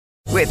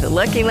With the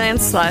Lucky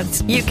Land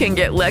Slots, you can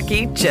get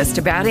lucky just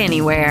about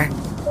anywhere.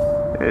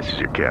 This is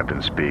your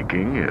captain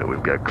speaking.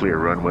 We've got clear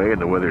runway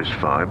and the weather's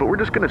fine, but we're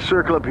just going to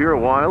circle up here a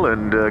while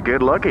and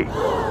get lucky.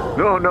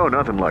 No,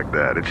 nothing like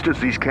that. It's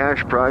just these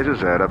cash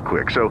prizes add up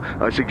quick. So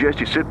I suggest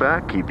you sit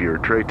back, keep your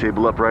tray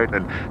table upright,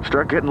 and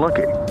start getting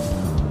lucky.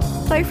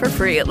 Play for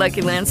free at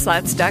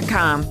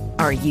LuckyLandSlots.com.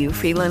 Are you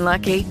feeling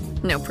lucky?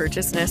 No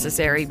purchase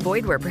necessary.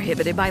 Void where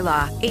prohibited by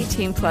law.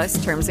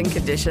 18+ terms and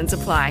conditions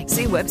apply.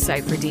 See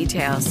website for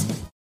details.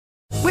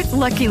 With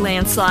Lucky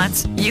Land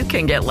Slots, you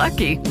can get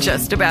lucky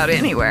just about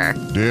anywhere.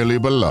 Dearly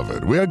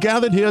beloved, we are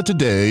gathered here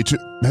today to...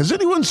 Has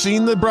anyone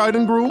seen the bride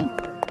and groom?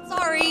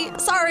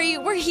 Sorry,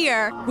 we're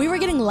here. We were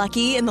getting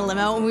lucky in the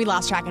limo and we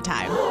lost track of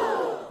time.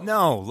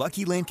 No,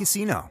 Lucky Land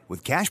Casino,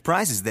 with cash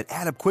prizes that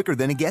add up quicker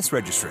than a guest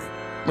registry.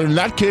 In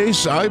that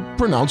case, I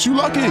pronounce you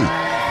lucky.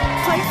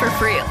 Play for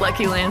free at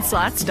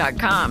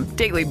LuckyLandSlots.com.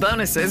 Daily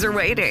bonuses are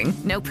waiting.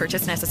 No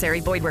purchase necessary.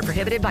 Void where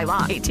prohibited by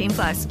law.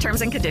 18+.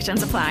 Terms and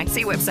conditions apply.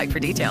 See website for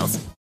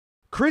details.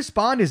 Chris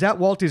Bond is at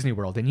Walt Disney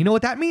World, and you know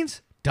what that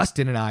means?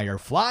 Dustin and I are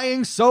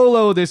flying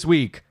solo this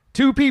week.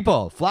 2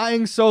 people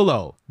flying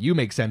solo. You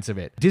make sense of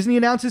it. Disney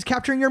announces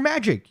Capturing Your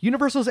Magic.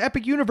 Universal's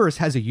Epic Universe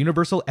has a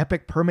Universal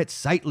Epic Permit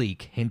site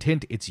leak. Hint,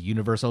 hint, it's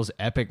Universal's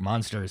Epic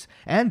Monsters.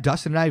 And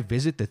Dustin and I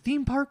visit the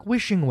theme park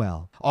Wishing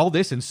Well. All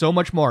this and so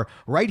much more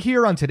right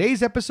here on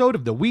today's episode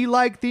of the We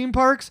Like Theme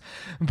Parks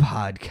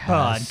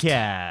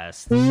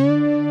podcast.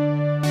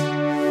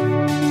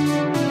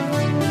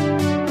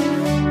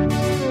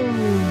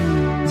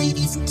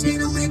 Ladies and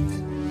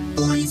gentlemen,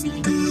 boys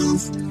and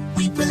girls,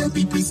 we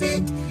proudly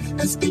present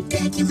a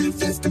spectacular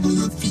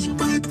festival of theme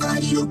park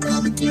audio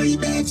commentary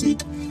magic,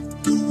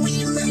 the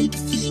We Like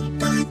Theme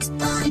Parks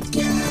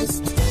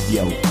podcast.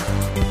 Yo.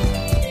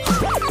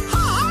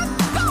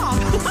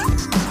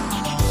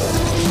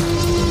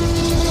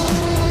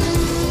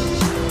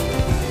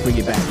 Bring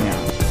it back now.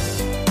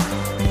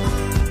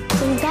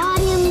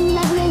 Wingardium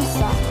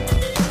Leviosa.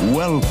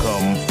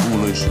 Welcome,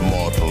 foolish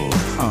mortal.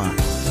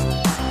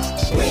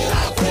 We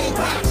Like Theme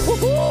Parks.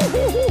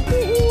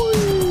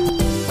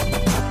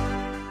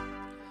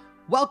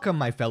 Welcome,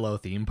 my fellow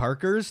theme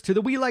parkers, to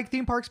the We Like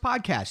Theme Parks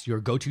podcast, your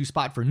go-to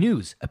spot for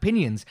news,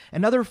 opinions,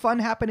 and other fun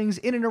happenings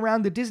in and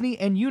around the Disney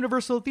and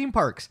Universal theme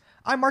parks.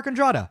 I'm Mark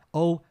Andrada.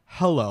 Oh,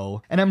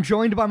 hello. And I'm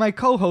joined by my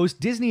co-host,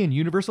 Disney and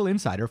Universal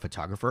insider,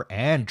 photographer,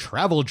 and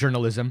travel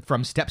journalism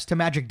from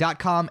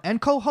StepsToMagic.com and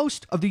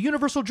co-host of the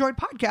Universal Joint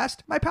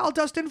podcast, my pal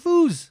Dustin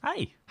Foos.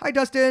 Hi,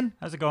 Dustin.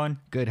 How's it going?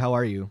 Good. How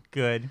are you?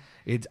 Good.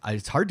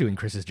 It's hard doing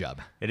Chris's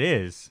job. It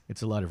is.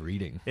 It's a lot of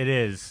reading. It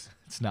is.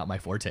 It's not my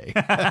forte.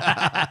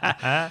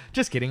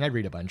 Just kidding. I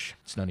read a bunch.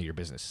 It's none of your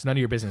business. It's none of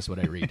your business what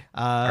I read.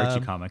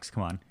 Archie comics.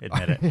 Come on.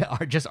 Admit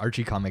it. Just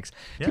Archie comics.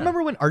 Yeah. Do you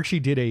remember when Archie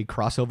did a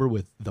crossover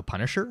with The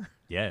Punisher?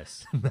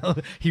 Yes.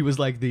 He was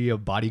like the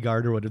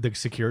bodyguard or the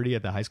security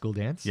at the high school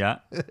dance. Yeah.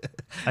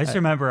 I just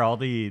remember all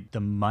the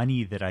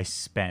money that I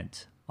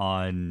spent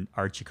on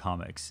Archie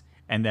comics.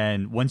 And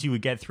then once you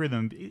would get through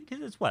them,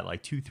 it's what,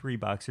 like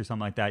 $2-3 or something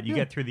like that. You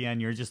get through the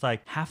end, you're just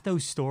like, half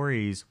those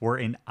stories were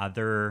in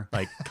other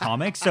like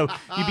comics. So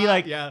you'd be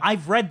like,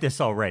 I've read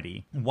this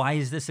already. Why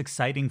is this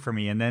exciting for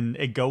me? And then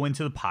it go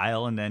into the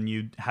pile, and then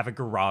you'd have a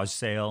garage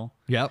sale.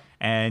 Yep.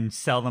 And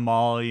sell them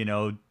all,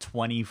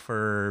 20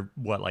 for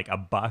what, like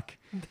 $1?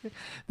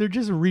 They're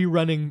just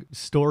rerunning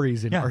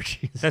stories in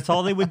Archie's. That's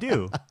all they would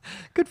do.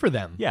 Good for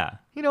them. Yeah.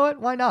 You know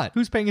what? Why not?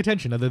 Who's paying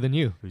attention other than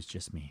you? It was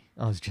just me.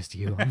 Oh, it's just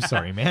you. I'm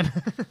sorry, man.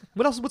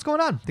 What else? What's going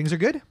on? Things are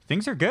good?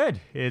 Things are good.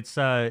 It's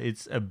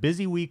a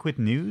busy week with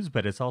news,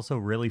 but it's also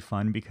really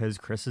fun because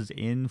Chris is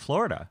in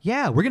Florida.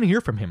 Yeah, we're going to hear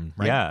from him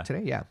right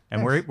today. Yeah.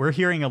 And nice. we're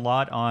hearing a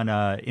lot on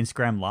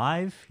Instagram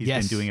Live. He's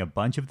Yes. been doing a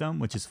bunch of them,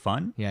 which is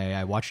fun. Yeah,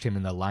 I watched him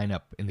in the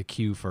lineup in the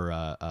queue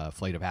for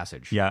Flight of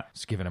Passage. Yeah.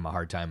 Just giving him a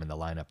hard time in the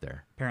lineup there.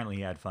 Apparently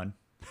he had fun.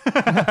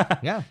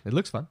 Yeah, it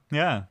looks fun.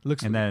 Yeah.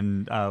 And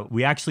then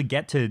we actually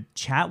get to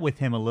chat with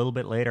him a little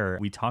bit later.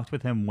 We talked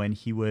with him when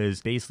he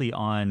was basically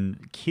on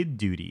kid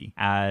duty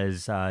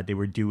as they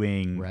were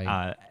doing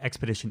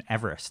Expedition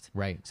Everest.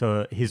 Right.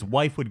 So his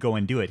wife would go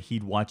and do it.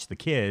 He'd watch the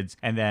kids,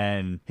 and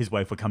then his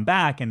wife would come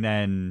back, and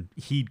then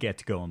he'd get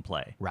to go and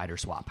play. Rider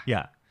swap.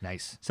 Yeah.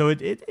 Nice. So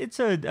it's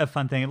a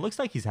fun thing. It looks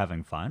like he's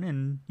having fun,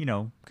 and,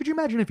 Could you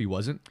imagine if he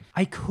wasn't?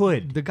 I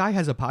could. The guy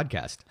has a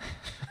podcast.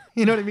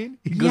 You know what I mean?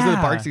 He goes to the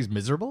parks, he's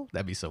miserable.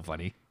 That'd be so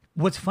funny.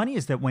 What's funny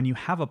is that when you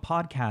have a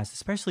podcast,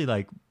 especially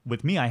like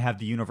with me, I have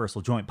the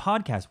Universal Joint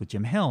podcast with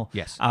Jim Hill.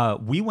 Yes.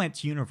 We went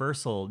to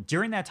Universal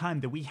during that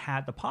time that we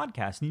had the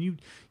podcast, and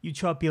you'd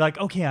show up, be like,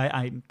 okay,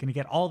 I'm going to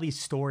get all these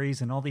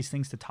stories and all these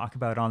things to talk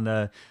about on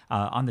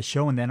the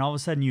show. And then all of a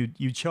sudden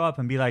you'd show up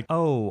and be like,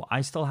 oh,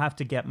 I still have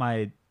to get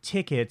my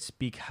tickets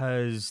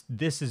because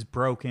this is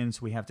broken,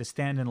 so we have to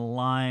stand in a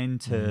line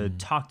to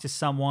talk to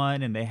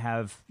someone, and they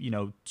have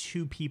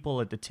 2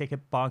 people at the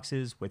ticket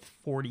boxes with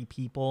 40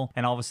 people,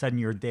 and all of a sudden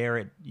you're there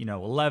at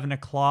 11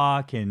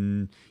 o'clock,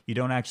 and you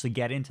don't actually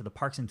get into the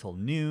parks until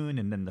noon,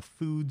 and then the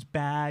food's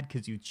bad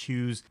because you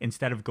choose,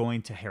 instead of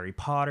going to Harry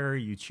Potter,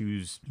 you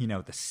choose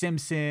the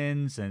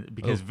Simpsons, and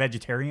because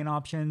vegetarian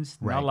options,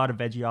 not a lot of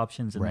veggie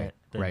options in the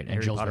and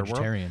Harry Jill's Potter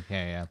vegetarian. world.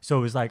 Yeah. So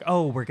it was like,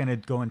 oh, we're going to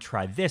go and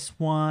try this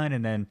one,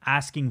 and then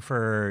asking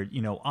for,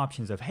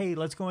 options of, hey,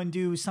 let's go and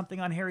do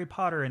something on Harry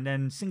Potter, and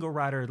then single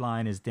rider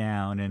line is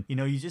down. And,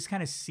 you just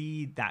kind of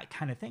see that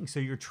kind of thing. So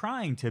you're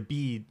trying to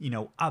be,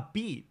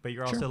 upbeat, but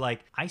you're also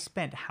like, I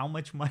spent how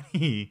much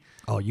money?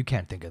 Oh, you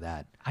can't think of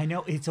that. I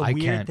know. It's a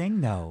weird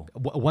thing, though.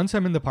 Once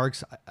I'm in the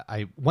parks,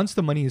 once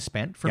the money is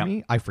spent for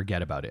me, I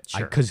forget about it.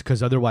 Sure.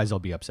 Because otherwise I'll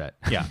be upset.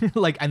 Yeah.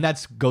 And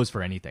that goes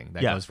for anything.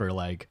 That goes for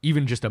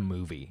even just a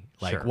movie.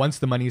 Once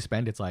the money is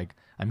spent, it's like,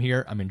 I'm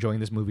here, I'm enjoying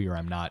this movie, or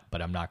I'm not,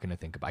 but I'm not going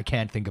to I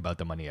can't think about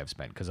the money I've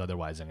spent, because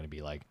otherwise I'm going to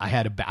be like, I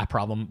had a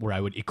problem where I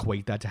would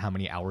equate that to how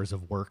many hours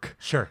of work.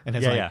 Sure. And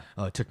it's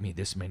oh, it took me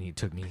this many,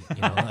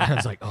 and I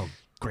was like, oh,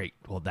 great.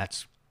 Well,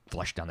 that's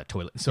flushed down the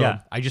toilet. So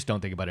I just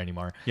don't think about it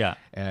anymore. Yeah.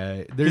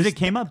 Because it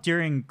came up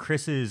during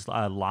Chris's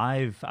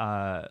live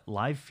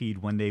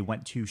feed when they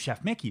went to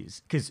Chef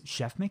Mickey's, because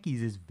Chef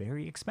Mickey's is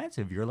very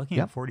expensive. You're looking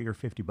at $40 or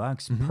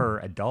 $50 per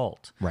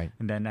adult, right?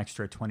 And then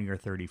extra 20 or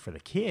 30 for the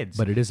kids.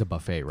 But it is a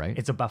buffet, right?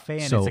 It's a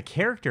buffet, and it's a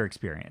character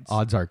experience.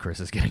 Odds are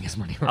Chris is getting his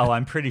money worth. Oh,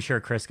 I'm pretty sure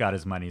Chris got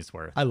his money's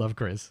worth. I love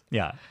Chris.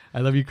 Yeah,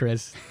 I love you,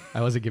 Chris. I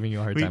wasn't giving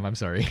you a hard time. I'm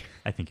sorry.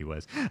 I think he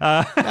was.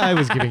 I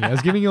was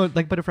giving you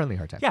but a friendly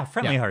hard time. Yeah,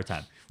 friendly hard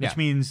time. Which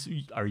means,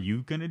 are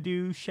you gonna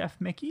do Chef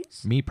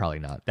Mickey's? Me, probably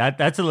not.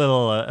 That's a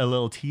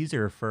little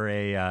teaser for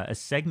a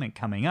segment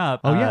coming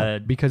up. Oh yeah,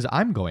 because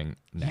I'm going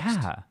next.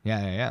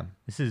 Yeah.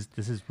 This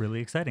is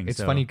really exciting.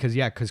 It's funny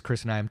because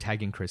Chris and I'm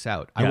tagging Chris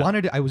out.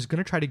 I was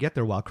gonna try to get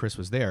there while Chris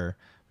was there,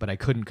 but I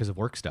couldn't because of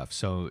work stuff.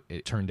 So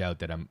it turned out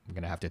that I'm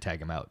gonna have to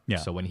tag him out. Yeah.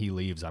 So when he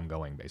leaves, I'm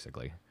going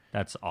basically.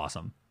 That's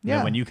awesome. Yeah.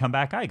 And when you come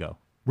back, I go.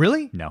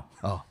 Really? No.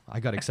 Oh, I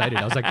got excited.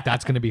 I was like,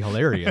 that's going to be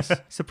hilarious.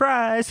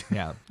 Surprise.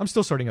 Yeah. I'm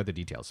still sorting out the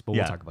details, but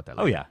we'll talk about that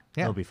later. Oh, yeah.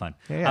 It'll be fun.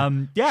 Yeah.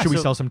 Should we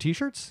sell some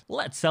t-shirts?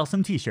 Let's sell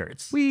some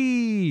t-shirts.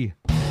 Wee!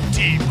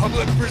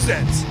 T-Public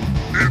presents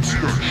It's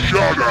Your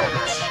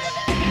Shoutouts.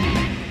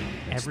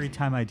 Every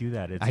time I do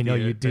that, it's I know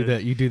you do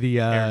the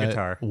air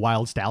guitar.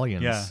 Wild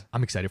Stallions. Yeah.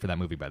 I'm excited for that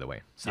movie, by the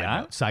way.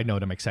 Side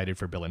note, I'm excited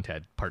for Bill and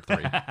Ted Part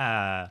 3.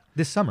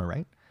 This summer,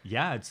 right?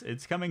 Yeah,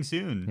 it's coming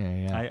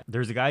soon. Yeah.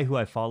 There's a guy who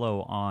I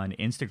follow on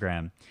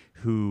Instagram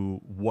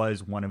who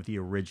was one of the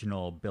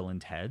original Bill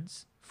and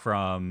Teds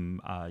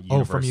from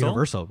Universal. Oh, from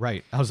Universal,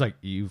 right. I was like,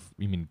 you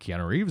mean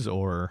Keanu Reeves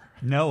or?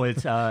 No,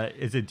 it's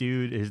a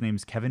dude. His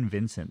name's Kevin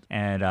Vincent,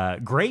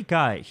 and great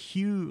guy.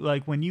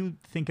 Like when you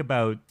think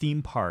about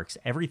theme parks,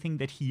 everything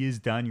that he has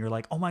done, you're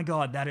like, oh my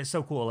god, that is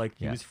so cool. Like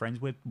he was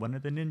friends with one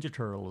of the Ninja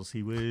Turtles.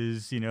 He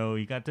was,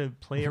 he got to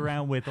play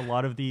around with a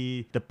lot of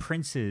the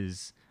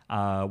princes.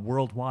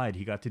 Worldwide,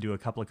 he got to do a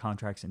couple of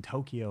contracts in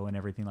Tokyo and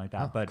everything like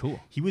that. But cool.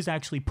 He was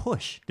actually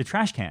Push, the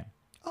trash can.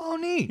 Oh,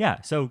 neat.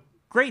 Yeah, so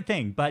great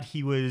thing. But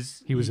he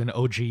was an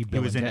OG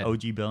Bill and Ted.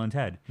 OG Bill and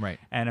Ted. Right.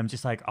 And I'm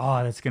just like,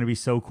 oh, that's going to be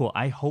so cool.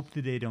 I hope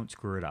that they don't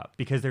screw it up,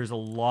 because there's a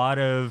lot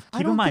of,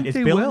 keep in mind, it's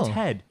Bill and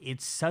Ted.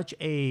 It's such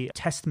a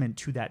testament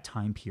to that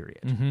time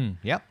period.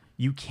 Mm-hmm. Yep.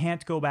 You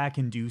can't go back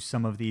and do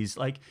some of these,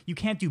 like, you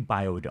can't do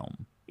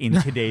Biodome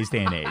in today's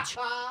day and age.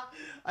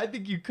 I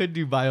think you could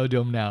do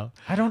Biodome now.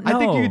 I don't know. I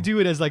think you could do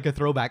it as like a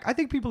throwback. I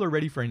think people are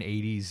ready for an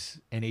 80s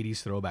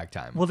throwback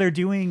time. Well, they're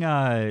doing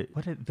the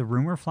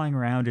rumor flying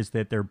around is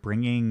that they're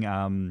bringing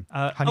Honey,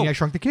 I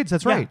Shrunk the Kids.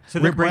 That's right.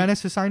 So Rick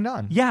Moranis has signed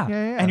on. Yeah.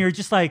 And you're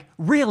just like,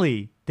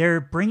 really? They're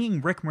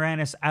bringing Rick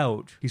Moranis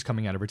out. He's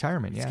coming out of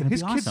retirement. It's gonna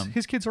be awesome.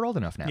 His kids are old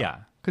enough now. Yeah.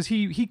 Because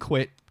he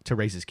quit to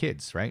raise his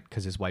kids, right?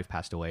 Because his wife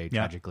passed away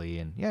tragically.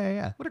 And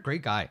yeah. What a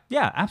great guy.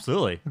 Yeah,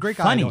 absolutely. A great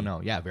guy. Funny. I don't know.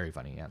 Yeah, very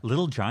funny. Yeah.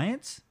 Little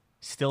Giants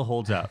still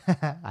holds up.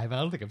 I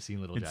don't think I've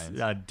seen Little Giants.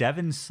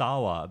 Devon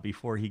Sawa,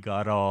 before he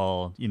got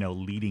all,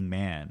 leading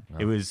man. Oh.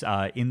 It was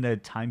in the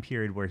time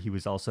period where he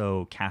was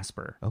also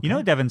Casper. Okay. You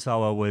know Devon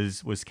Sawa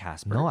was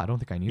Casper? No, I don't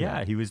think I knew that.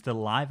 Yeah, he was the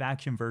live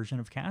action version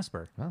of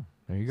Casper. Oh.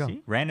 There you go.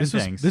 See? Random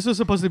things. This was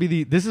supposed to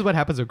be this is what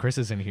happens when Chris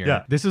is in here.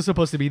 Yeah. This was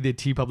supposed to be the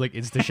T-Public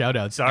Insta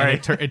shoutouts. Sorry.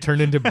 It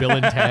turned into Bill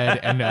and Ted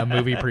and a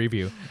movie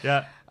preview.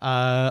 Yeah.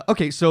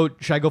 Okay, so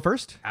should I go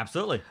first?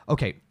 Absolutely.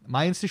 Okay,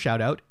 my Insta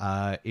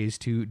shoutout is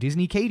to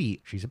Disney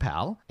Katie. She's a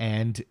pal,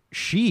 and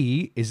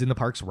she is in the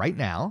parks right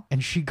now,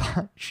 and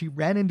she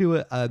ran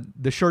into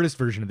the shortest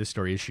version of this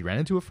story is she ran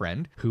into a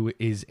friend who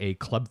is a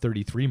Club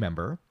 33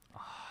 member,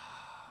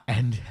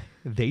 and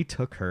they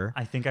took her.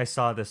 I think I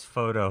saw this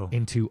photo.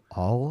 Into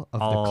all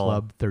of the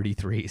Club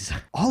 33s.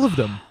 All of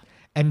them.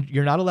 And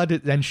you're not allowed to.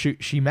 Then she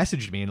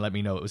messaged me and let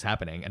me know it was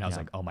happening. And I was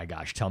like, oh my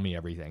gosh, tell me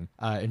everything.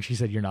 And she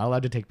said, you're not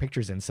allowed to take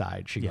pictures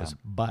inside. She goes,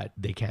 but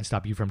they can't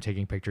stop you from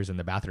taking pictures in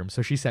the bathroom.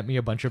 So she sent me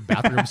a bunch of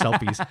bathroom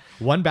selfies,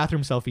 one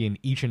bathroom selfie in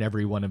each and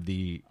every one of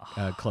the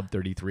Club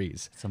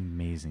 33s. It's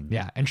amazing.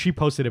 Yeah. And she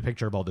posted a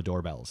picture of all the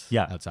doorbells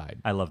outside.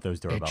 I love those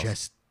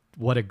doorbells.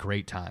 What a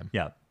great time.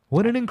 Yeah.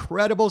 What an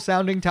incredible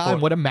sounding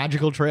time. What a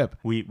magical trip.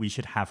 We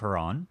should have her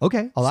on.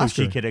 Okay, I'll ask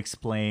her. So she could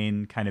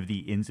explain kind of the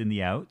ins and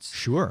the outs.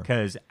 Sure.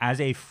 Because as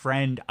a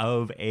friend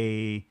of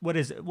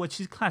what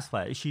she's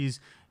classified, she's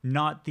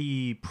not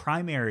the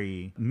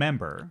primary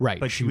member. Right.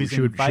 But she was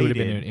would invited. have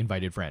been an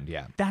invited friend,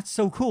 yeah. That's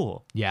so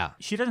cool. Yeah.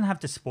 She doesn't have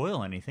to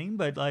spoil anything,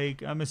 but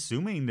like I'm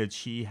assuming that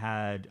she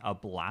had a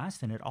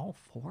blast and at all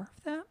 4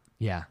 of them?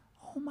 Yeah.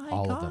 Oh my God.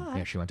 All of them.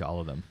 Yeah, she went to all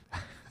of them.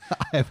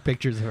 I have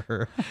pictures of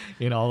her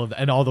in all of them,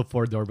 and all the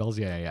 4 doorbells.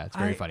 Yeah. It's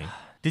very funny.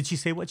 Did she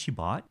say what she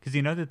bought? Because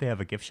you know that they have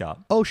a gift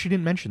shop. Oh, she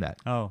didn't mention that.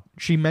 Oh.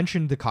 She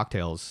mentioned the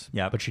cocktails,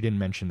 yeah, but she didn't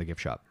mention the gift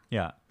shop.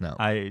 Yeah. No.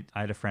 I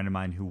had a friend of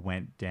mine who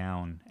went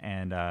down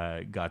and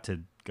got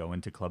to go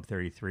into Club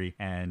 33.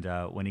 And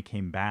when he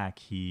came back,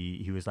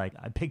 he was like,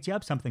 I picked you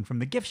up something from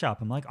the gift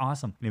shop. I'm like,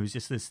 awesome. And it was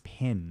just this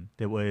pin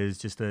that was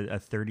just a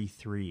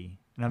 33.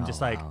 And I'm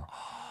just like, wow.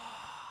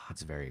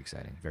 That's very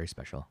exciting. Very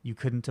special. You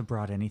couldn't have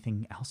brought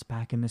anything else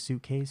back in the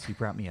suitcase. You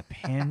brought me a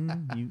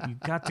pin. you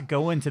got to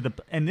go into the...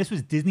 And this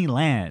was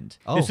Disneyland.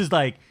 Oh. This was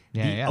like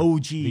the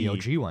OG. The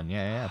OG one.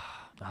 Yeah.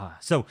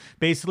 So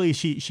basically,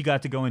 she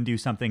got to go and do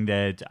something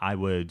that I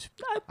would...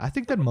 I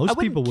think that most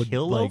people would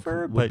kill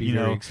over, would but be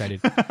very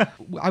excited.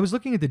 I was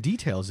looking at the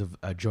details of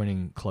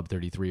joining Club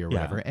 33 or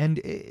whatever, and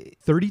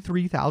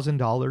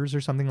 $33,000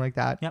 or something like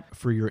that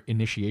for your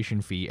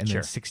initiation fee, and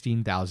then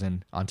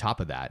 $16,000 on top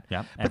of that.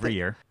 Yeah, every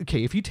year.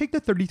 Okay, if you take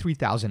the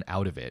 $33,000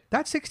 out of it,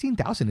 that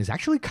 $16,000 is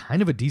actually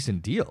kind of a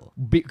decent deal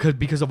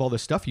because of all the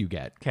stuff you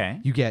get. Okay,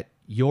 you get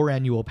your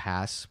annual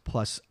pass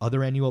plus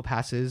other annual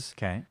passes,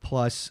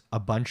 plus a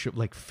bunch of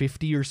like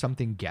 50 or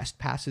something guest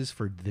passes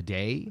for the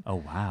day. Oh,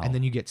 wow. And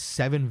then you get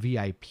 7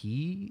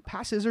 VIP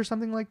passes or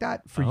something like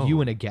that for you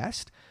and a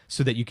guest,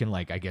 so that you can,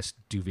 like, I guess,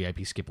 do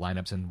VIP skip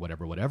lineups and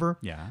whatever.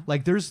 Yeah.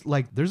 Like there's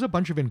a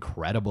bunch of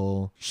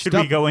incredible Should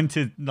stuff. we go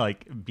into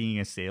like being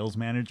a sales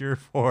manager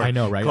for I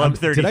know, right? Club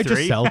 33? Did I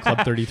just sell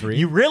Club 33?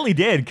 You really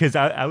did, because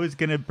I was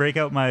going to break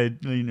out my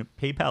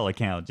PayPal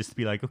account just to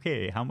be like,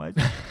 okay, how much?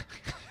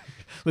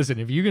 Listen,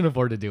 if you can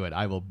afford to do it,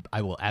 I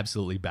will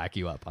absolutely back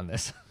you up on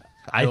this.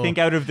 I think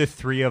out of the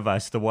 3 of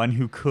us, the one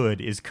who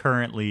could is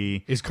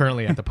currently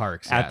at the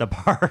parks. At the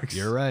parks.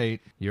 You're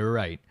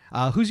right.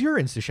 Who's your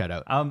Insta shout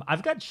out?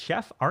 I've got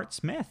Chef Art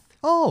Smith.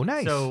 Oh,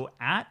 nice. So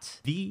at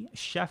the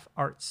Chef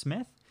Art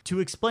Smith. To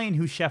explain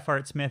who Chef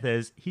Art Smith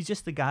is, he's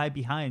just the guy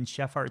behind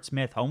Chef Art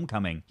Smith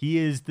Homecoming. He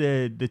is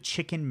the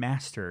chicken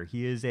master.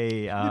 He is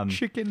a the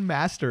chicken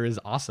master is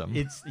awesome.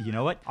 It's, you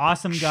know what?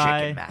 Awesome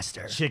guy.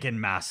 Chicken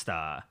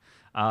master.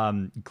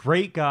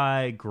 Great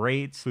guy,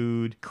 great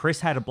food. Chris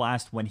had a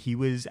blast when he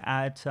was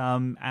at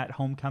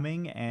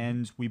Homecoming,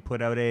 and we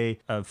put out a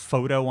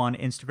photo on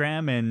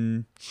Instagram,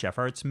 and Chef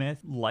Art Smith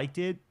liked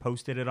it,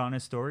 posted it on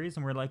his stories,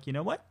 and we're like, you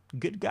know what?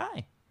 Good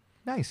guy.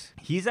 Nice.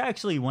 He's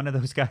actually one of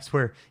those guys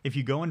where if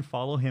you go and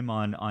follow him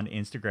on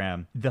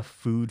Instagram, the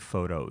food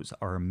photos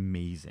are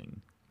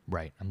amazing.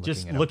 Right. I'm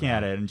just looking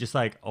at it and just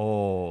like,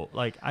 oh,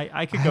 like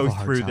I could go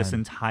through this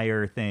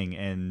entire thing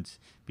and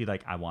be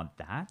like, I want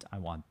that. I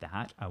want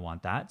that. I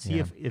want that. See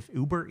if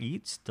Uber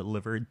Eats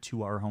delivered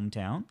to our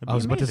hometown. I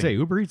was about to say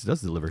Uber Eats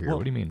does deliver here. Well,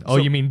 what do you mean?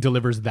 You mean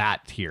delivers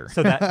that here?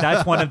 So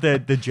that's one of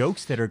the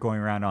jokes that are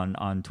going around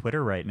on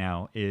Twitter right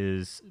now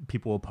is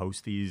people will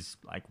post these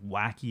like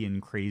wacky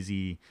and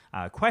crazy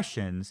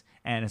questions.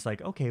 And it's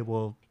like, okay,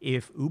 well,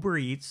 if Uber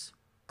Eats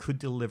could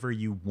deliver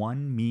you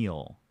one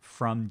meal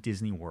from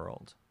Disney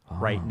World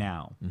right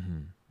now,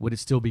 would it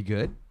still be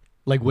good?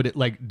 Like, would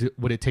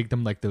it take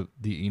them like the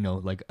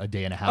like a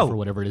day and a half or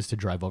whatever it is to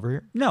drive over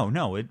here?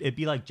 No, it'd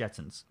be like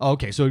Jetsons. Oh,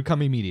 okay, so it'd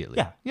come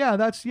immediately. Yeah.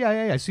 That's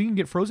yeah. So you can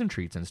get frozen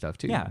treats and stuff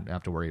too. Yeah. You don't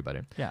have to worry about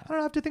it. Yeah, I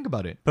don't have to think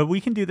about it. But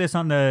we can do this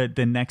on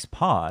the next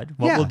pod.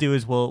 What we'll do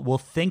is we'll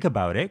think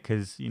about it,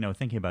 because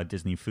thinking about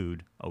Disney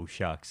food, oh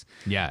shucks.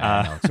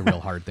 Yeah, I know, it's a real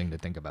hard thing to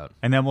think about.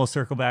 And then we'll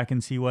circle back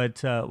and see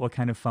what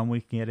kind of fun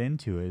we can get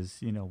into.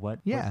 Is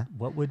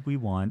what would we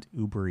want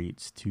Uber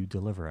Eats to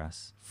deliver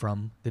us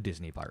from the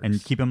Disney parks?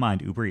 And keep in mind,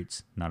 Uber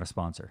Eats, not a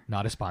sponsor.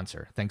 Not a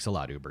sponsor. Thanks a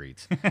lot, Uber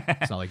Eats.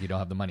 It's not like you don't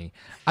have the money.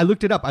 I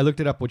looked it up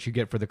what you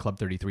get for the Club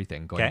 33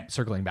 thing.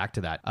 Circling back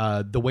to that.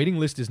 The waiting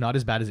list is not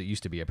as bad as it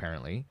used to be,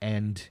 apparently.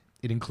 And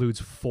it includes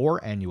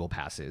 4 annual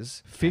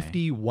passes,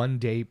 50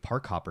 one-day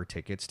park hopper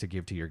tickets to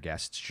give to your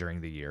guests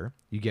during the year.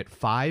 You get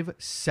 5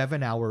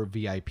 7-hour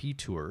VIP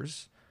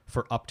tours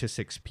for up to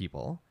 6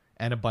 people,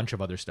 and a bunch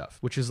of other stuff,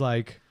 which is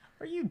like...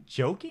 Are you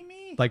joking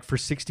me? Like for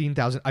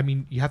 $16,000, I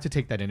mean, you have to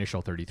take that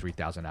initial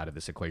 $33,000 out of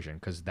this equation,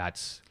 because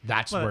that's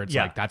where it's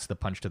like that's the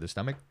punch to the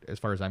stomach as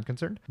far as I'm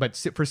concerned. But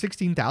for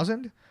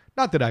 $16,000,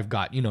 Not that I've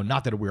got,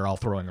 not that we're all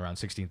throwing around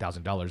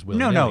 $16,000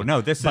 willy-nilly.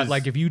 No. But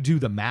like if you do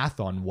the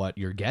math on what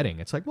you're getting,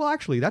 it's like, well,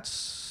 actually,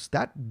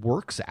 that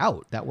works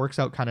out. That works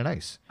out kind of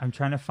nice. I'm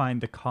trying to find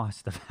the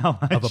cost of how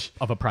much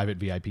of a private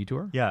VIP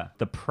tour. Yeah,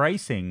 the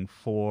pricing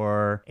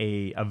for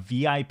a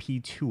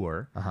VIP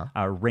tour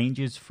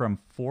ranges from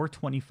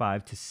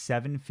 $425 to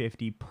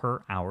 $750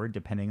 per hour,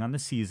 depending on the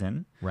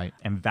season. Right.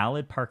 And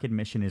valid park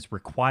admission is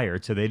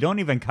required, so they don't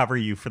even cover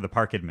you for the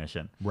park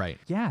admission. Right.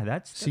 Yeah,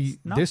 that's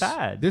not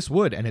bad. This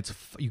would, and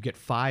you get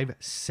 5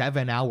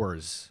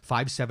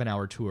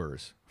 7-hour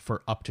tours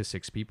for up to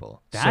 6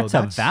 people. That's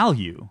a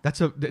value.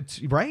 That's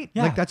right.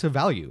 Yeah. Like that's a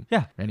value.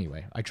 Yeah.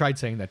 Anyway, I tried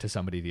saying that to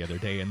somebody the other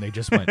day, and they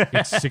just went,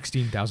 "It's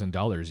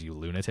 $16,000, you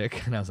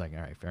lunatic." And I was like,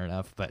 "All right, fair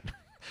enough." But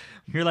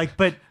you're like,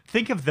 "But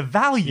think of the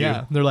value."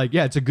 Yeah. They're like,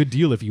 "Yeah, it's a good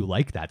deal if you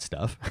like that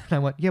stuff." And I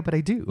went, "Yeah, but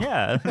I do."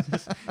 Yeah.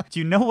 Do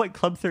you know what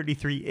Club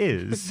 33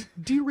 is?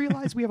 Do you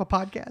realize we have a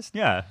podcast?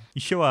 Yeah.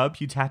 You show up,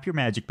 you tap your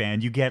magic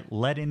band, you get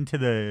led into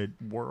the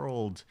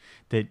world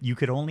that you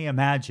could only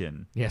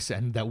imagine. Yes,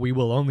 and that we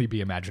will only be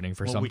imagining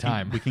for some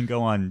time. We can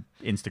go on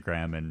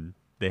Instagram and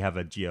they have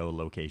a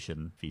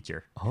geolocation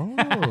feature.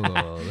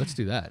 Oh, let's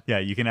do that. Yeah,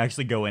 you can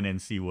actually go in and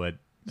see what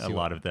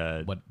lot of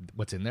the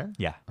what's in there.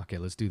 Yeah. Okay,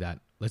 let's do that.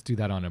 Let's do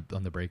that on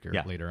the breaker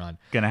later on.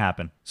 Gonna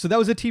happen. So that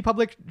was a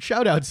T-Public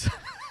shoutouts.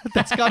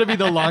 That's got to be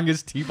the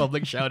longest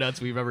T-Public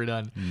shoutouts we've ever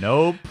done.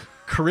 Nope.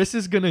 Chris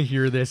is gonna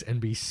hear this and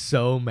be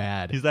so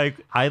mad. He's like,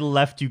 I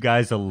left you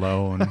guys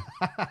alone.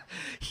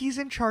 He's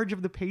in charge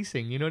of the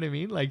pacing. You know what I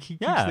mean? Like he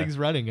keeps things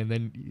running, and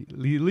then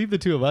you leave the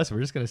two of us. We're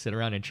just gonna sit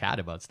around and chat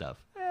about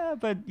stuff.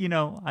 But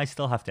I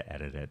still have to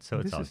edit it, so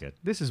it's all good.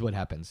 This is what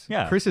happens.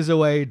 Yeah. Chris is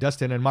away.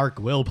 Dustin and Mark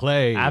will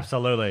play.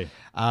 Absolutely.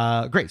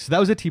 Great. So that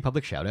was a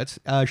T-Public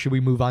shoutouts. Should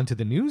we move on to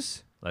the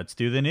news? Let's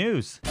do the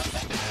news.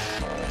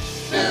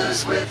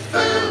 News with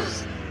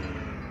Foos.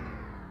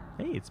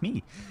 Hey, it's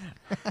me.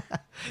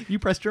 You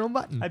pressed your own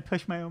button. I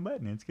pushed my own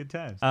button. It's good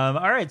times. All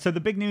right. So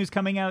the big news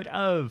coming out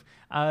of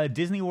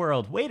Disney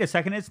World. Wait a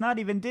second. It's not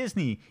even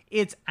Disney.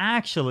 It's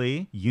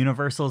actually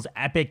Universal's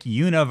Epic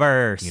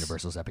Universe.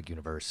 Universal's Epic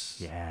Universe.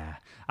 Yeah.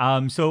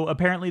 So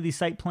apparently the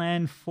site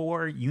plan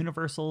for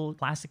Universal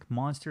Classic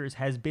Monsters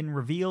has been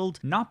revealed,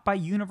 not by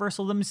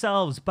Universal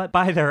themselves, but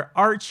by their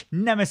arch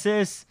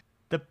nemesis,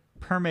 the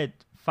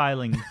permit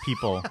filing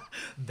people.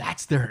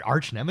 That's their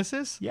arch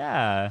nemesis?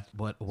 Yeah.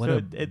 What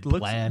so a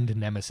bland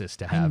nemesis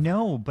to have. I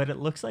know, but it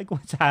looks like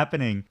what's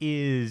happening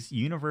is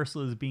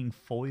Universal is being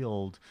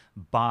foiled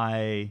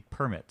by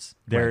permits.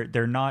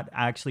 They're not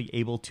actually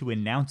able to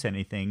announce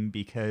anything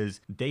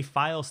because they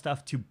file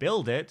stuff to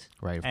build it.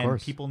 Right, of and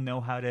course. People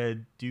know how to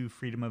do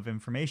freedom of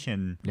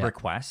information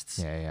requests.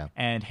 Yeah.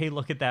 And hey,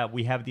 look at that.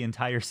 We have the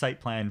entire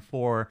site plan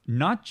for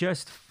not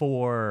just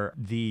for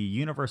the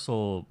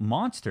Universal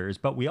monsters,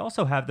 but we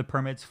also have the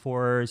permits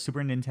for Super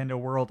Nintendo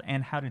World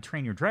and How to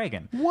Train Your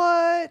Dragon.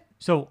 What?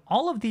 So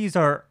all of these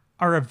are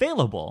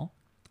available.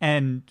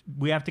 And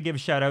we have to give a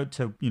shout out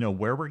to,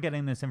 where we're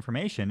getting this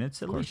information.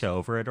 It's Alicia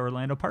over at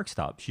Orlando Park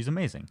Stop. She's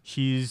amazing.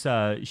 She's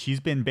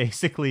been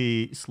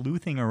basically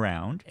sleuthing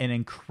around, an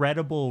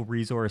incredible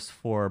resource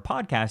for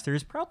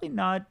podcasters, probably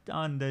not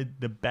on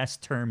the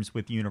best terms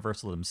with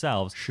Universal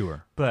themselves.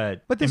 Sure.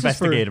 But this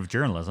investigative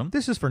journalism.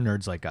 This is for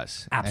nerds like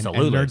us.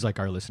 Absolutely. And nerds like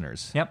our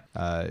listeners. Yep.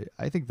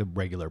 I think the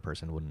regular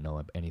person wouldn't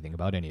know anything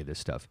about any of this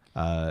stuff.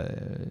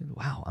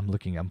 Wow.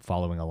 I'm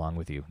following along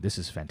with you. This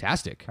is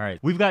fantastic. All right.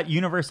 We've got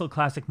Universal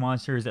Classic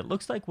Monsters. It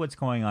looks like what's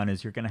going on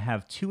is you're going to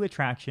have 2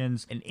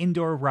 attractions, an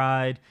indoor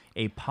ride,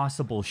 a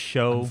possible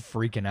show. I'm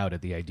freaking out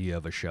at the idea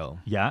of a show.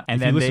 Yeah.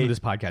 And if you listen to this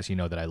podcast, you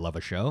know that I love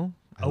a show.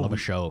 I love a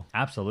show.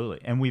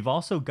 Absolutely. And we've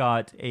also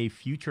got a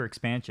future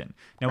expansion.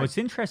 Now, what's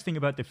interesting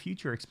about the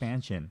future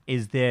expansion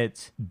is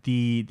that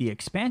the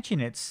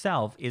expansion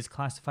itself is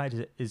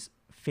classified as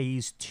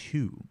phase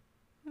 2.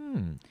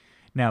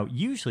 Now,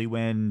 usually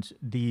when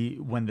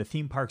the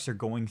theme parks are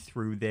going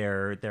through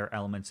their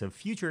elements of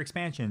future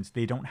expansions,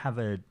 they don't have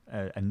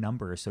a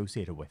number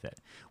associated with it,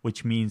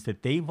 which means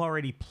that they've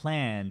already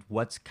planned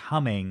what's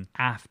coming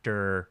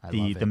after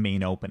the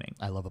main opening.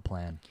 I love a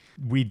plan.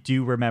 We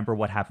do remember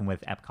what happened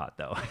with Epcot,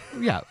 though.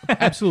 Yeah,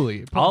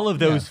 absolutely. All of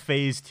those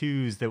phase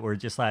 2s that were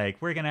just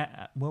like, what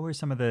were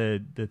some of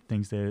the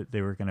things that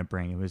they were going to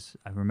bring? It was,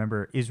 I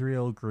remember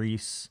Israel,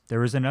 Greece. There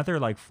was another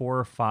 4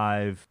 or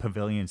 5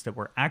 pavilions that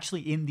were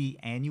actually in the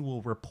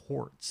annual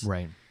reports.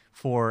 Right.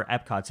 For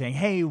Epcot saying,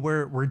 hey,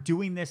 we're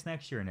doing this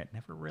next year, and it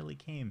never really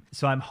came.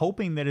 So I'm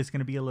hoping that it's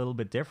going to be a little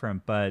bit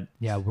different, but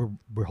yeah,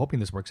 we're hoping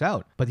this works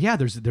out. But yeah,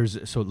 there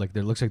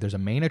looks like there's a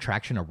main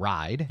attraction, a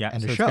ride,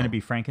 and a show. It's going to be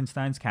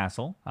Frankenstein's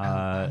Castle.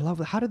 I love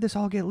that. How did this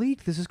all get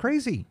leaked? This is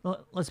crazy.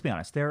 Well, let's be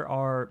honest. There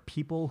are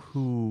people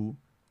who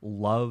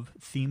love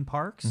theme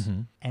parks,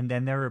 and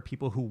then there are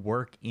people who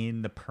work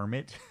in the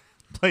permit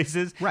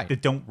places Right.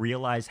 that don't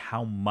realize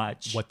how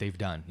much What they've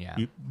done, yeah.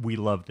 we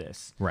love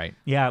this. Right.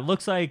 Yeah, it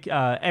looks like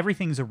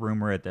everything's a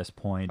rumor at this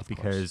point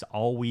because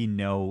all we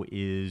know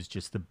is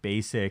just the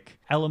basic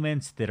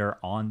elements that are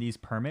on these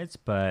permits,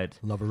 but...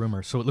 Love a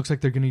rumor. So it looks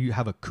like they're going to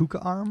have a Kuka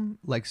arm,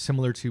 like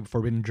similar to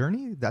Forbidden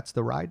Journey. That's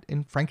the ride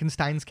in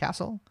Frankenstein's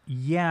castle.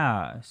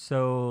 Yeah,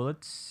 so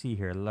let's see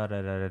here.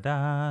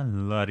 La-da-da-da-da,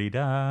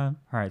 la-di-da.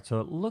 All right, so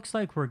it looks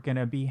like we're going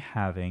to be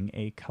having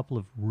a couple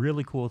of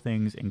really cool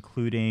things,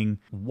 including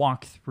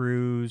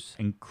walkthroughs,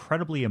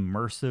 incredibly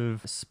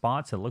immersive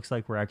spots. It looks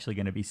like we're actually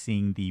going to be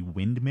seeing the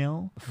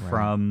windmill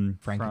from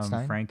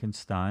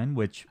Frankenstein,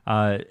 which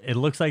it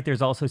looks like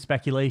there's also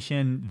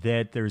speculation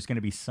that there's going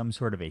to be some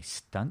sort of a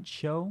stunt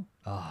show.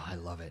 Oh, I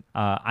love it.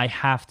 I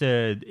have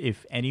to,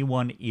 if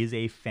anyone is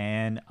a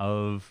fan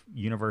of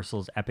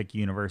Universal's Epic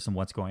Universe and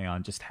what's going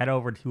on, just head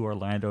over to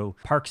Orlando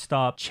Park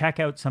Stop, check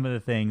out some of the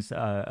things.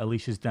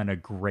 Alicia's done a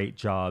great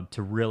job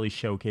to really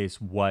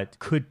showcase what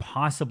could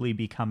possibly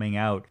be coming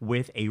out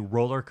with a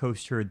roller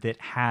coaster that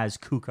has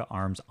Kuka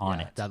arms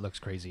on it. That looks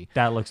crazy.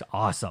 That looks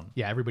awesome.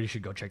 Yeah, everybody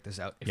should go check this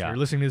out. If you're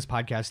listening to this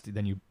podcast,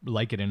 then you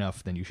like it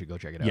enough, then you should go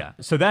check it out. Yeah.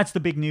 So that's the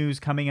big news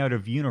coming out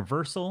of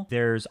Universal.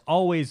 There's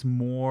always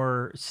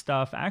more stuff.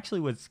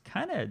 Actually, what's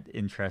kind of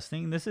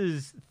interesting, this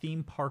is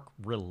theme park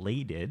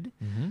related.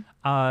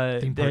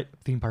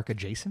 Theme park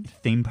adjacent?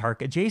 Theme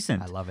park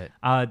adjacent. I love it.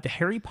 The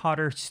Harry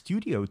Potter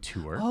studio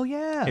tour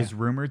is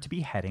rumored to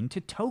be heading to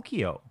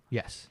Tokyo.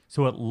 Yes.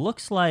 So it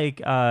looks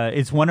like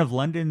it's one of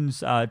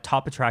London's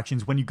top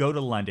attractions when you go to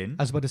London.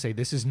 I was about to say,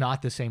 this is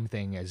not the same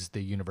thing as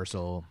the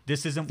Universal.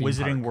 This isn't theme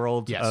Wizarding park.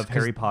 World of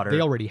Harry Potter.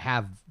 They already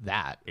have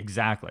that.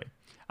 Exactly.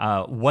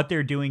 What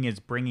they're doing is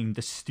bringing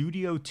the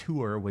studio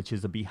tour, which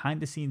is a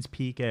behind-the-scenes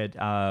peek at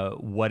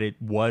what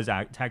it was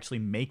to actually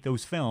make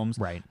those films.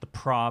 Right. The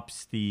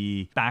props,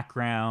 the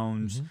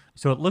backgrounds.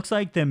 So it looks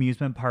like the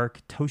amusement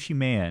park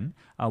Toshiman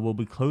will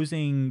be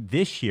closing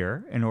this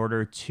year in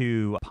order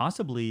to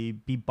possibly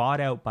be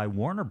bought out by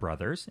Warner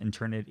Brothers and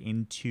turn it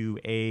into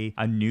a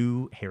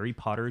new Harry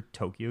Potter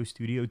Tokyo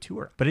studio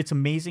tour. But it's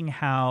amazing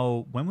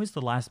how, when was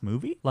the last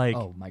movie? Like,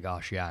 oh my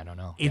gosh, yeah, I don't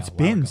know. It's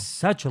been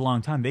such a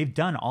long time. They've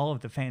done all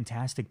of the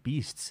Fantastic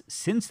Beasts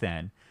since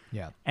then.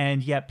 Yeah.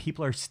 And yet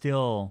people are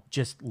still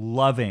just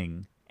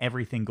loving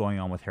everything going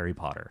on with Harry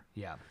Potter.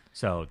 Yeah.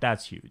 So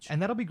that's huge.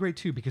 And that'll be great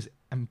too, because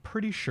I'm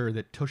pretty sure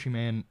that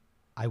Toshiman,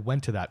 I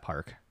went to that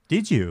park.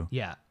 Did you?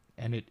 Yeah.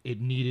 And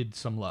it needed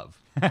some love,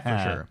 for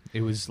sure.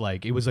 It was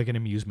like an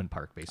amusement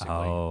park, basically.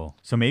 Oh,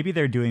 so maybe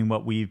they're doing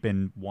what we've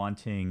been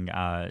wanting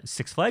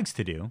Six Flags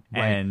to do,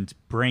 and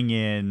bring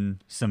in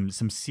some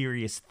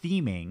serious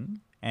theming.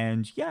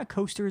 And yeah,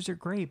 coasters are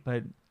great,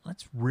 but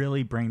let's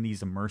really bring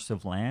these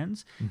immersive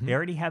lands. They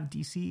already have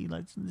DC.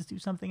 Let's do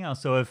something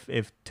else. So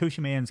if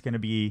Toshiman's going to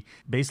be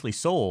basically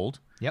sold,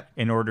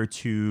 in order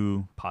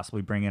to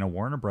possibly bring in a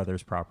Warner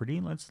Brothers property,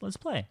 let's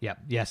play. Yep.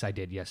 Yes, I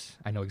did. Yes,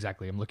 I know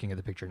exactly. I'm looking at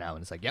the picture now,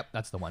 and it's like, yep,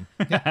 that's the one.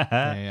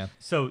 Yeah.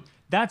 So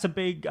that's a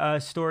big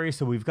story.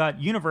 So we've got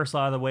Universal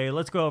out of the way.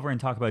 Let's go over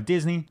and talk about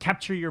Disney.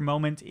 Capture Your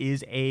Moment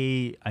is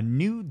a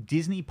new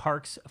Disney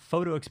Parks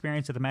photo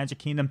experience at the Magic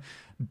Kingdom.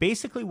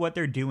 Basically, what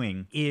they're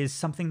doing is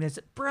something that's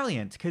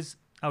brilliant because,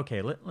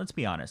 okay, let's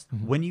be honest.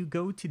 When you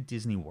go to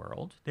Disney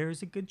World,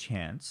 there's a good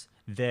chance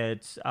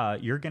that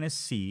you're going to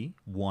see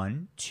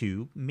 1,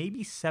 2,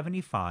 maybe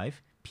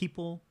 75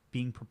 people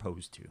being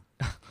proposed to.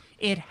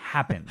 It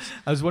happens.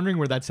 I was wondering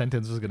where that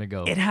sentence was going to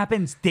go. It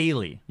happens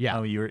daily. Yeah.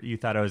 Oh, you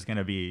thought I was going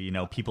to be,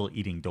 people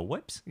eating Dole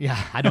Whips? Yeah,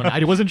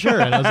 I wasn't sure.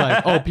 And I was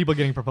like, oh, people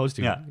getting proposed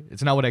to. Yeah.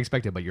 It's not what I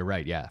expected, but you're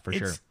right. Yeah, for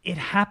sure. It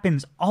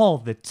happens all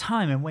the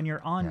time. And when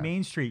you're on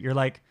Main Street, you're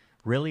like,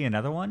 really?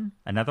 Another one?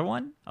 Another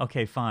one?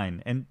 Okay,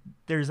 fine. And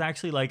there's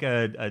actually like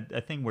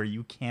a thing where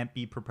you can't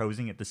be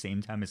proposing at the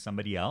same time as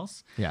somebody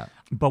else. Yeah.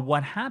 But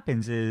what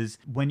happens is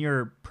when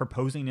you're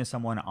proposing to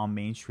someone on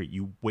Main Street,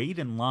 you wait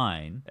in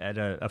line at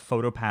a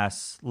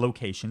PhotoPass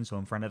location, so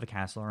in front of the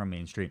castle or on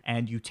Main Street,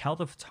 and you tell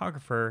the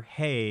photographer,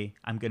 hey,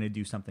 I'm going to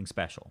do something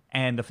special.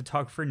 And the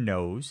photographer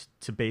knows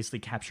to basically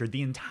capture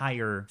the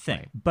entire thing.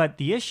 Right. But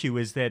the issue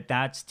is that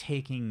that's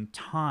taking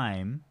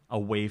time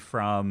away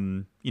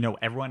from,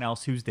 everyone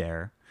else who's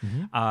there.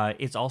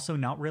 It's also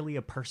not really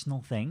a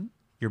personal thing.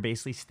 You're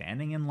basically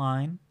standing in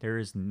line. There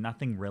is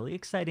nothing really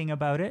exciting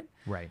about it.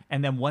 Right.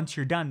 And then once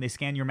you're done, they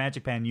scan your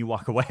Magic Band and you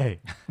walk away.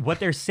 What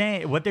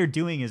they're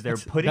doing is they're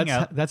putting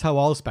out... That's how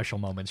all special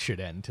moments should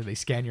end. They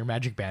scan your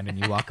Magic Band and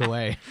you walk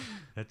away.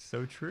 That's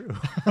so true.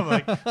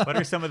 Like, what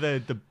are some of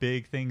the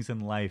big things in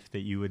life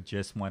that you would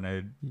just want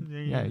to...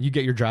 Yeah, you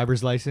get your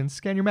driver's license,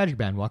 scan your Magic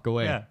Band, walk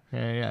away.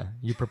 Yeah.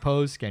 You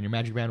propose, scan your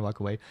Magic Band, walk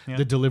away. Yeah.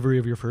 The delivery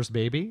of your first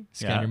baby,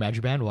 scan your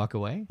Magic Band, walk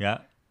away. Yeah.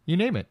 You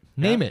name it.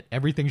 Name it.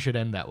 Everything should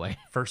end that way.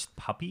 First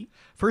puppy?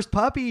 First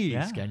puppy.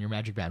 Yeah. Scan your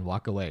Magic Band,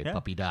 walk away. Yeah.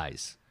 Puppy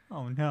dies.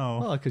 Oh, no.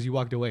 Well, because you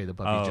walked away. The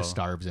puppy just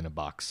starves in a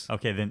box.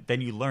 Okay,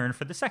 then you learn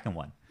for the second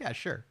one. Yeah,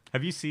 sure.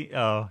 Have you seen?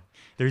 Oh,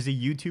 there's a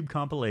YouTube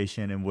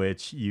compilation in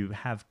which you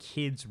have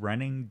kids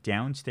running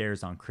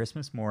downstairs on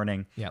Christmas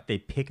morning. Yep. They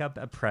pick up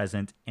a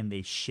present and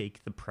they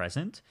shake the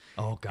present.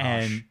 Oh, gosh.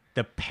 And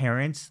the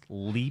parents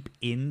leap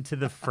into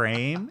the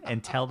frame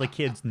and tell the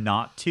kids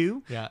not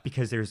to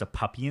because there's a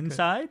puppy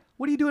inside.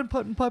 What are you doing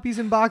putting puppies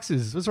in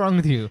boxes? What's wrong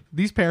with you?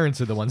 These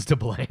parents are the ones to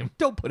blame.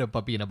 Don't put a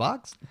puppy in a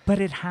box. But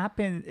it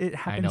happens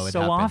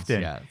so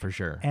often. Yeah, for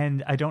sure.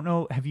 And I don't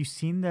know, have you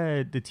seen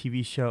the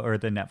TV show or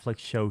the Netflix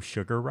show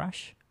Sugar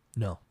Rush?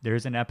 No.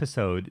 There's an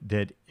episode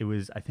that it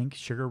was, I think,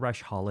 Sugar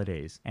Rush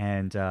Holidays.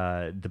 And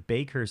the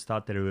bakers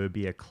thought that it would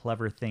be a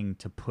clever thing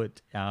to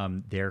put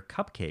their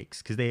cupcakes,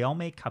 because they all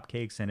make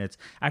cupcakes. And it's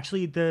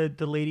actually the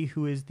lady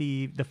who is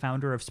the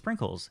founder of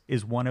Sprinkles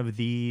is one of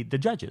the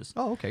judges.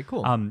 Oh, okay,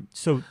 cool.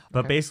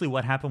 But basically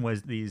what happened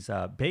was these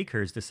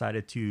bakers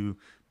decided to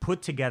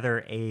put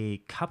together a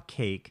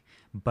cupcake,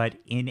 but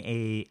in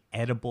a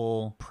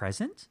edible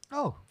present.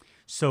 Oh.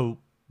 So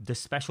the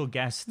special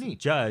guest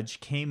judge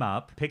came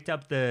up, picked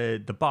up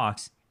the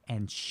box,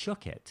 and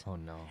shook it. Oh,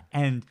 no.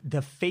 And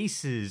the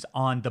faces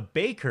on the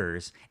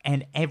bakers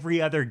and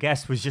every other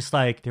guest was just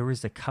like, there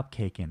was a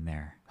cupcake in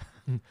there.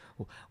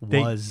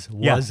 was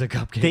a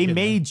cupcake. They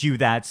made you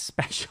that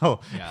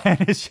special. Yeah.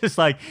 And it's just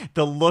like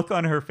the look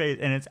on her face,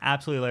 and it's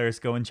absolutely hilarious.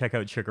 Go and check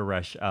out Sugar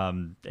Rush.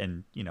 And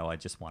I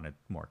just wanted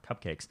more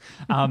cupcakes.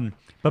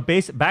 But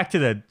back to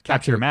the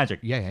Capture Your Magic.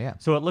 Yeah.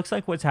 So it looks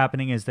like what's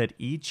happening is that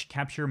each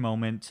Capture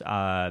Moment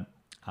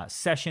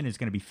session is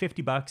going to be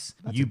 $50. That's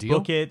you a deal.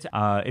 book it.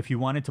 If you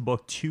wanted to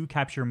book 2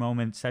 Capture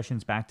Moment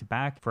sessions back to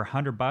back for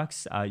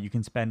 $100, you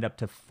can spend up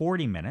to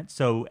 40 minutes.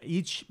 So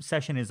each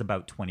session is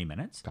about 20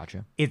 minutes.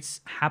 Gotcha.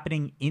 It's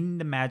happening in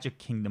the Magic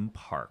Kingdom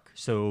Park.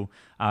 So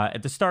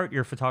at the start,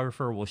 your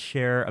photographer will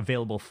share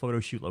available photo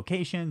shoot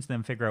locations,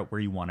 then figure out where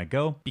you want to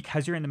go.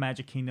 Because you're in the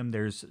Magic Kingdom,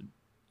 there's,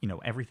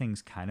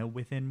 everything's kind of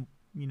within,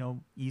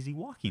 easy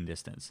walking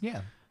distance.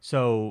 Yeah.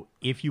 So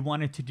if you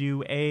wanted to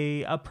do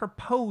a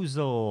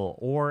proposal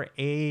or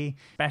a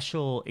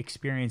special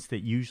experience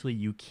that usually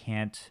you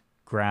can't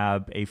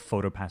grab a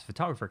PhotoPass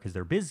photographer because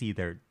they're busy,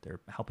 they're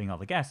helping all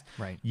the guests.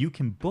 Right. You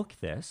can book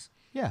this.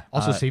 Yeah.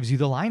 Also saves you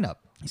the lineup.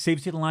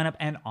 Saves you the lineup,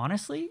 and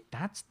honestly,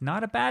 that's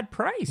not a bad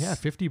price. Yeah,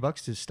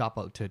 $50 to stop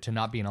out to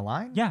not be in a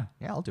line. Yeah,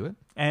 I'll do it.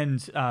 And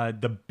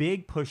the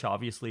big push,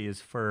 obviously,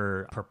 is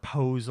for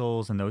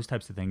proposals and those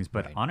types of things.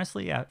 But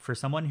honestly, for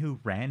someone who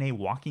ran a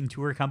walking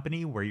tour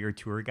company where your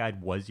tour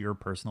guide was your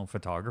personal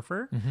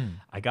photographer,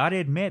 I got to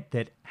admit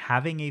that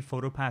having a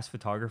PhotoPass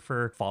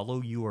photographer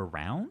follow you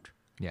around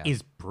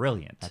is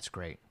brilliant. That's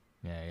great.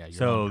 Yeah,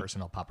 your own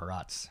personal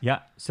paparazzi. Yeah,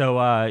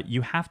 so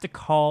you have to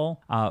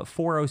call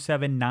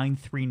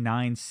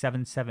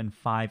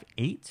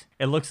 407-939-7758.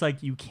 It looks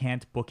like you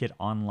can't book it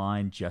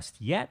online just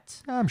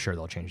yet. I'm sure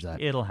they'll change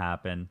that. It'll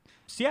happen.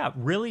 So yeah,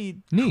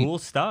 really neat. Cool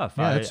stuff.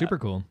 Yeah, that's super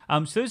cool.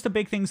 So there's the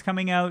big things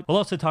coming out. We'll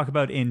also talk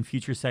about in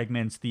future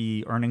segments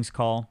the earnings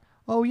call.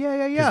 Oh,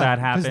 yeah.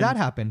 Because that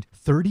happened.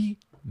 30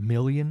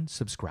 million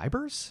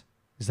subscribers?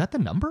 Is that the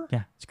number?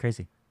 Yeah, it's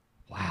crazy.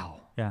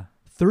 Wow. Yeah.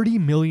 30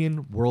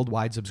 million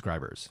worldwide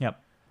subscribers.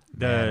 Yep.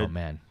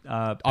 Man.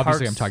 Obviously,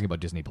 Parks, I'm talking about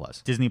Disney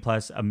Plus. Disney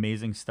Plus,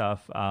 amazing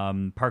stuff.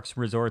 Parks,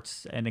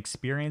 resorts, and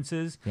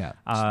experiences. Yeah.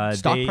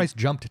 Stock price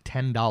jumped to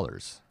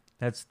 $10.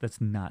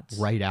 That's nuts.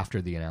 Right after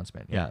the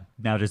announcement. Yeah.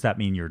 Now, does that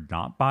mean you're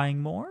not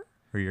buying more,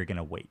 or you're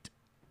gonna wait?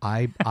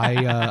 I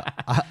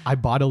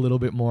bought a little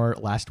bit more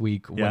last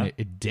week when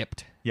it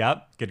dipped.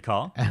 Yep. Good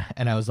call.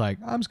 And I was like,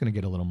 I'm just gonna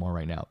get a little more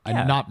right now.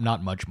 Yeah.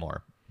 Not much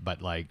more.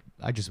 But I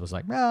just was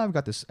like, I've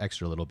got this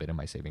extra little bit in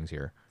my savings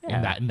here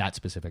in that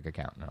specific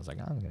account. And I was like,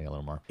 I'm going to get a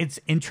little more. It's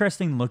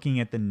interesting looking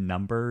at the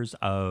numbers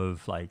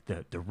of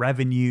the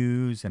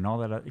revenues and all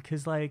that.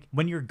 Because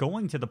when you're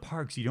going to the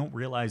parks, you don't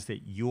realize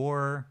that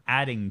you're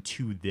adding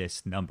to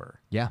this number.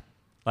 Yeah.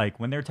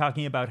 When they're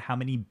talking about how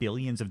many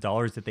billions of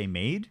dollars that they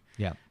made.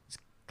 Yeah. It's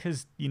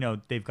because,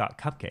 they've got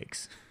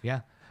cupcakes. Yeah.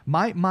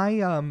 My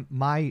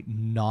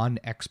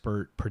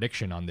non-expert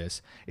prediction on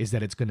this is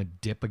that it's going to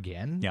dip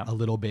again a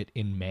little bit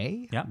in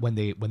May when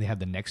they have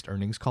the next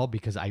earnings call,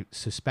 because I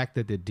suspect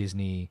that the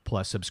Disney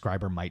Plus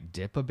subscriber might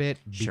dip a bit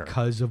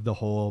because of the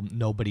whole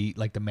nobody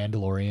the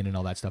Mandalorian and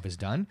all that stuff is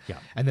done. Yeah.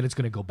 And then it's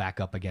going to go back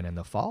up again in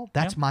the fall.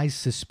 That's my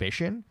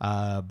suspicion.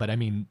 But I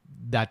mean,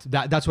 that's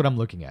what I'm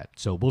looking at.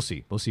 So we'll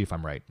see. We'll see if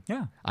I'm right.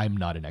 Yeah. I'm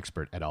not an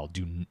expert at all.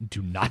 Do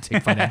not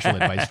take financial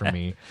advice from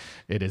me.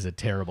 It is a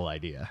terrible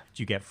idea. Did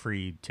you get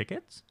free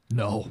tickets?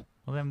 No.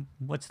 Well, then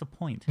what's the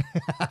point?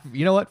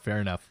 You know what? Fair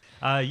enough.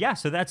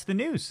 So that's the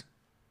news.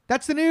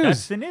 That's the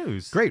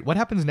news. Great. What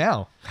happens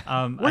now?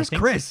 Where's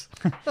Chris?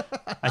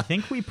 I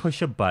think we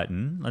push a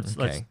button.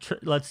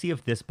 Let's see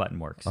if this button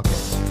works. Okay.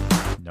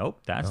 Nope,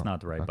 that's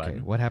not the right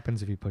button. What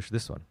happens if you push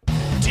this one?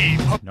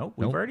 Nope,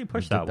 we've already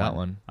pushed that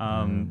one.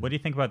 What do you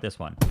think about this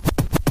one?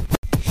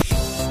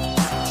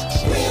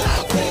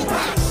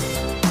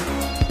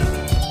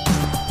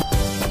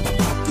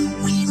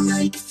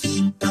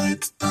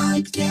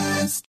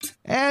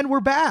 And we're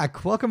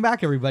back. Welcome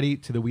back, everybody,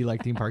 to the We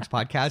Like Theme Parks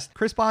podcast.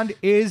 Chris Bond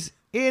is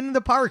in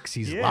the parks.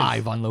 He's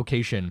live on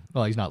location.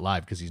 Well, he's not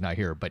live because he's not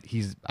here, but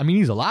he's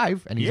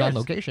alive and he's on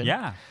location.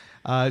 Yeah.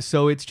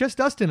 So it's just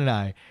Dustin and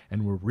I,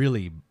 and we're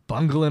really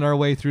bungling our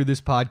way through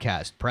this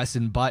podcast,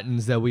 pressing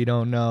buttons that we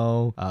don't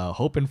know,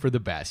 hoping for the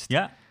best.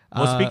 Yeah.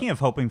 Well, speaking of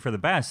hoping for the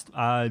best,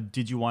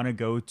 did you want to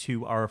go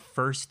to our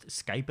first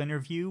Skype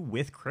interview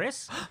with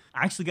Chris?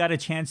 I actually got a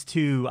chance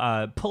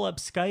to pull up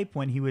Skype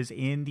when he was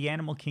in the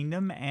Animal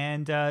Kingdom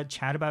and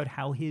chat about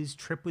how his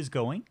trip was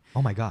going.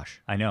 Oh my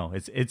gosh. I know.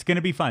 It's going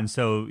to be fun.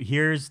 So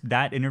here's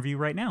that interview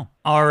right now.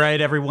 All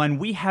right, everyone.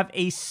 We have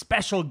a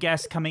special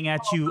guest coming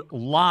at you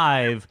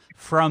live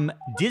from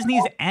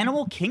Disney's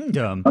Animal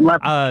Kingdom.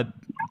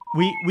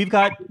 We've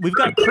got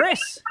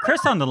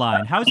Chris on the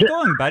line. How's it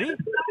going, buddy?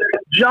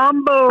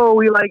 Jumbo,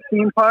 we like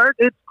theme park.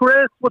 It's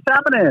Chris. What's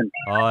happening?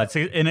 Oh, it's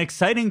an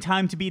exciting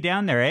time to be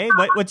down there, eh?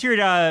 What's your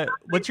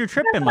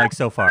trip been like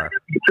so far?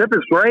 The trip is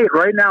great.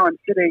 Right now, I'm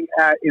sitting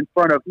in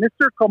front of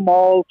Mr.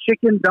 Kamal's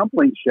Chicken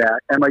Dumpling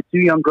Shack, and my 2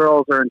 young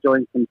girls are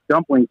enjoying some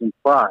dumplings and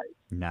fries.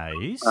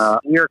 Nice.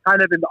 We are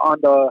kind of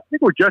I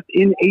think we're just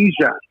in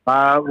Asia,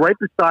 right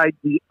beside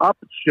the Up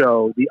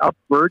show, the Up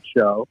Bird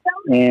show,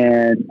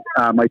 and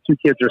my 2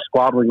 kids are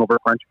squabbling over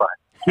French fries.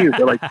 Cute.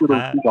 They're like 2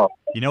 little seagulls.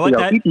 You know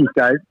what? Eat these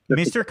guys.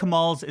 Mr.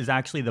 Kamal's is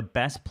actually the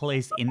best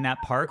place in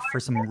that park for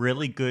some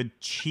really good,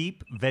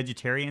 cheap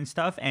vegetarian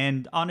stuff.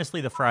 And honestly,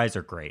 the fries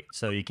are great.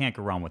 So you can't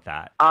go wrong with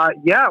that.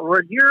 Yeah,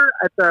 we're here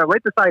at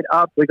right beside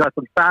Up. We got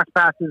some fast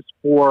passes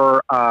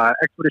for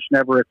Expedition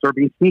Everest. We're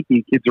being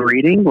sneaky. Kids are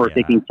eating. We're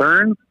taking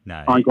turns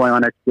on going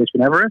on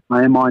Expedition Everest.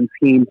 I am on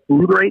Team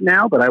Food right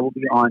now, but I will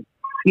be on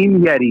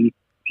Team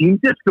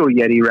Disco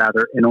Yeti,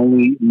 rather, in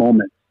only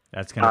moments.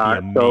 That's going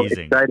to be amazing.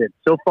 So excited.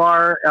 So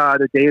far,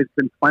 the day has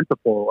been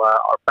plentiful.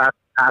 Our fast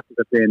passes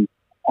have been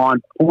on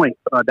point.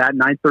 That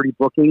 9:30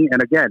 booking,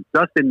 and again,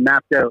 Dustin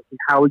mapped out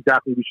how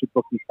exactly we should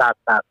book these fast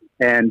passes,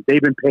 and they've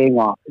been paying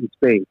off in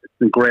spades. It's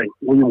been great.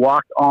 We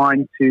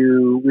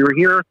were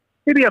here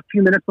maybe a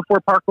few minutes before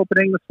park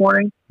opening this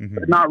morning,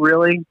 but not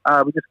really.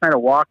 We just kind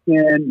of walked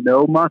in,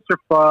 no muss or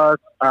fuss,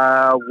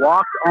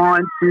 walked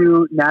on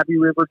to Navi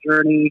River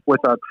Journey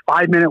with a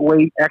 5-minute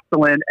wait,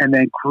 excellent, and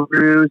then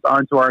cruised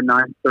onto our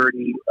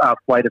 9:30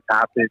 Flight of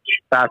Passage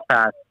fast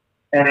pass.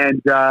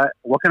 And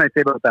what can I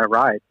say about that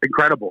ride?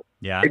 Incredible.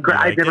 Yeah,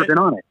 I've never been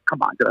on it.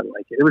 Come on, did I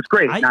like it? It was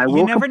great. I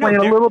will complain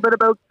a little bit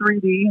about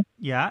 3D.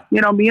 Yeah. You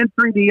know, me and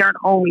 3D aren't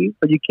homies,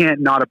 but you can't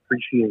not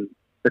appreciate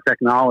the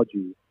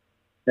technology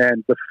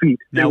and the feet.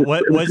 Now,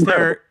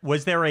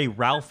 was there a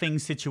Ralphing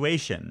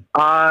situation?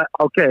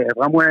 Okay, if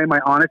I'm wearing my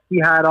honesty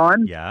hat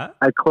on,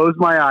 I close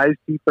my eyes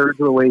 2/3 of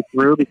the way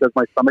through because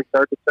my stomach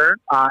starts to turn.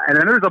 And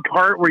then there's a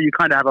part where you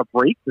kind of have a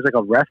break. There's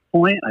like a rest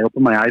point. I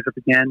open my eyes up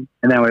again,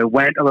 and then I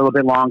went a little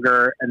bit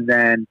longer, and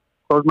then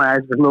close my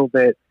eyes a little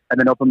bit, and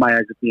then open my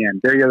eyes at the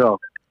end. There you go.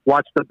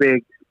 Watch the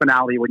big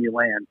finale when you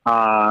land.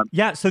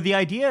 So the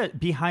idea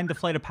behind the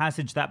Flight of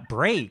Passage, that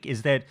break,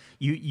 is that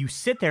you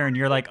sit there and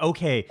you're like,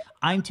 okay,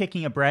 I'm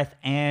taking a breath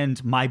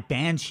and my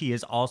Banshee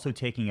is also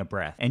taking a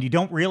breath. And you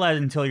don't realize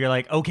until you're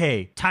like,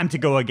 okay, time to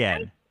go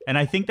again. And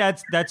I think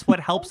that's what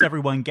helps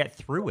everyone get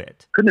through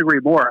it. Couldn't agree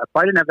more. If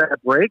I didn't have that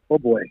break, oh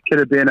boy, could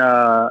have been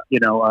a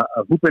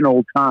whooping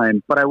old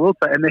time. But I will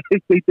say, and they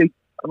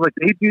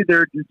do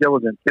their due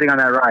diligence getting on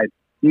that ride.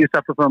 You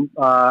suffer from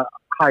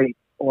height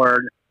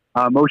or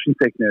motion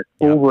sickness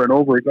over and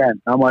over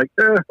again. I'm like,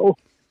 2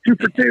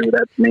 for 2,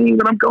 that's me,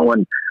 but I'm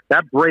going.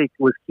 That break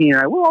was key. And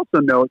I will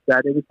also note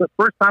that it was the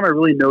first time I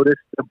really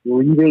noticed the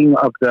breathing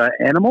of the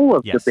animal,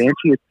 of the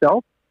Banshee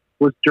itself,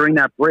 was during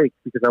that break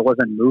because I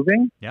wasn't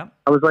moving. Yeah.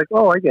 I was like,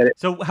 oh, I get it.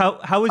 So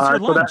how was your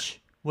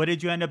lunch? What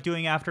did you end up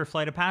doing after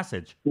Flight of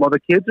Passage? Well, the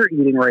kids are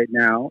eating right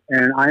now,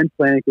 and I'm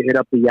planning to hit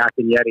up the Yak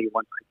and Yeti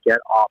once I get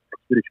off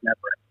Expedition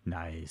Everest.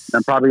 Nice. And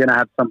I'm probably going to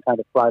have some kind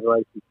of fried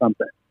rice or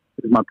something.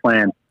 This is my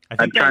plan. I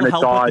think that will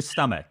help with the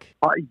stomach.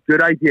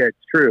 Good idea. It's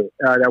true.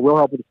 That will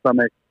help with the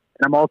stomach.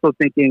 And I'm also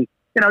thinking,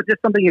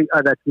 just something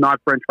that's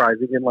not French fries.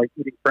 Even like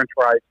eating French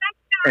fries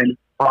and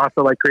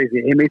pasta like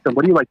crazy. Hey, Mason,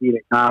 what do you like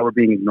eating? We're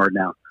being ignored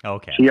now.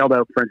 Okay. She yelled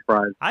out French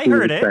fries. I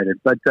heard it.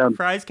 But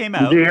fries came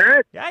out. Did you hear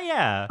it?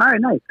 Yeah. All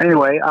right, nice.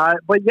 Anyway,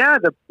 but yeah,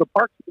 the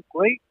park's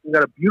great. We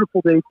got a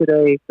beautiful day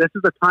today. This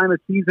is the time of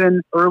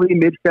season, early,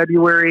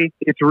 mid-February.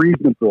 It's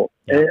reasonable.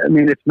 Yeah. I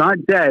mean, it's not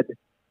dead.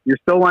 You're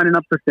still lining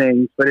up for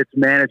things, but it's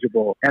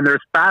manageable. And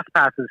there's fast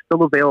passes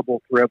still available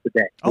throughout the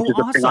day, which is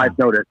a thing I've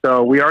noticed.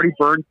 So we already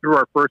burned through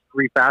our first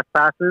 3 fast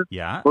passes.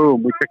 Yeah.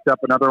 Boom, we picked up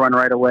another one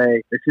right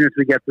away. As soon as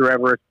we get through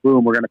Everest,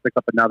 boom, we're going to pick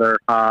up another.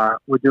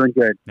 We're doing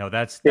good. No,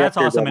 that's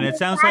awesome. And it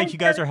sounds like you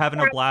guys are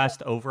having a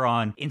blast over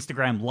on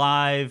Instagram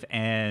Live.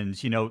 And,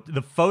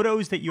 the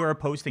photos that you are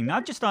posting,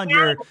 not just on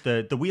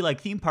the We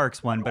Like Theme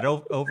Parks one, but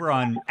over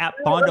on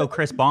 @Bondo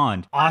Chris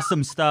Bond.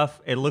 Awesome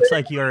stuff. It looks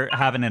like you're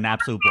having an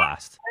absolute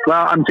blast.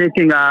 Well, I'm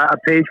taking a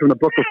page from the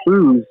Book of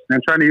Foos, and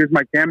I'm trying to use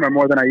my camera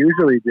more than I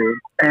usually do.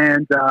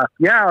 And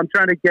I'm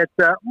trying to get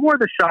more of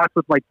the shots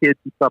with my kids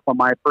and stuff on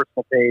my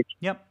personal page.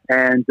 Yep.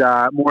 And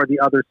more of the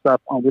other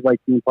stuff on We Like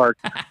Theme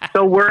Parks.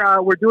 So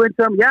we're doing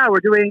I'm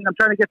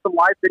trying to get some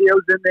live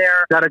videos in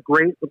there. Got a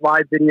great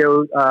live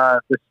video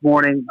this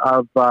morning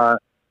of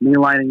me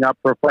lining up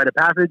for a Flight of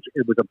Passage.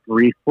 It was a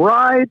brief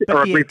ride,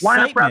 or a brief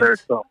lineup rather.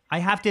 So I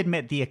have to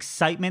admit, the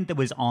excitement that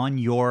was on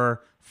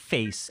your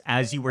face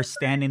as you were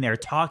standing there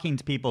talking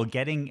to people,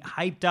 getting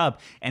hyped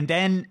up, and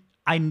then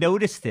I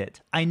noticed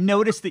it. I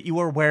noticed that you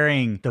were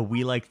wearing the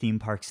We Like Theme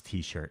Parks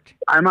t-shirt.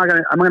 I'm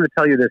gonna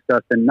tell you this,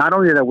 Dustin. Not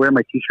only did I wear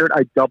my t-shirt,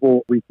 I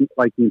double We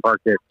Like Theme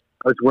Parks it.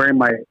 I was wearing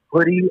my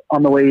hoodie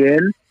on the way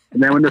in,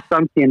 and then when the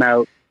sun came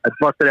out, I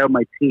busted out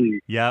my tee.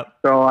 Yep.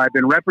 So I've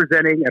been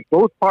representing at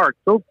both parks.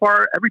 So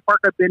far, every park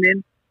I've been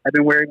in, I've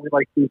been wearing We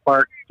Like Theme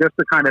Parks just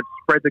to kind of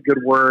spread the good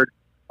word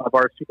of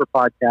our super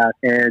podcast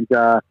and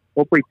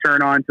hopefully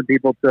turn on some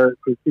people to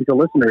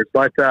listeners.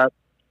 But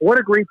what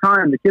a great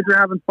time. The kids are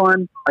having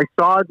fun. I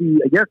saw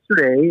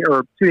yesterday,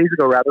 or 2 days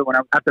ago rather, when I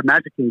was at the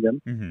Magic Kingdom,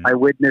 I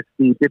witnessed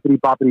the Bippity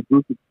Boppity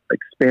Boo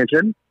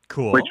expansion,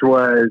 cool, which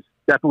was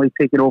definitely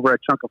taking over a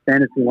chunk of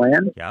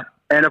Fantasyland. Yeah.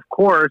 And of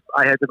course,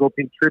 I had to go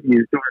pay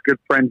tribute to our good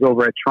friends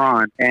over at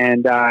Tron.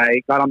 And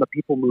I got on the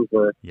People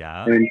Mover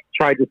and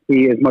tried to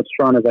see as much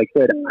Tron as I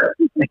could.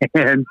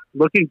 And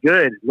looking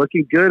good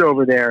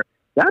over there.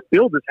 That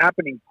build is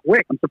happening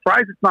quick. I'm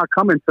surprised it's not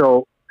coming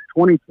till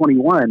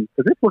 2021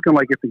 because it's looking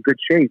like it's in good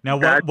shape. Now,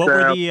 what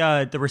were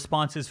the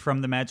responses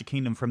from the Magic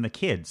Kingdom from the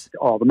kids?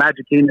 Oh, the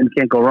Magic Kingdom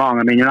can't go wrong.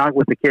 I mean, you're not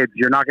with the kids.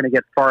 You're not going to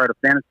get far out of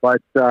Fantasy. But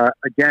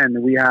again,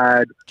 we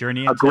had a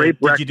great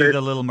breakfast. Did you do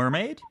the Little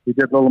Mermaid? We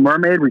did Little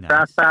Mermaid. We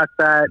fast passed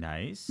that.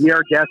 Nice. We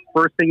are guests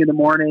first thing in the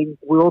morning.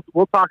 We'll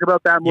talk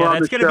about that more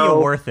on the show. That's going to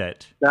be worth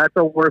it. That's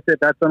worth it.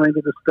 That's something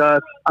to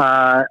discuss.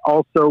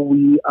 Also,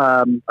 we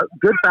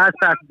good fast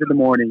passes in the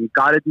morning. You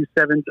got to do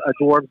 7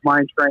 Dwarves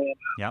Mine Train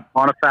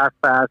on a fast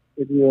pass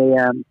in the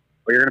AM,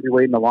 but you're going to be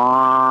waiting a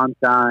long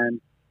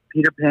time.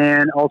 Peter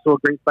Pan, also a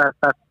great fast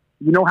pass.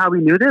 You know how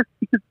we knew this?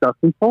 Because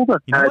Dustin told us.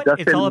 You know what?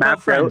 Dustin it's all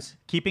about friends. Out.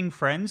 Keeping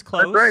friends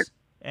close. That's right.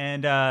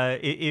 And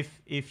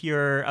if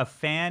you're a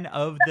fan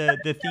of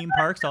the theme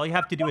parks, all you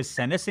have to do is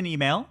send us an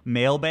email,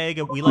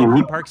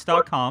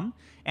 mailbag@welikethemeparks.com,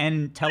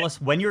 and tell us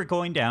when you're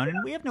going down.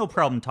 And we have no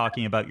problem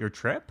talking about your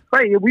trip.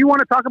 Right. We want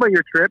to talk about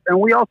your trip, and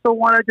we also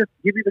want to just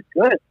give you the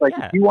goods. Like,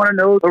 if you want to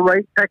know the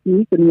right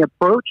technique and the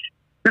approach,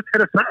 just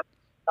hit us up.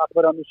 Talk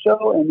about it on the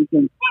show, and we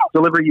can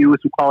deliver you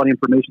with some quality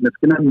information that's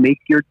going to make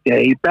your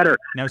day better.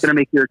 It's going to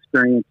make your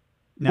experience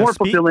more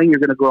fulfilling. You're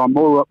going to go on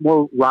more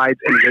rides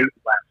and wait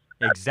less.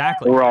 Exactly.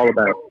 That's what we're all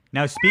about.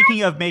 Now,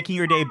 speaking of making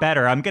your day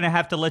better, I'm going to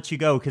have to let you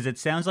go because it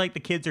sounds like the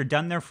kids are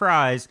done their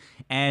fries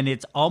and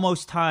it's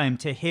almost time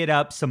to hit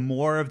up some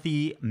more of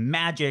the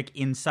magic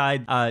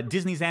inside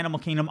Disney's Animal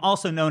Kingdom,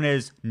 also known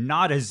as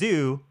Not a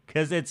Zoo,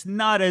 because it's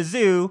not a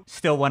zoo.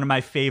 Still one of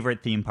my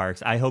favorite theme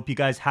parks. I hope you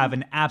guys have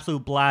an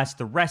absolute blast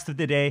the rest of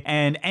the day.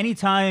 And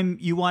anytime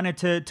you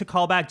wanted to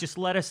call back, just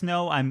let us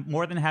know. I'm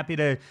more than happy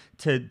to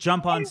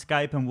jump on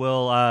Skype and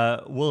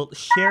we'll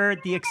share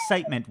the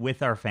excitement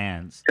with our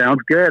fans.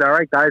 Sounds good. All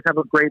right, guys, have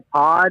a great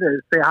pod.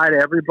 Say hi to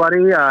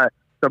everybody. To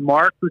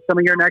Mark, who's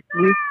coming here next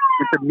week,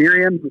 and to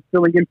Miriam, who's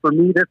filling in for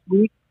me this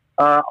week.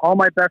 All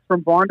my best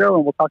from Bondo,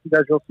 and we'll talk to you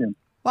guys real soon.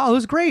 Wow, it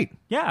was great.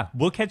 Yeah,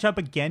 we'll catch up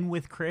again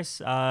with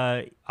Chris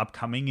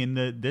upcoming in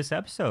this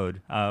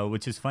episode,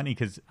 which is funny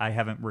because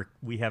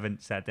we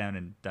haven't sat down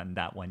and done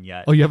that one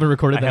yet. Oh, you haven't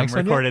recorded the next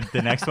one yet? I haven't recorded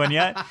the next one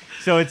yet.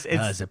 So it's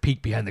a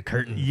peek behind the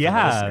curtain. Yeah,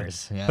 for the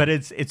listeners. Yeah, but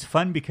it's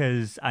fun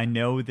because I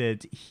know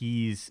that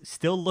he's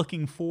still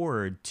looking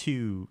forward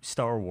to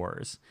Star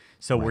Wars.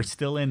 So we're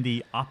still in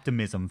the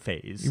optimism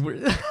phase.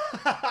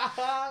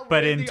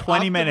 But in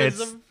 20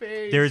 minutes,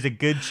 there's a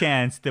good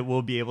chance that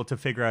we'll be able to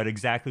figure out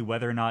exactly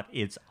whether or not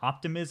it's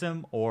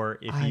optimism or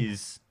if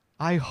he's...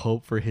 I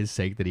hope for his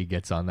sake that he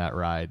gets on that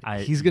ride.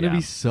 He's going to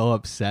be so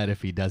upset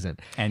if he doesn't.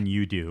 And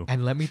you do.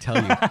 And let me tell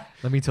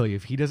you,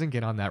 if he doesn't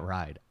get on that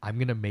ride, I'm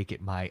going to make it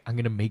my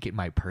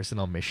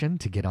personal mission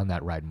to get on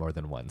that ride more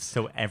than once.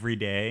 So every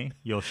day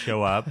you'll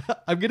show up.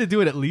 I'm going to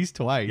do it at least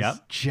twice.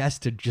 Yep.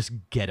 Just to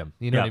get him.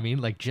 You know what I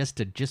mean? Like just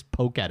to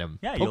poke at him.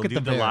 Yeah, you'll do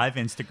the live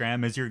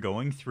Instagram as you're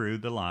going through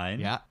the line.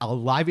 Yeah, I'll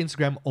live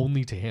Instagram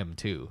only to him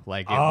too.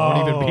 Like it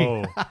won't even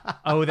be.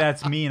 Oh,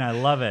 that's mean. I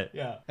love it.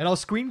 Yeah. And I'll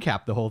screen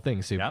cap the whole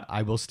thing. So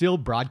I will still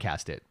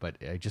broadcast it, but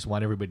I just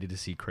want everybody to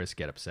see Chris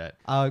get upset.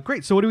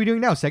 Great. So what are we doing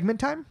now?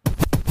 Segment time?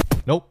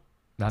 Nope.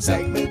 Not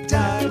segment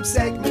that.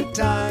 Segment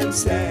time.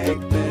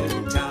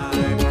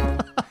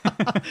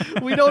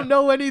 We don't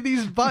know any of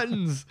these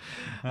buttons.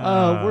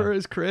 Where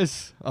is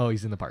Chris? Oh,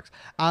 he's in the parks.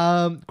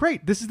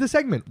 Great. This is the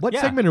segment. What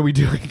segment are we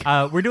doing?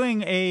 We're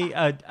doing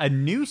a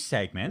new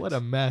segment. What a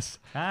mess.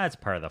 That's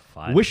part of the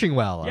fun. Wishing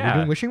Well. Are we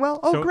doing Wishing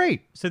Well? Oh,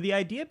 great. So the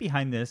idea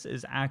behind this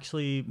is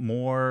actually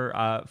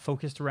more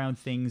focused around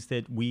things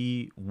that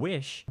we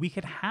wish we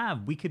could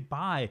have, we could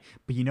buy.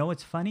 But you know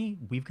what's funny?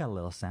 We've got a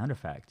little sound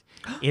effect.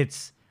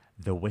 It's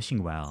the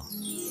Wishing Well.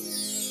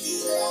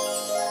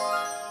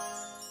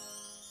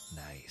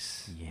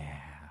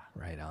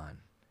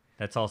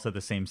 That's also the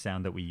same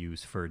sound that we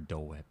use for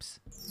Dole Whips.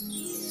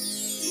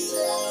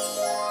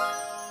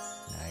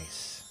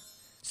 Nice.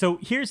 So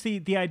here's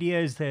the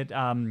idea is that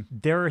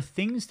there are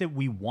things that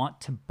we want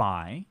to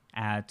buy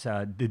at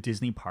the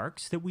Disney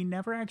parks that we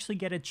never actually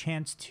get a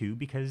chance to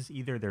because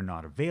either they're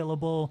not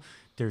available,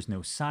 there's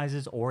no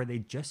sizes, or they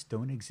just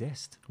don't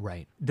exist.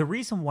 Right. The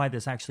reason why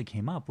this actually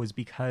came up was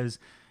because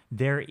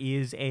there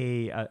is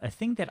a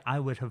thing that I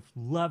would have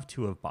loved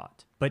to have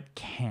bought, but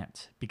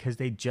can't because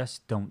they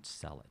just don't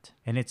sell it.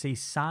 And it's a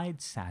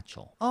side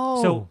satchel.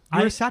 Oh, so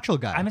you're a satchel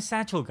guy. I'm a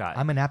satchel guy.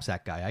 I'm a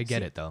knapsack guy. I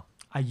get it, though.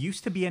 I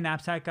used to be a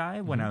knapsack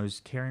guy when I was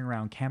carrying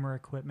around camera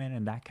equipment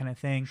and that kind of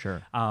thing.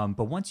 Sure.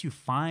 But once you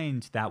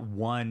find that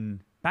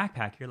one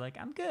backpack, you're like,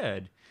 I'm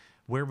good.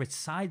 Where with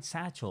side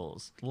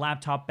satchels,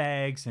 laptop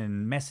bags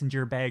and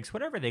messenger bags,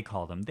 whatever they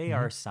call them, they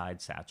are side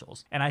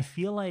satchels. And I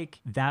feel like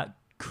that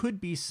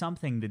could be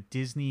something that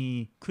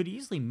Disney could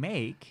easily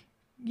make.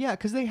 Yeah,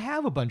 because they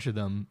have a bunch of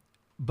them,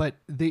 but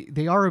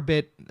they are a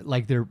bit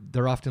like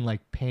they're often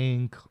like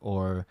pink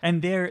or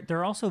and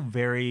they're also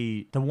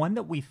very the one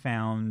that we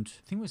found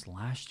I think it was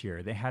last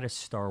year they had a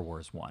Star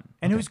Wars one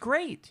and it was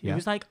great. It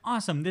was like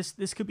awesome,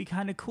 this could be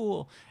kind of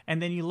cool,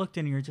 and then you looked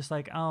and you're just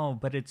like, oh,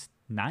 but it's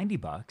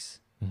 $90.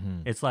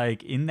 It's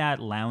like in that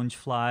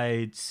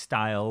Loungefly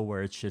style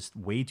where it's just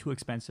way too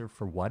expensive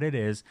for what it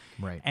is.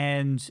 Right.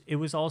 And it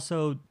was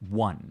also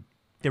one.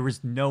 There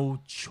was no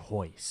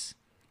choice.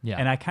 Yeah.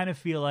 And I kind of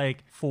feel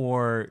like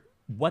for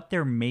what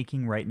they're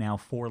making right now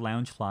for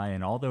Loungefly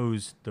and all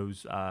those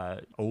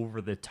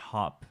over the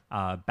top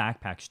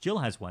backpacks, Jill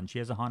has one. She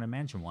has a Haunted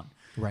Mansion one.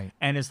 Right.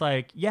 And it's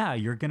like, yeah,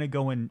 you're going to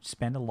go and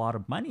spend a lot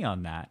of money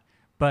on that.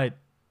 But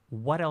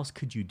what else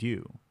could you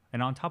do?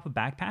 And on top of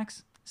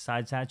backpacks,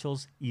 side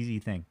satchels, easy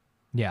thing.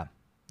 Yeah.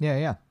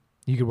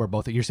 You could wear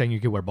both. You're saying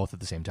you could wear both at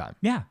the same time.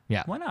 Yeah.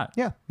 Yeah. Why not?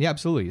 Yeah,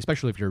 absolutely.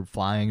 Especially if you're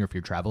flying or if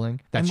you're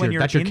traveling. That's when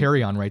your you're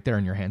carry-on right there,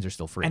 and your hands are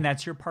still free. And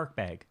that's your park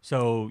bag.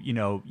 So, you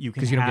can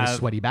because you don't get a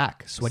sweaty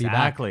back. Sweaty back.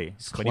 Exactly.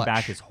 Sweaty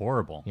back is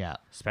horrible. Yeah.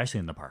 Especially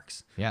in the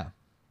parks. Yeah.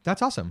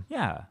 That's awesome.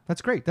 Yeah.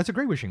 That's great. That's a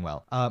great wishing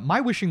well. My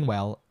wishing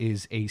well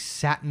is a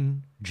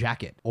satin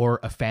jacket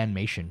or a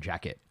Fanmation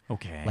jacket.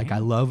 Okay. Like I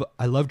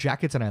love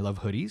jackets and I love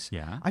hoodies.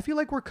 Yeah. I feel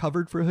like we're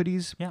covered for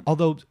hoodies. Yeah.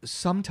 Although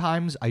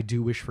sometimes I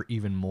do wish for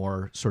even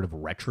more sort of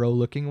retro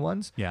looking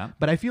ones. Yeah.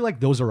 But I feel like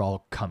those are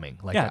all coming.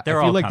 Like yeah, I they're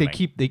feel all like coming.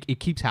 it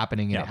keeps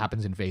happening and it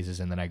happens in phases,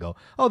 and then I go,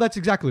 oh, that's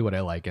exactly what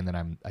I like, and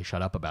then I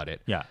shut up about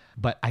it. Yeah.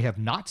 But I have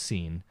not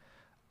seen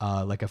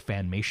like a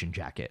Fanmation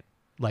jacket.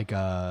 Like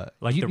the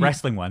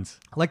wrestling ones.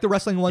 Like the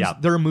wrestling ones.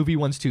 Yep. There are movie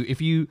ones too.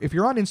 If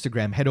you're on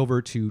Instagram, head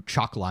over to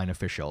Chalkline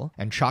Official,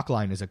 and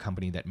Chalkline is a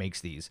company that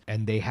makes these,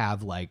 and they have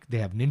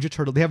Ninja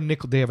Turtle. They have a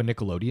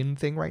Nickelodeon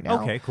thing right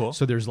now. Okay, cool.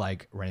 So there's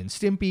like Ren and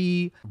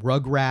Stimpy,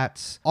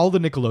 Rugrats, all the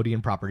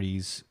Nickelodeon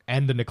properties,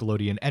 and the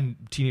Nickelodeon and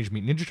Teenage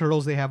Mutant Ninja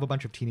Turtles. They have a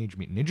bunch of Teenage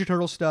Mutant Ninja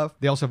Turtle stuff.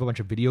 They also have a bunch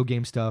of video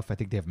game stuff. I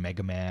think they have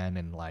Mega Man,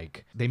 and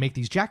like they make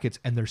these jackets,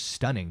 and they're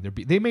stunning.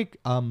 They make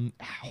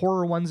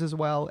horror ones as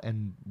well,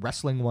 and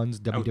wrestling ones.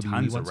 WWE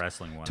tons ones. of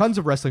wrestling ones. Tons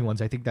of wrestling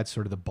ones. I think that's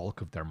sort of the bulk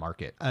of their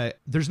market.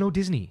 There's no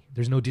Disney.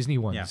 There's no Disney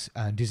ones.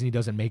 Yeah. Disney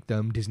doesn't make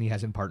them. Disney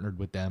hasn't partnered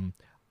with them.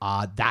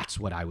 That's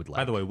what I would like.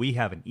 By the way, we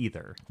haven't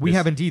either. We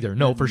haven't either.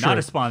 No, for sure. Not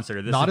a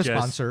sponsor. Not a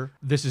sponsor.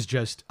 This is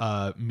just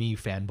me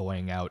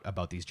fanboying out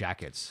about these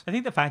jackets. I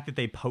think the fact that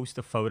they post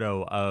a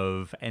photo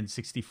of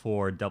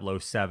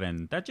N64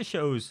 007, that just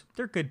shows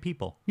they're good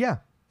people. Yeah.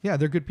 Yeah,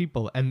 they're good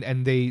people, and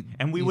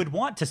we would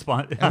want to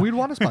sponsor. And we'd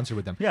want to sponsor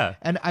with them. Yeah,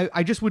 and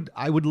I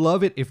would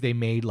love it if they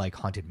made like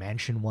Haunted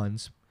Mansion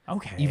ones.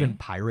 Okay, even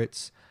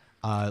Pirates.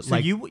 So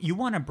like, you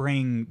want to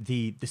bring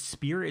the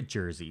Spirit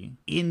jersey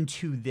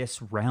into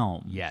this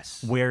realm?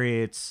 Yes, where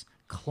it's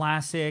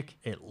classic.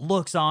 It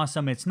looks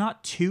awesome. It's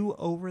not too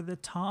over the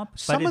top.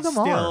 Some of them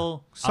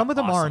are. Some of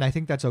them are, and I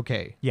think that's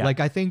okay. Yeah, like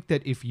I think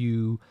that if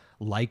you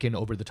like an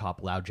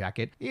over-the-top loud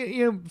jacket,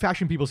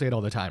 fashion people say it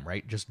all the time,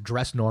 right? Just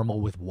dress normal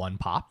with one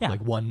pop,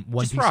 like one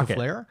piece of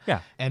flair.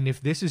 Yeah. And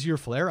if this is your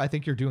flair, I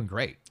think you're doing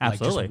great.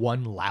 Absolutely. Like just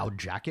one loud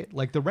jacket,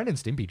 like the Ren and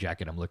Stimpy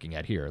jacket I'm looking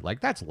at here, like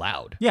that's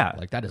loud. Yeah.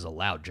 Like that is a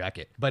loud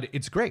jacket, but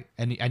it's great.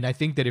 And I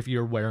think that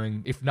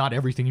if not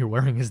everything you're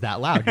wearing is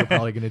that loud, you're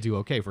probably going to do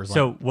okay for as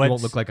long as you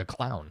won't look like a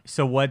clown.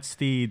 So what's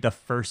the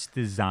first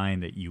design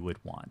that you would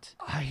want?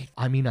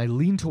 I mean, I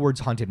lean towards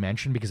Haunted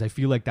Mansion because I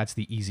feel like that's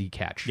the easy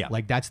catch. Yeah.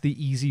 Like that's the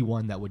easy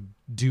one that would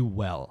do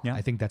well. Yeah.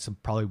 I think that's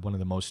probably one of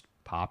the most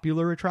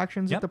popular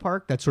attractions at the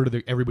park. That's sort of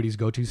everybody's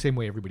go-to. Same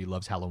way everybody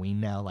loves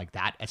Halloween now, like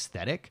that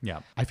aesthetic.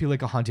 Yeah. I feel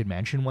like a Haunted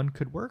Mansion one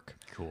could work.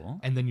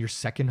 Cool. And then your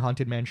second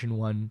Haunted Mansion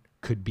one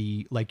could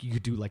be like, you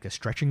could do like a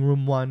stretching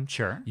room one.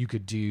 Sure. You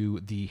could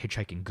do the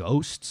Hitchhiking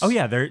Ghosts. Oh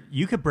yeah,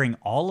 you could bring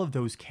all of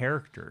those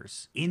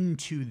characters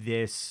into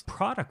this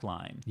product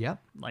line. Yeah.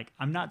 Like,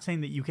 I'm not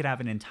saying that you could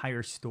have an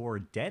entire store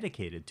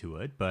dedicated to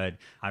it, but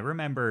I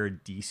remember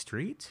D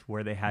Street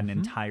where they had an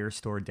entire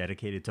store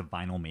dedicated to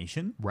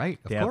Vinylmation. Right,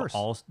 of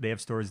course. They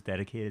have stores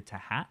dedicated to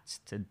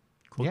hats, to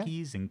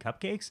cookies and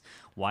cupcakes.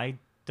 Why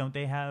don't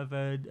they have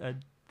a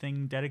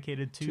thing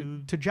dedicated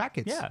to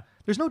jackets. Yeah.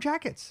 There's no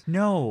jackets.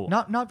 No.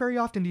 Not very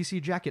often do you see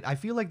a jacket. I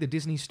feel like the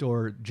Disney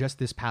store just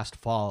this past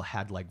fall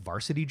had like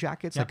varsity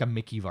jackets, like a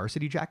Mickey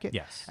varsity jacket.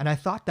 Yes. And I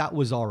thought that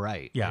was all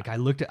right. Yeah. Like I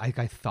looked at, I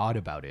thought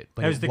about it,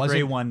 but That was it the wasn't,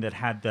 gray one that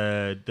had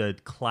the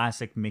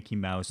classic Mickey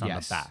Mouse on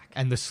the back.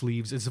 And the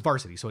sleeves, it's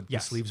varsity, so the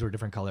sleeves were a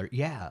different color.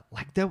 Yeah,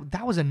 like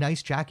that was a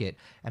nice jacket,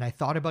 and I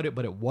thought about it,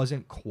 but it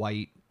wasn't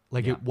quite.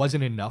 Like it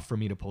wasn't enough for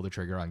me to pull the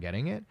trigger on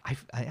getting it.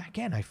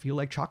 I feel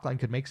like Chalkline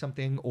could make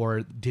something,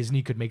 or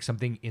Disney could make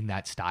something in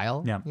that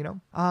style. Yeah. You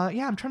know?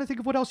 I'm trying to think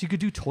of what else. You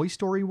could do Toy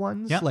Story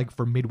ones, like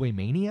for Midway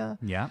Mania.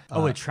 Yeah.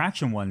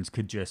 Attraction ones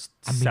could just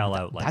sell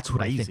out like that's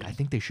crazy. What I think. I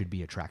think they should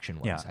be attraction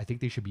ones. Yeah. I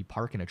think they should be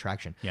park and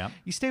attraction. Yeah.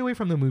 You stay away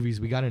from the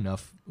movies. We got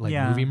enough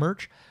movie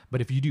merch.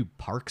 But if you do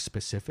park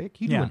specific,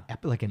 you do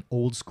like an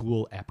old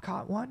school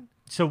Epcot one.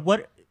 So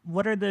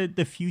what are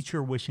the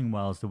future wishing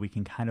wells that we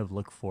can kind of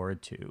look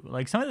forward to?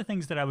 Like some of the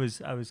things that I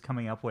was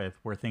coming up with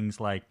were things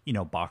like,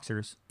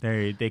 boxers.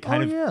 They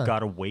kind of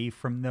got away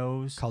from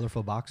those.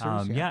 Colorful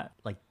boxers.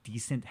 Like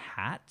decent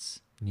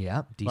hats.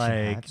 Yeah,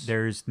 decent hats.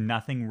 There's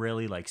nothing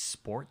really like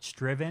sports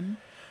driven.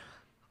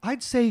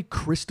 I'd say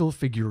crystal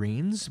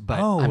figurines, but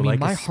I mean, like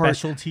my a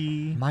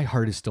specialty. My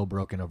heart is still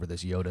broken over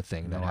this Yoda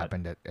thing that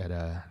happened at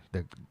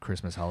the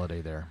Christmas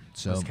holiday there.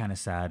 So it's kind of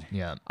sad.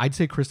 Yeah, I'd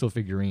say crystal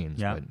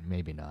figurines, but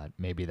maybe not.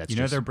 Maybe that's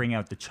they're bringing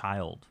out the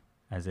child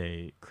as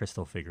a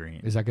crystal figurine.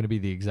 Is that going to be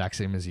the exact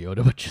same as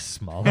Yoda, but just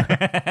smaller?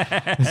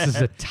 This is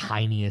the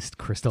tiniest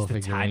crystal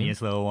figurine. The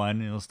tiniest little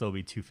one. It'll still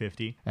be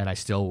 $250, and I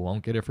still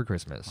won't get it for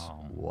Christmas.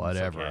 Oh,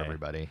 whatever, okay.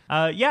 Everybody.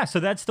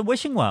 So that's the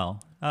wishing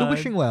well. The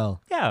wishing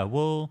well. Yeah,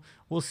 we'll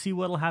see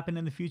what'll happen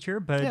in the future,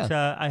 but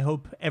I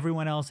hope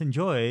everyone else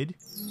enjoyed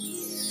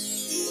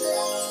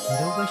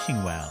the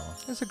wishing well.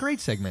 That's a great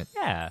segment.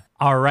 Yeah.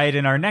 All right,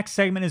 and our next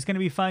segment is going to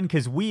be fun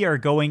because we are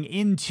going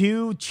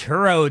into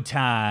churro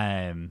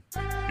time.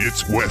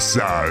 It's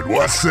Westside.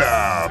 What's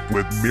up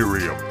with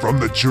Miriam from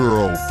the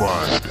Churro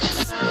Fund?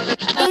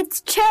 It's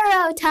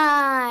churro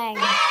time.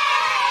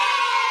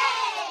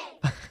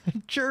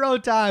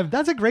 Churro time.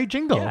 That's a great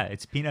jingle. Yeah,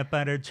 it's peanut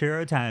butter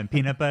churro time.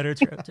 Peanut butter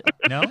churro time.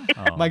 No?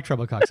 Oh. Mike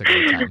Treblecock's a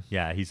great time.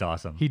 Yeah, he's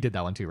awesome. He did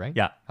that one too, right?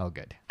 Yeah. Oh,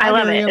 good. I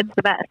love Miriam. it. It's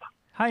the best.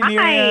 Hi,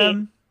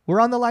 Miriam. We're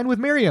on the line with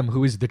Miriam,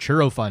 who is the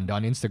Churro Fund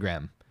on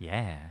Instagram.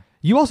 Yeah.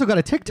 You also got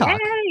a TikTok.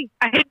 Yay!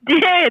 I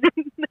did.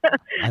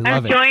 I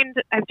love it.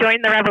 I've joined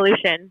the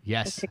revolution.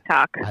 Yes.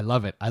 TikTok. I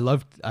love it. I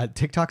love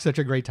TikTok's such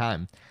a great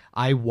time.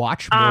 I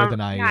watch more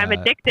than I I'm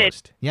addicted.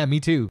 Post. Yeah, me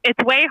too.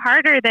 It's way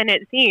harder than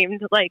it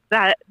seemed. Like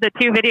that, the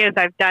 2 videos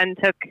I've done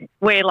took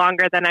way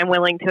longer than I'm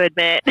willing to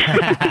admit.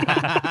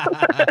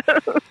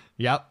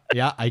 Yep.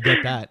 Yeah, I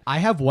get that. I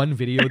have one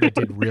video that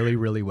did really,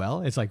 really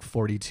well. It's like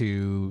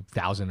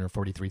 42,000 or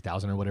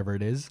 43,000 or whatever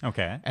it is.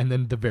 Okay. And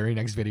then the very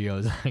next video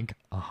is like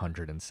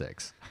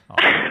 106.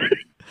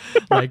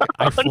 Like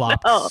I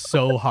flopped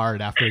so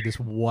hard after this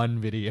one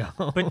video.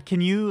 But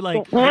can you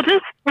like? We'll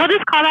just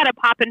call that a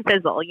pop and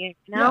fizzle. You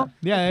know?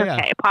 Yeah.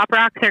 Okay. Pop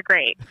rocks are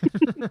great.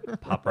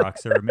 Pop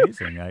rocks are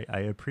amazing.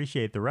 I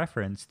appreciate the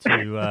reference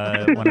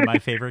to one of my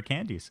favorite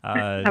candies.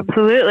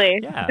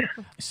 Absolutely. Yeah.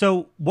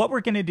 So what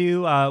we're gonna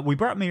do? We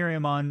brought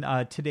Miriam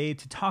on today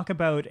to talk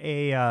about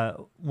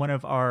one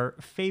of our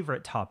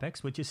favorite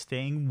topics, which is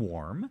staying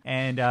warm,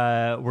 and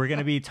we're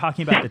gonna be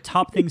talking about the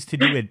top things to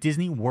do at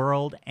Disney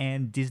World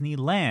and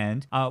Disneyland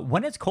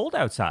when it's cold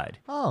outside.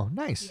 Oh,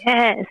 nice.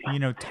 Yes.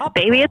 Topical.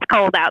 Baby, it's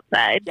cold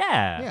outside.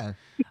 Yeah.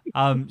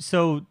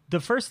 So the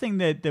first thing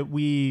that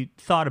we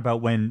thought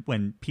about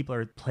when people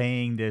are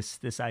playing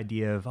this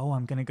idea of,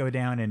 I'm going to go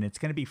down and it's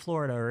going to be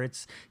Florida or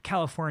it's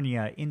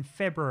California in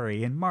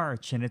February and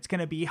March and it's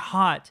going to be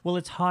hot. Well,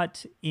 it's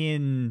hot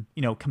in,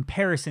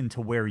 comparison to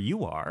where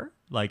you are.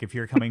 Like if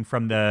you're coming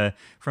from the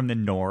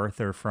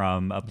north or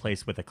from a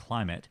place with a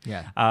climate.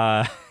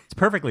 Yeah. It's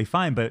perfectly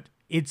fine, but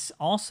it's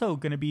also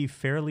going to be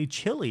fairly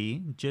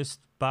chilly just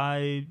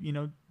by,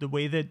 the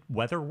way that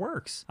weather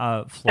works.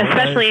 Florida,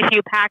 especially if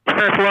you packed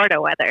for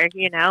Florida weather, and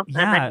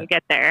then you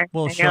get there.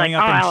 Well, and you're showing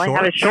like, up I in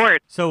have a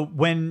short. So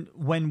when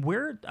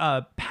we're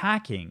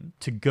packing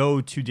to go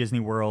to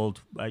Disney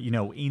World,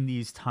 in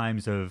these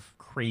times of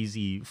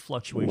crazy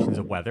fluctuations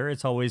of weather,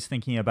 it's always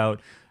thinking about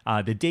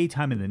the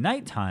daytime and the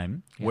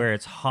nighttime, where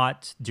it's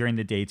hot during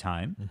the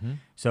daytime. Mm-hmm.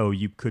 So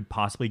you could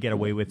possibly get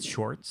away with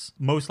shorts,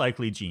 most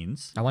likely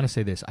jeans. I want to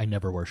say this. I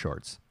never wear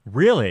shorts.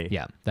 Really?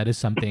 Yeah. That is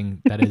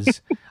something that is,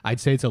 I'd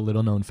say it's a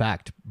little known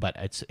fact, but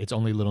it's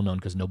only little known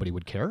because nobody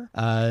would care.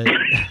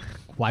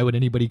 Why would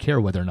anybody care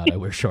whether or not I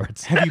wear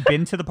shorts? Have you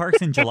been to the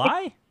parks in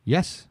July?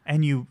 Yes.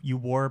 And you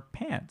wore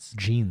pants.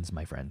 Jeans,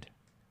 my friend.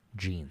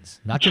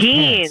 Jeans, not just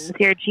jeans. pants.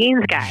 You're a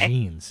jeans guy.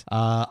 Jeans.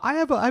 I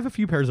have a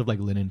few pairs of like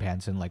linen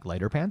pants and like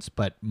lighter pants,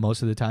 but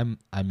most of the time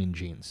I'm in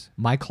jeans.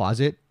 My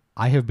closet,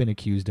 I have been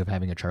accused of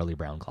having a Charlie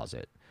Brown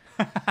closet.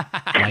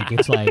 Like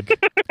it's like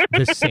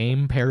the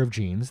same pair of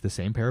jeans, the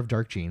same pair of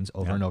dark jeans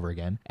over and over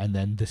again, and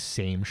then the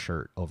same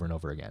shirt over and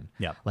over again.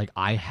 Yeah. Like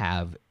I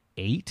have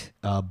 8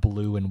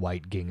 blue and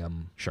white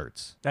gingham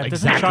shirts. That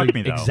doesn't shock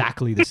me though.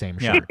 Exactly the same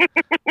shirt.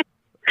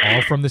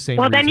 All from the same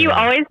Well, then you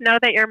retailer. always know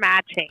that you're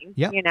matching.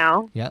 Yep. You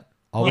know. Yeah.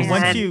 Well, Always.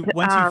 once And, you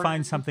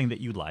find something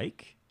that you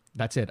like,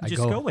 That's it. I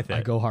just go with it.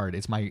 I go hard.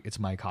 It's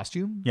my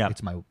costume. Yeah.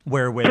 It's my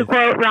where To with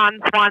quote Ron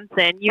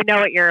Swanson, you know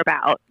what you're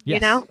about. yes.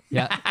 You know.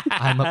 Yeah.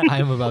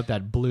 I'm about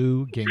that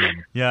blue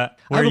gingham. yeah, I have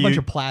where a bunch you-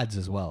 of plaids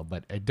as well,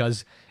 but it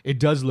does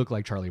look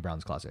like Charlie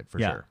Brown's closet for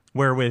yeah. sure.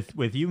 Where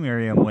with you,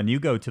 Miriam, when you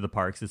go to the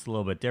parks, it's a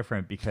little bit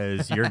different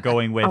because you're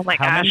going with Oh my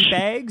how many gosh.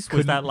 bags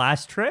was that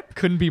last trip?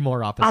 Couldn't be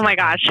more opposite. Oh my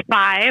gosh,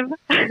 5.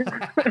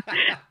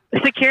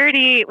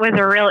 Security was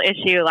a real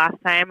issue last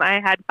time. I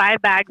had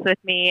 5 bags with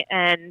me,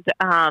 and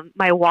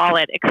my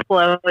wallet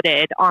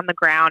exploded on the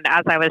ground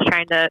as I was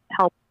trying to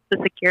help the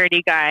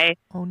security guy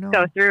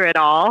go through it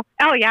all.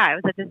 Oh yeah,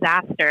 it was a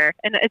disaster.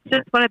 And it's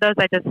just one of those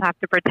I just have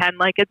to pretend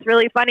like it's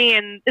really funny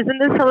and isn't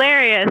this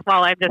hilarious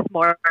while I'm just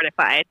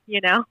mortified,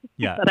 Yeah.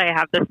 that I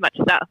have this much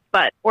stuff.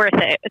 But worth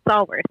it. It's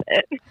all worth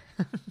it.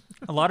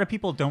 A lot of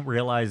people don't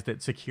realize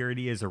that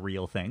security is a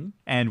real thing,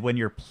 and when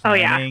you're Oh,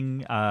 yeah.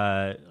 planning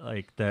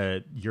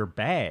your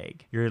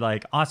bag, you're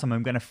like, awesome,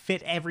 I'm going to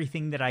fit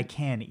everything that I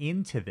can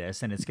into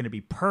this, and it's going to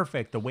be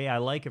perfect the way I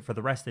like it for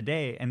the rest of the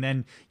day. And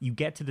then you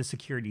get to the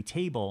security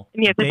table,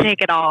 And you have to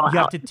take it all You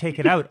have out. to take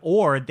it out,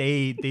 or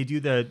they do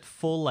the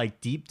full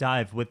deep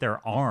dive with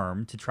their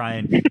arm to try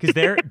and because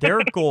their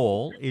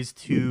goal is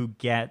to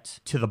get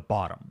to the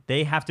bottom.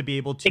 They have to be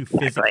able to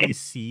physically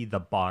see the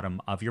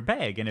bottom of your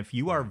bag, and if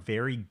you are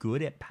very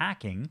good at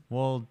packing,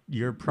 well,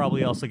 you're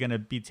probably also going to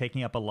be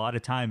taking up a lot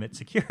of time at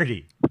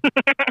security.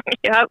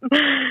 Yep.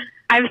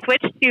 I've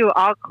switched to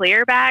all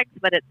clear bags,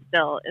 but it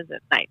still is a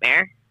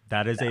nightmare.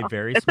 That is a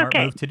very it's smart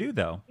okay. move to do,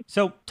 though.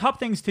 So, top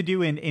things to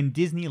do in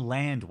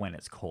Disneyland when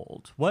it's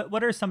cold.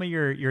 What are some of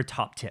your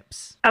top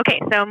tips? Okay,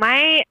 so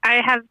I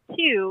have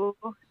 2,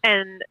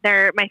 and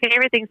they're my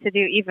favorite things to do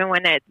even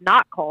when it's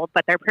not cold,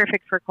 but they're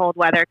perfect for cold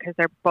weather because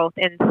they're both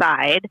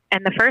inside.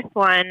 And the first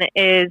one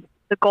is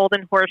the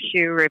Golden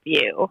Horseshoe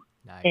Review.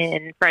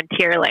 In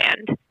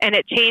Frontierland, and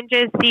it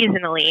changes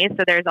seasonally,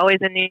 so there's always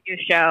a new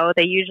show.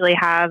 They usually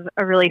have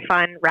a really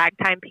fun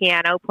ragtime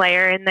piano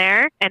player in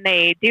there, and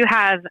they do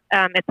have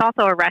it's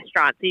also a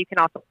restaurant, so you can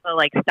also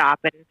stop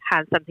and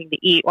have something to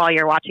eat while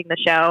you're watching the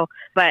show,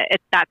 but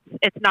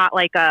it's not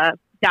like a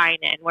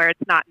dine-in where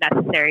it's not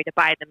necessary to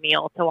buy the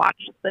meal to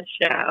watch the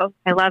show.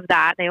 I love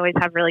that. They always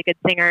have really good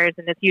singers,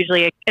 and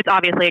it's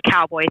obviously a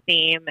cowboy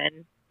theme,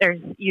 and there's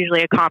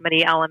usually a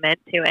comedy element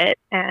to it,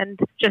 and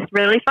just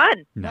really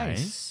fun.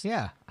 Nice.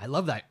 Yeah, I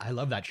love that. I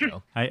love that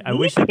show. I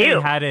wish that they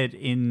had it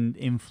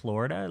in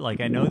Florida.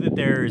 I know that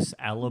there's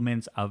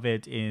elements of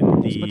it in I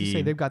was about to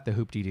say they've got the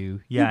hoop-de-doo.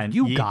 Yeah,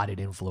 you got it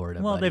in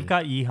Florida. Well, buddy. they've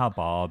got Yeehaw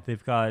Bob.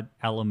 They've got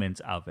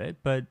elements of it,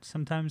 but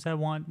sometimes I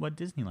want what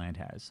Disneyland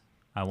has.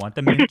 I want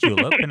the mint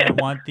julep, and I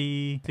want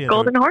the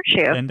Golden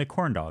Horseshoe and the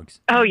corn dogs.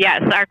 Oh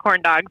yes, our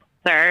corn dogs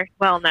are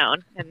well known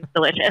and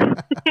delicious.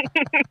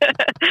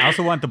 I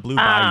also want the Blue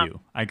Bayou.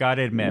 I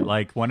gotta admit,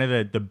 one of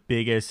the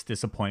biggest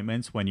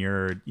disappointments when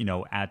you're,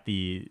 at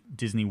the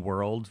Disney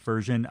World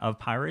version of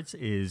Pirates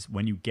is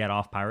when you get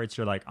off Pirates,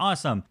 you're like,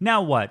 awesome.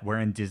 Now what? We're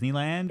in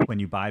Disneyland. When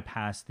you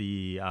bypass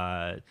the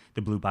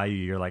Blue Bayou,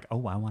 you're like,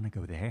 oh, I want to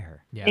go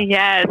there. Yeah.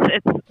 Yes,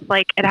 it's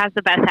it has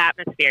the best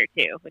atmosphere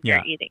too when Yeah.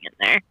 you're eating in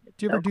there.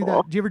 Do you ever do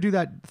that? Do you ever do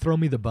that? Throw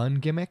me the bun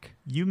gimmick.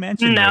 You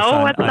mentioned No,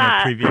 this what's on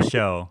that? a previous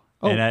show.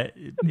 Oh, and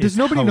does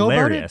nobody know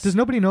about it? Does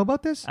nobody know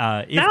about this?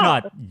 If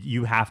not,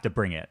 you have to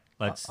bring it.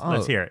 Let's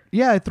hear it.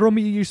 Yeah,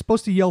 you're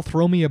supposed to yell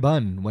 "Throw me a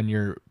bun" when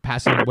you're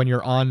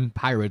on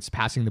Pirates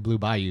passing the Blue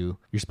Bayou.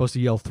 You're supposed to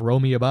yell "Throw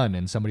me a bun,"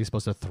 and somebody's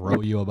supposed to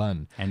throw you a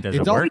bun. And does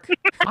it work?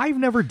 I've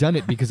never done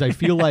it because I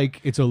feel like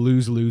it's a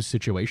lose-lose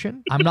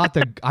situation. I'm not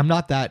that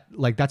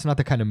that's not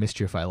the kind of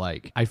mischief I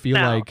like. I feel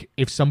like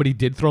if somebody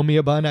did throw me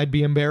a bun, I'd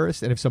be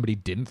embarrassed, and if somebody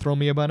didn't throw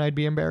me a bun, I'd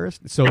be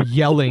embarrassed. So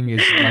yelling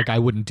is I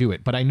wouldn't do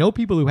it. But I know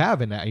people who have,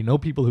 and I know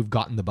people who've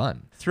gotten the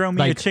bun. Throw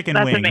me a chicken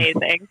That's wing.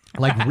 amazing.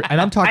 And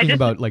I'm talking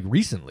about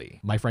recently.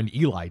 My friend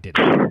Eli did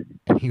it,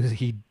 and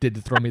he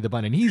did throw me the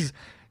bun, and he's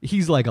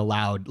a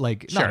loud,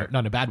 Sure. not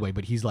in a bad way,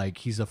 but he's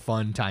a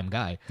fun time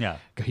guy. Yeah.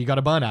 He got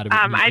a bun out of it.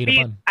 And he ate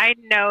a bun. I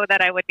know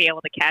that I would be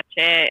able to catch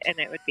it, and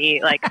it would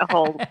be a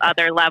whole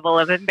other level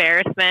of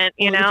embarrassment.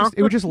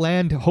 It would just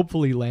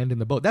hopefully land in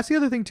the boat. That's the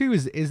other thing too,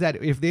 is that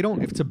if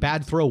it's a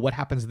bad throw, what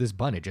happens to this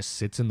bun? It just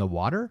sits in the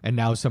water, and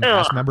now some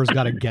cast members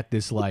got to get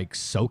this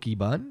soaky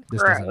bun.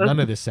 None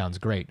of this sounds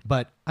great,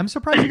 but I'm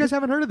surprised you guys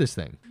haven't heard of this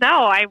thing.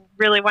 No, I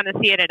really want to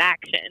see it in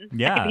action.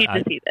 Yeah, I need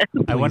to see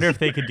this. I wonder if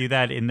they could do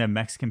that in the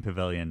Mexican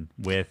pavilion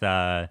with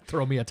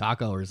throw me a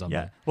taco or something.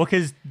 Yeah, well,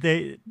 because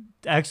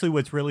actually,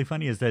 what's really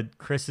funny is that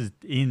Chris is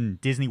in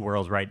Disney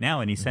World right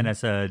now, and he sent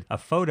us a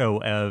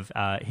photo of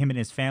him and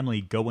his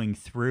family going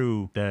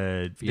through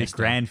the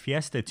Grand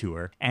Fiesta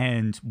tour.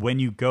 And when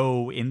you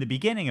go in the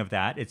beginning of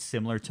that, it's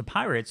similar to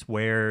Pirates,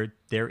 where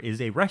there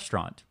is a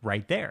restaurant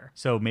right there.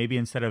 So maybe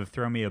instead of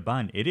throw me a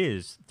bun, it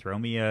is throw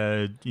me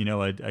a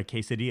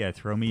quesadilla,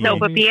 throw me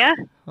Sopapilla?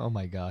 Oh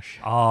my gosh.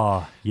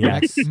 Oh,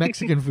 yes.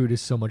 Mexican food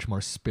is so much more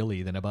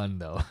spilly than a bun,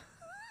 though.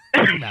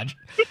 imagine?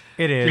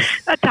 It is.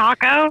 A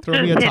taco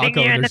Throw me a just hitting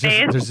taco you in and the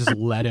face. there's just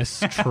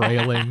lettuce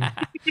trailing.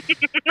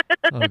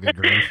 Oh, good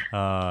grief.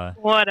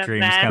 What a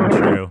dreams mess. come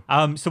true.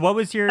 So what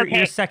was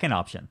your second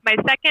option? My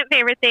second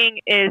favorite thing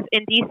is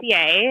in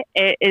DCA.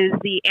 It is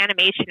the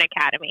Animation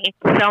Academy.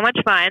 So much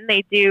fun.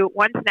 They do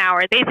once an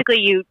hour.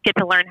 Basically, you get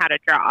to learn how to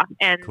draw.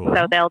 And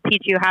so they'll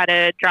teach you how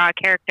to draw a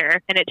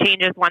character, and it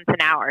changes once an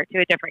hour to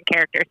a different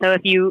character. So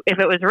if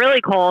it was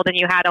really cold and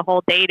you had a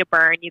whole day to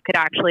burn, you could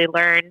actually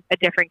learn a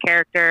different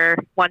character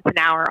once an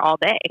hour all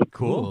day.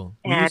 Cool.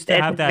 We And used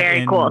to have it's that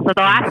very in, cool. So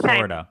the in last time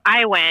Florida.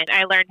 I went,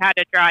 I learned how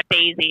to draw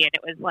Daisy, and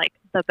it was like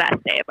the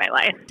best day of my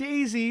life.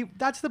 Daisy,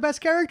 that's the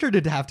best character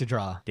to have to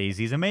draw.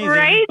 Daisy's amazing.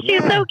 Right?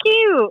 She's so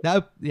cute.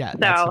 That's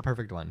the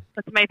perfect one.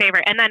 That's my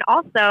favorite. And then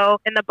also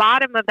in the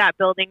bottom of that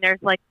building,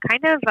 there's like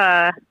kind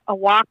of a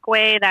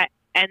walkway that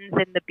ends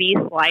in the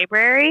Beast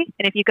Library.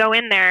 And if you go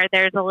in there,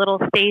 there's a little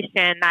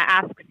station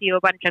that asks you a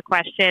bunch of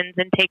questions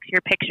and takes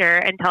your picture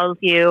and tells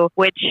you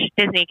which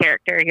Disney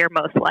character you're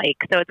most like.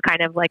 So it's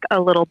kind of like a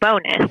little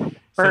bonus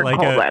for like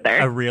cold weather.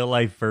 a real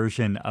life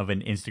version of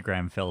an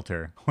Instagram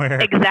filter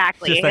where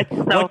Exactly. it's just like,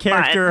 It's so what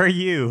character fun. are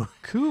you?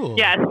 Cool.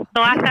 Yes. The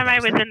last time I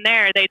was in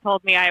there, they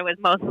told me I was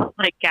most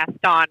like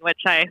Gaston, which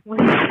I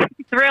was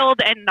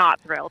thrilled and not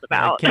thrilled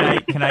about.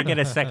 Can I get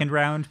a second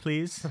round,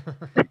 please?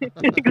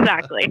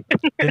 Exactly.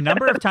 The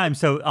number of times,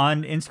 so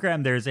on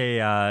Instagram, there's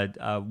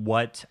a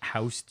what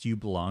house do you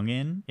belong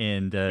in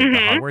the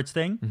Hogwarts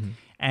thing.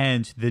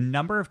 And the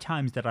number of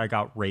times that I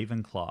got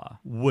Ravenclaw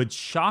would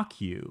shock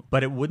you,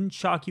 but it wouldn't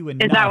shock you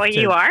enough. Is that what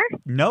you are?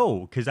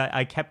 No, because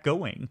I kept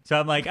going. So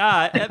I'm like,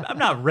 I'm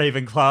not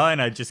Ravenclaw,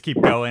 and I just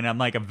keep going. I'm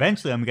like,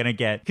 eventually I'm going to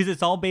get, because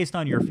it's all based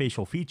on your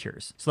facial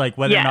features. So like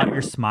whether or not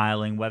you're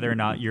smiling, whether or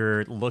not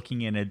you're looking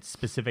in a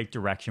specific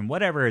direction,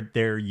 whatever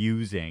they're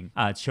using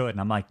to show it.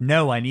 And I'm like,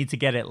 no, I need to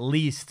get at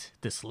least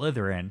the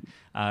Slytherin,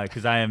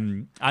 because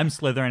I'm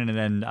Slytherin, and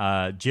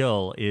then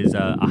Jill is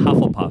a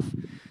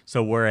Hufflepuff.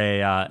 So we're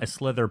a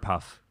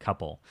Slitherpuff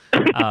couple.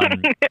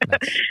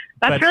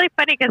 That's really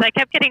funny because I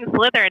kept getting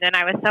Slytherin, and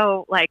I was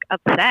so like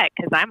upset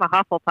because I'm a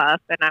Hufflepuff,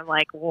 and I'm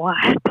like,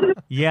 what?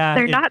 Yeah,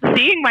 they're not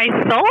seeing my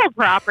soul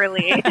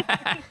properly.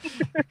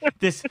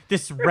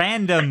 This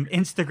random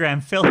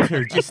Instagram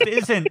filter just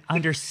isn't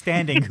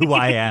understanding who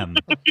I am.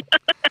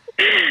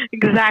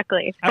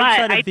 Exactly. Outside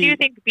But of I do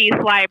think Beast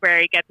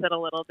Library gets it a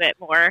little bit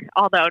more,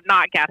 although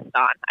not Gaston.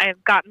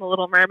 I've gotten the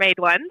Little Mermaid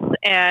ones,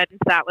 and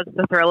that was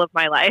the thrill of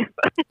my life.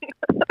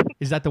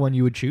 Is that the one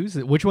you would choose?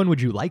 Which one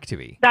would you like to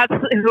be? That's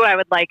who I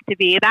would like to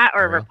be. That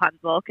or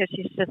Rapunzel, because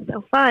she's just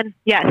so fun.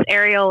 Yes,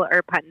 Ariel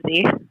or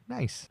Punzi.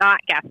 Nice. Not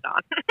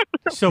Gaston.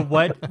 So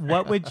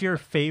what would your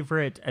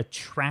favorite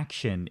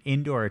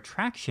indoor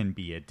attraction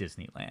be at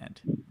Disneyland?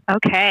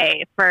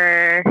 Okay,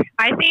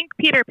 I think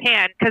Peter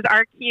Pan, because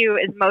our queue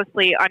is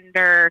mostly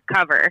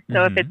undercover.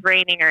 So if it's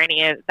raining or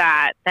any of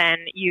that, then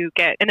you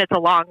get, and it's a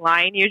long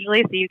line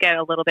usually, so you get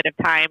a little bit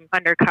of time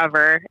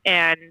undercover,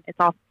 and it's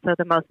also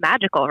the most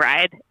magical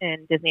ride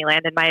in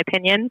Disneyland, in my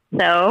opinion.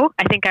 So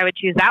I think I would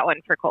choose that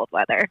one for cold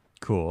weather.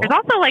 Cool. There's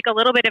also like a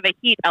little bit of a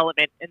heat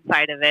element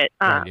inside of it.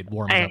 It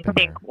warms I up in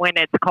think when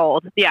it's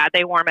cold,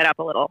 they warm it up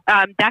a little.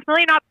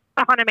 Definitely not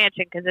the Haunted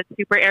Mansion because it's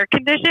super air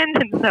conditioned,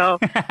 and so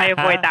I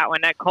avoid that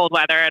one at cold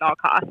weather at all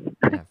costs.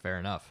 Yeah, fair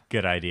enough.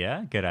 Good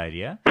idea.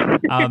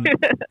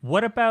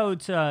 What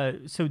about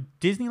so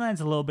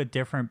Disneyland's a little bit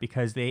different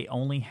because they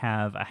only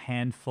have a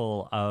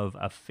handful of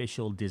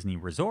official Disney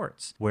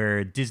resorts,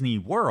 where Disney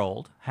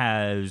World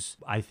has,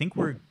 I think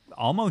we're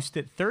almost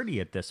at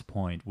 30 at this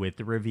point with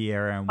the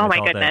Riviera and with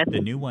all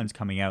the new ones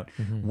coming out.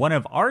 One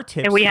of our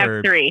tips, and we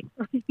have 3.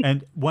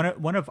 And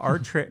one of our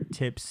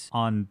tips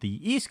on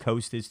the East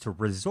Coast is to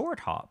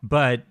resort hop.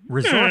 But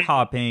resort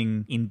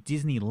hopping in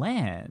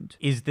Disneyland,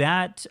 is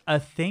that a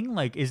thing?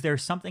 Like, is there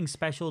something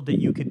special that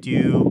you could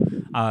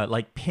do,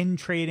 like pin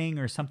trading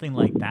or something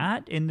like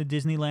that in the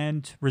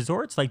Disneyland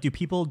resorts? Like, do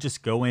people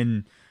just go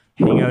in,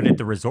 hang out at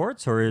the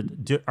resorts, or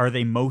are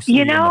they mostly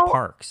in the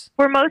parks?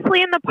 We're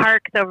mostly in the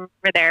parks over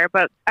there,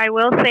 but I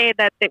will say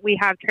that we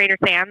have Trader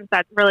Sam's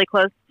that's really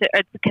close to,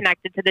 it's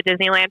connected to the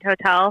Disneyland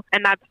Hotel,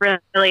 and that's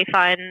really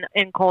fun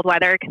in cold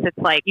weather because it's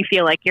like you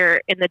feel like you're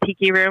in the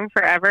tiki room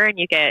forever, and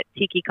you get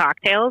tiki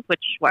cocktails,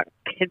 which what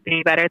could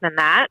be better than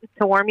that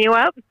to warm you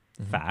up.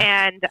 Fact.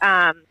 And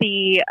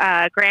the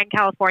Grand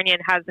Californian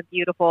has a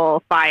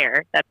beautiful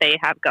fire that they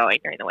have going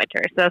during the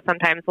winter. So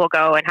sometimes we'll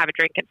go and have a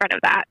drink in front of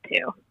that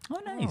too. Oh,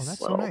 nice. Oh, that's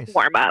so nice.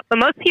 Warm up. But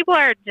most people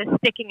are just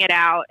sticking it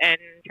out and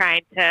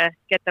trying to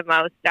get the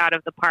most out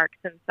of the park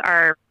since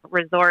our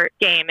resort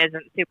game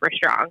isn't super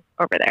strong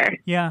over there.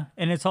 Yeah,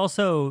 and it's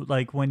also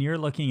like when you're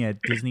looking at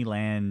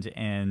Disneyland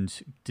and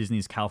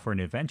Disney's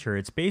California Adventure,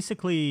 it's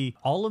basically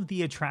all of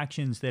the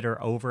attractions that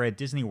are over at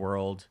Disney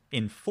World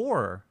in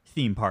 4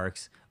 theme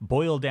parks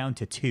boil down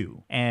to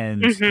 2,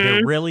 and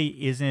there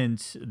really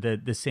isn't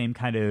the same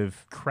kind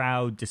of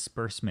crowd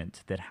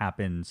disbursement that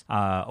happens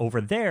over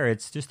there.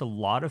 It's just a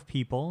lot of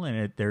people,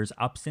 and there's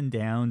ups and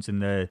downs,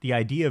 and the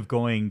idea of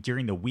going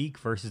during the week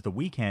versus the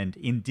weekend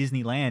in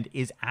Disneyland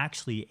is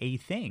actually a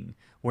thing,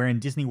 where in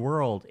Disney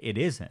World, it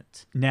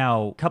isn't.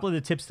 Now, a couple of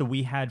the tips that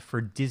we had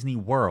for Disney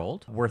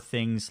World were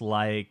things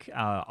like,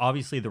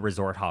 obviously, the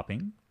resort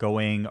hopping,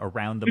 going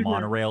around the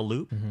monorail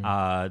loop,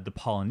 the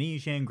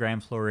Polynesian,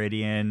 Grand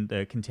Floridian,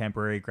 the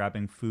Contemporary,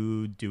 grabbing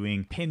food,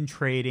 doing pin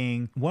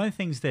trading. One of the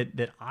things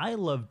that I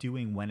love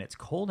doing when it's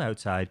cold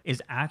outside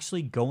is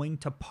actually going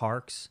to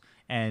parks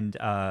and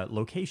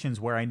locations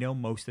where I know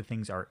most of the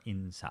things are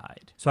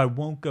inside. So I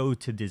won't go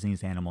to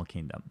Disney's Animal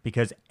Kingdom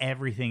because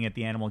everything at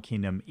the Animal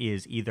Kingdom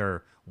is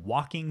either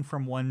walking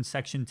from one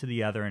section to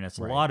the other, and it's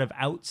a lot of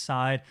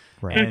outside,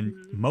 and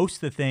most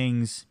of the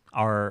things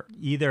are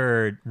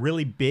either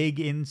really big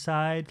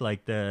inside,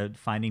 like the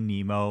Finding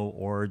Nemo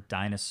or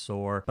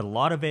Dinosaur, but a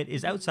lot of it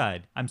is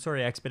outside. I'm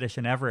sorry,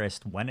 Expedition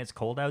Everest, when it's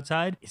cold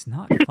outside, it's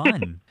not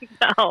fun.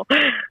 No.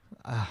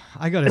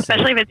 I gotta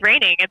Especially if it's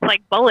raining, it's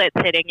like bullets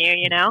hitting you,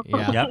 you know?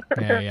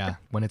 Yeah.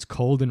 When it's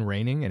cold and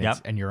raining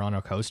and and you're on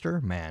a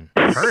coaster, man,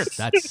 it hurts.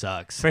 That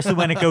sucks. Especially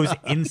when it goes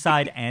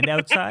inside and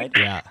outside.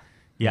 Yeah.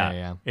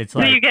 It's So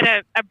like, you get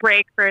a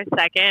break for a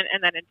second,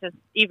 and then it's just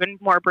even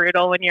more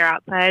brutal when you're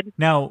outside.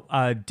 now,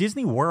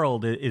 Disney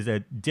World is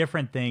a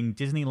different thing.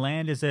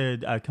 Disneyland is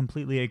a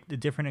completely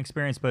different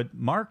experience. But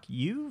Mark,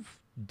 you've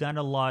done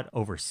a lot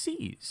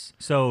overseas.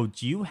 So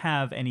do you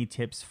have any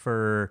tips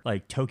for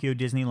like Tokyo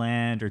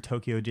Disneyland or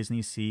Tokyo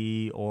Disney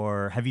Sea,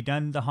 or have you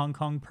done the Hong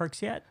Kong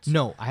parks yet?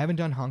 No, I haven't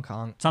done Hong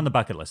Kong. It's on the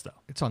bucket list, though.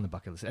 It's on the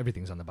bucket list.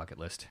 Everything's on the bucket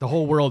list. The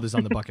whole world is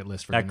on the bucket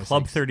list. For That goodness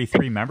Club sakes.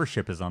 33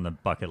 membership is on the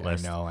bucket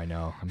list. I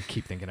know. I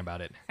keep thinking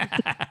about it.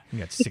 You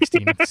got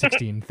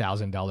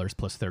 $16,000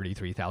 plus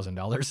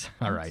 $33,000.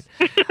 All right.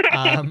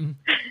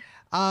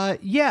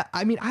 Yeah,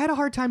 I mean, I had a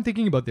hard time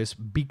thinking about this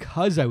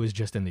because I was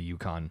just in the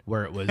Yukon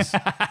where it was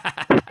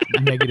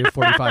negative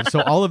 45.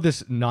 So all of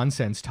this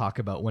nonsense talk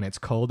about when it's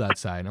cold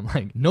outside, I'm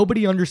like,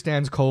 nobody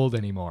understands cold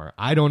anymore.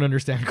 I don't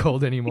understand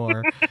cold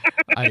anymore.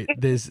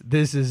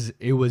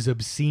 It was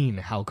obscene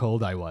how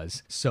cold I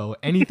was. So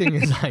anything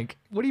is like,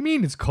 what do you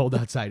mean it's cold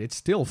outside? It's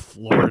still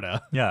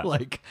Florida. Yeah.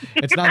 Like,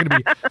 it's not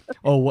going to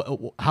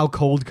be, how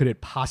cold could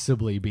it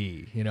possibly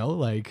be? You know,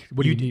 like,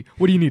 what do you need?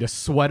 What do you need? A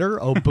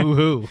sweater? Oh,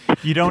 boo-hoo.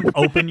 You don't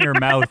open your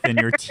mouth and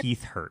your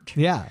teeth hurt.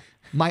 Yeah.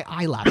 My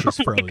eyelashes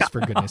froze,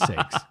 for goodness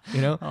sakes.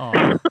 You know?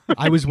 Oh.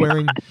 I was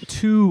wearing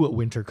 2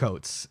 winter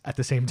coats at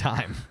the same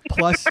time,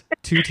 plus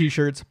 2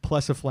 t-shirts,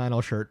 plus a flannel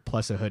shirt,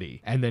 plus a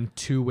hoodie, and then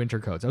 2 winter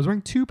coats. I was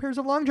wearing 2 pairs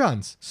of long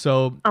johns.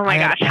 So oh my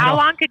gosh, how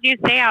long could you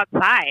stay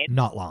outside?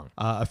 Not long.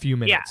 A few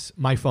minutes.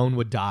 My phone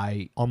would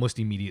die almost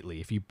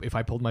immediately. If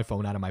I pulled my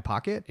phone out of my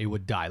pocket, it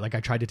would die. Like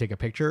I tried to take a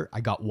picture,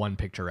 I got 1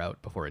 picture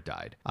out before it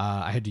died.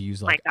 I had to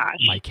use like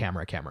my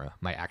camera,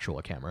 my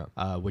actual camera,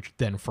 which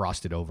then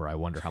frosted over. I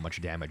wonder how much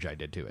damage I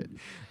did to it.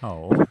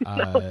 Oh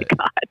my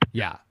God.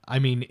 Yeah. I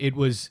mean, it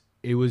was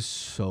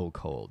so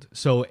cold.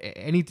 So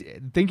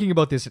thinking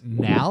about this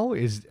now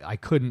is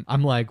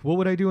I'm like, what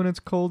would I do when it's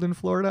cold in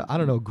Florida? I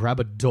don't know,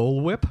 grab a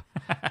Dole Whip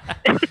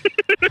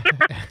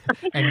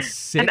and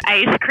sit. An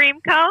ice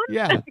cream cone?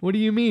 Yeah. What do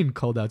you mean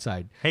cold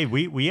outside? Hey,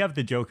 we have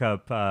the joke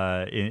up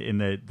in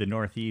the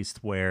Northeast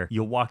where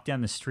you'll walk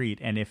down the street,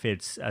 and if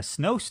it's a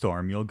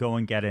snowstorm, you'll go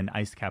and get an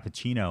iced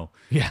cappuccino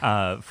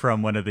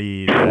from one of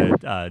the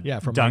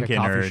from Dunkin'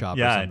 like a coffee shop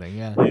or something.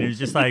 Yeah. And you're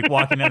just like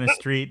walking down the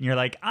street, and you're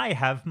like, I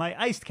have my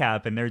iced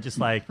cap, and they're just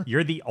like,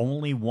 you're the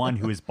only one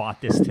who has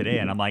bought this today,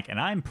 and I'm like, and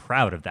I'm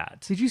proud of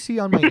that. Did you see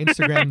on my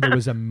Instagram there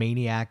was a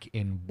maniac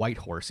in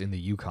Whitehorse in the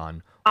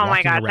Yukon? Oh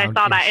my gosh, I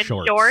saw that in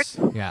shorts.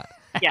 Yeah.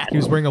 Yes. He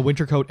was wearing a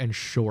winter coat and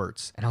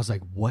shorts. And I was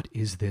like, what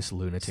is this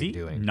lunatic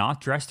doing?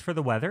 Not dressed for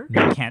the weather?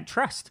 No. You can't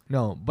trust.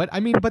 No, but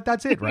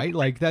that's it, right?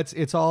 Like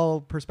it's all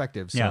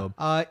perspective. So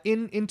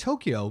in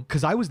Tokyo,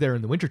 because I was there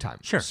in the wintertime.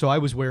 Sure. So I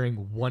was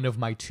wearing one of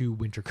my 2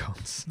 winter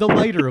coats, the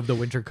lighter of the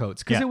winter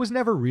coats, because it was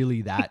never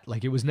really that,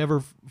 like it was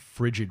never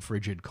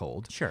frigid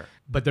cold. Sure.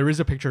 But there is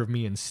a picture of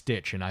me in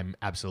Stitch, and I'm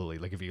absolutely,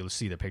 like, if you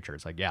see the picture,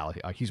 it's like, yeah,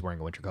 he's wearing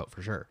a winter coat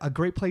for sure. A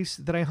great place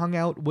that I hung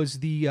out was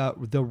the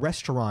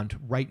restaurant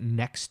right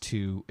next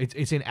to,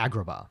 it's in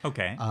Agrabah.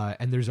 Okay.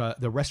 And there's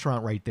the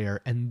restaurant right there,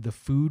 and the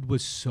food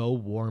was so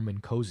warm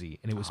and cozy,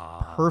 and it was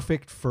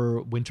perfect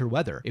for winter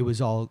weather. It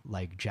was all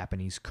like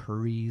Japanese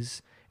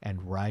curries and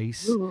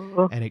rice.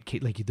 Ooh. And it came,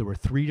 like, there were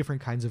 3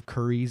 different kinds of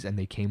curries, and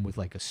they came with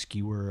like a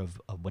skewer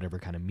of whatever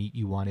kind of meat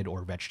you wanted,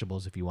 or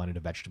vegetables if you wanted a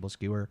vegetable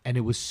skewer. And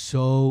it was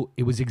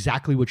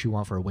exactly what you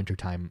want for a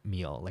wintertime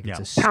meal. Like it's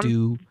a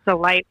stew.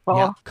 Delightful.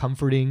 Yeah,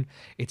 comforting.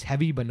 It's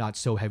heavy, but not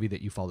so heavy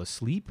that you fall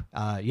asleep.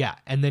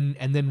 And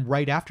then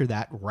right after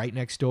that, right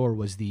next door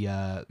was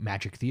the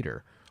Magic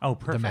Theater. Oh,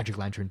 perfect. The Magic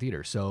Lantern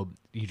Theater. So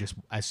you just,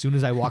 as soon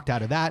as I walked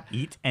out of that,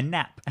 eat and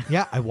nap.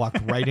 Yeah, I walked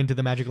right into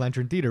the Magic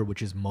Lantern Theater,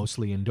 which is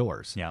mostly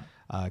indoors. Yeah.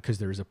 Because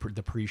there's the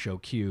pre-show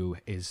queue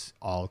is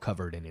all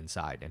covered and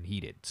inside and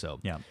heated.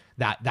 So yeah,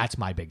 that's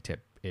my big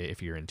tip.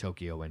 if you're in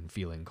Tokyo and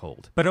feeling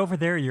cold. But over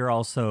there, you're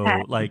also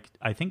like,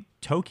 I think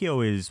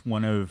Tokyo is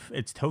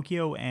it's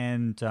Tokyo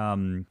and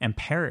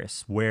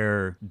Paris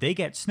where they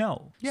get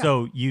snow. Yeah.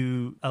 So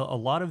a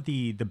lot of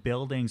the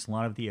buildings, a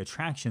lot of the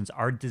attractions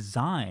are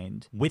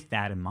designed with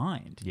that in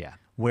mind. Yeah.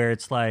 Where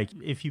it's like,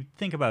 if you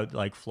think about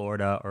like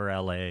Florida or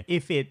LA,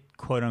 if it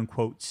quote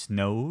unquote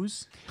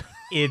snows,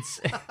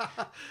 it's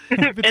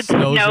if it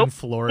snows in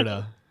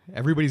Florida,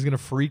 everybody's going to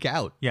freak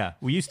out. Yeah.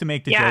 We used to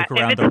make the joke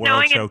around the if it's World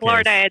snowing Showcase. in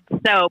Florida,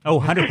 it's soap. Oh,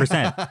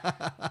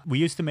 100%. We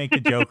used to make the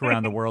joke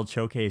around the World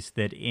Showcase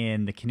that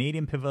in the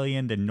Canadian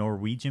Pavilion, the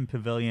Norwegian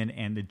Pavilion,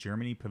 and the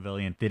Germany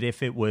Pavilion, that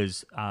if it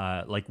was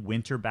like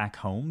winter back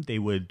home, they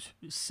would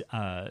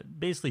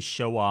basically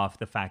show off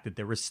the fact that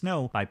there was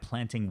snow by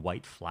planting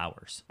white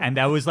flowers. And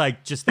that was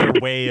like just their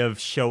way of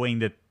showing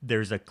that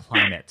there's a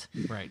climate.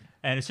 Right.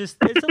 And it's a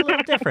little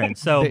different.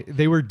 So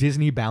they were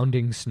Disney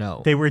bounding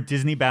snow. They were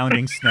Disney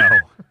bounding snow.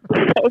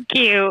 So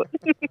cute.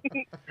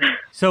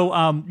 So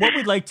what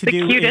we'd like to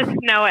do The cutest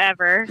snow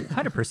ever.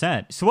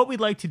 100%. So what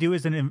we'd like to do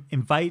is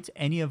invite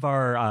any of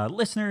our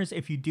listeners,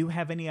 if you do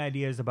have any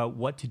ideas about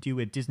what to do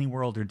at Disney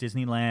World or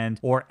Disneyland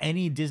or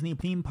any Disney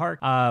theme park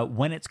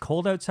when it's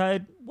cold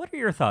outside, what are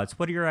your thoughts?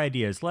 What are your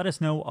ideas? Let us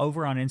know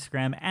over on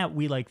Instagram at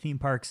We Like Theme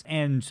Parks.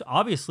 And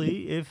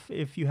obviously, if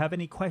you have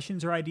any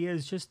questions or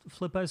ideas, just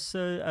flip us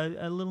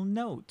a little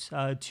note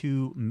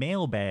to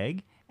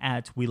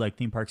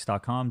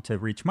mailbag@welikthemeparks.com to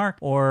reach Mark,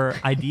 or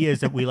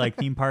ideas at We Like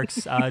Theme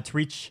Parks to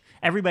reach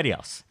everybody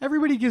else.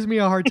 Everybody gives me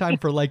a hard time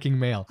for liking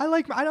mail. I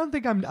don't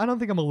think I'm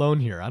alone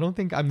here. I don't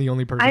think I'm the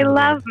only person. I in the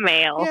love world.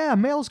 mail. Yeah,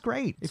 mail's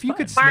great. If you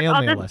could Mark, snail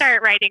I'll mail just us.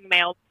 start writing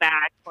mails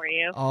back for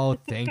you. Oh,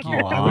 thank you.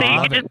 Aw. I would So you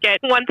love can it. just get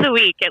once a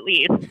week at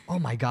least. Oh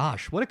my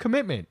gosh, what a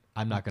commitment.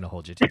 I'm not going to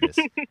hold you to this,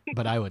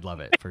 but I would love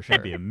it for sure.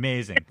 That'd be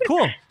amazing.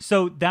 Cool.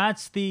 So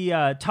that's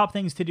the top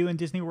things to do in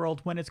Disney World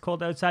when it's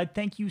cold outside.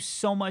 Thank you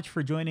so much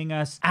for joining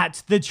us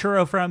at the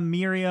Churro from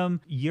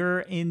Miriam. You're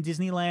in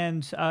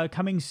Disneyland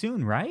coming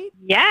soon, right?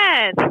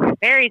 Yes,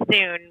 very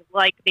soon,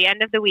 like the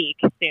end of the week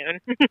soon.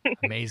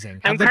 Amazing.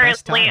 I'm Have the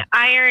best currently time.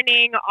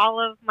 ironing all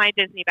of my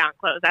Disney bound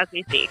clothes as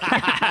we speak.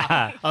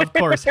 Of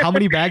course. How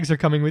many bags are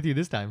coming with you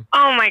this time?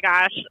 Oh my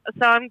gosh.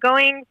 So I'm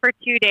going for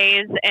 2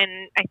 days, and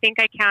I think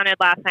I counted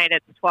last night,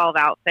 it's 12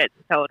 outfits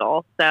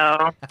total.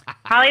 So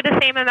probably the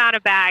same amount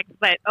of bags,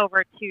 but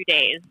over 2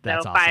 days.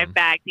 That's so awesome. 5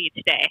 bags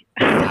each day.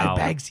 5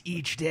 bags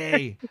each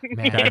day.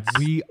 Man,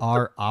 we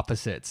are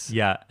opposites.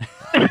 Yeah.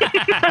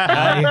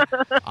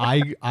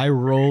 I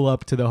roll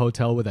up to the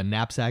hotel with a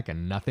knapsack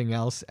and nothing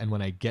else, and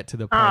when I get to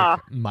the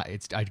park,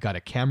 I've got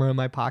a camera in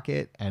my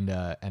pocket and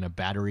a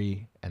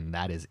battery, and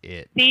that is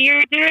it. See,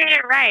 you're doing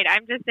it right.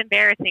 I'm just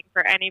embarrassing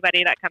for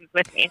anybody that comes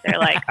with me. They're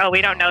like, oh,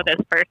 we don't know this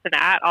person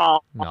at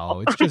all.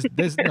 No, it's just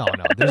there's no.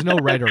 There's no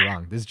right or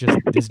wrong. This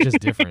is just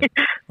different.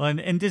 Well,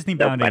 and Disney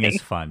bounding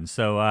is fun.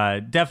 So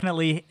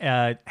definitely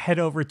head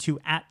over to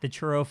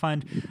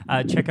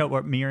 @thechurro_fund. Check out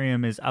what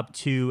Miriam is up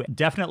to.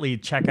 Definitely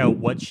check out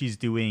what she's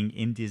doing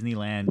in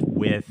Disneyland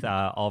with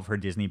all of her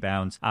Disney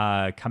bounds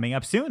coming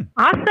up soon.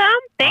 Awesome.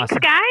 Thanks,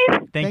 guys.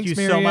 Thank you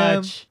Miriam. so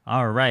much.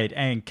 All right.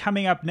 And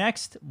coming up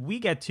next, we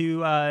get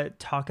to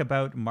talk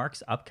about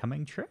Mark's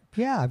upcoming trip.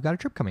 Yeah, I've got a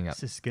trip coming up.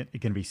 This is going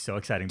to be so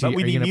exciting. Do But you-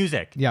 we are you need gonna-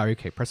 music. Yeah,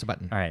 okay. Press a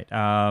button. All right.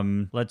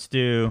 Let's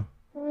do...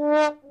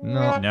 No.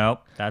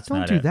 Nope. That's Don't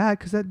not do it. that,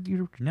 because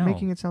you're No.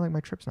 making it sound like my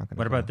trip's not going to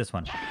What about this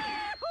one?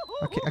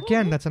 Okay,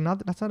 again, that's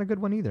not a good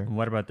one either.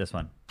 What about this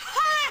one?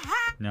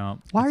 No.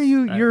 Why are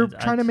you? You're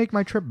I- trying to make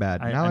my trip bad.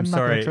 Now I'm not going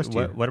sorry. to trust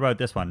you. What about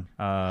this one?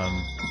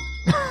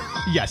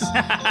 Yes.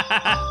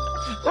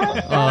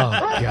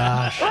 Oh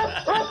gosh.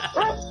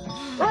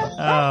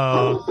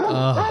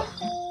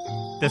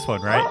 Oh. This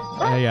one,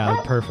 right?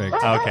 Yeah, perfect.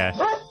 Okay.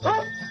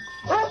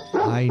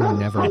 I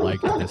never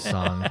liked this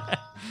song.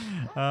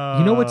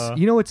 You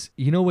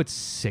know what's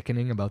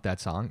sickening about that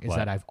song is What?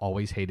 that I've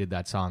always hated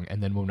that song,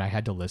 and then when I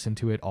had to listen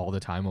to it all the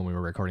time when we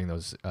were recording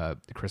those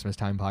Christmas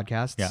time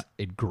podcasts, Yeah.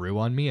 it grew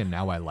on me, and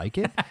now I like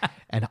it,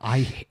 and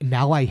I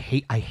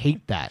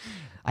hate that.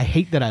 I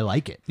hate that I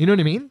like it. You know what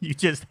I mean? You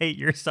just hate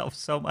yourself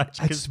so much.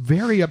 It's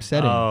very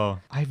upsetting. Oh.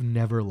 I've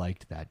never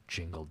liked that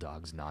Jingle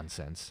Dogs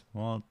nonsense.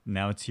 Well,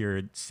 now it's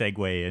your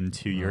segue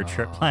into your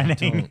trip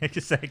planning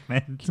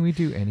segment. Can we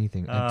do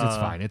anything? It's Uh,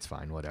 fine. It's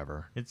fine.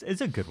 Whatever. It's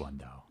a good one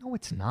though. No,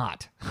 it's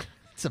not.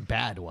 It's a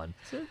bad one.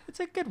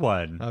 It's a good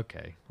one.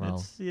 Okay. Well,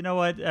 It's, you know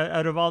what?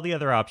 Out of all the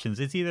other options,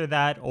 it's either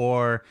that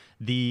or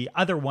the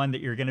other one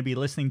that you're going to be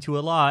listening to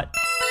a lot.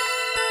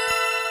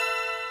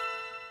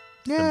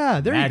 yeah,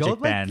 there you go.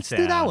 Magic Band Let's do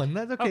that sound. one.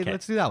 That's okay. Okay.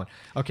 Let's do that one.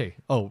 Okay.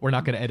 Oh, we're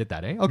not going to edit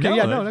that, eh? Okay. No,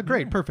 yeah. No.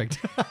 Great. Perfect.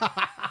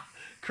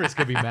 Chris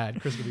could be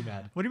mad.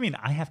 What do you mean?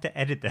 I have to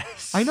edit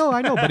this? I know.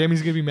 But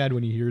Emmy's gonna be mad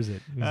when he hears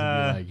it. He's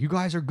gonna be like, "You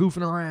guys are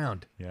goofing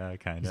around." Yeah,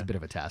 kind He's a of. bit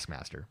of a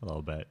taskmaster. A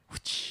little bit.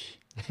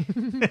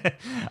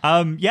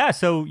 Yeah.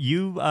 So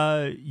you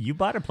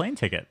bought a plane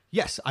ticket.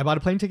 Yes, I bought a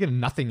plane ticket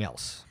and nothing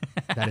else.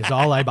 That is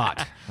all I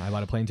bought. I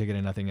bought a plane ticket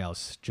and nothing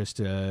else.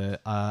 Just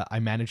I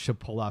managed to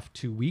pull off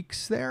 2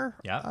 weeks there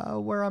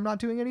where I'm not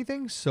doing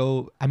anything.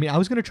 So, I mean, I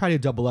was going to try to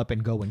double up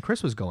and go when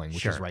Chris was going,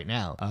 which is right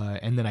now.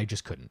 And then I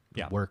just couldn't.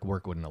 Yeah. Work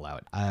wouldn't allow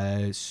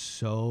it.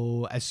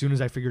 So as soon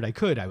as I figured I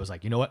could, I was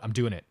like, you know what? I'm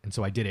doing it. And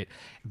so I did it.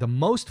 The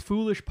most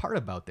foolish part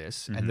about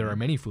this, and there are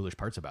many foolish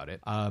parts about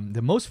it,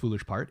 the most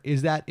foolish part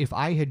is that if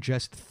I had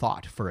just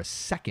thought for a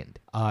second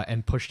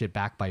and pushed it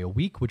back by a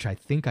week, which I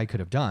think I could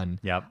have done,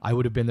 I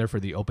would have been there for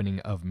the opening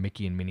of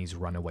Mickey and Minnie's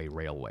Runaway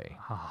Railway.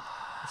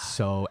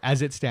 So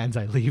as it stands,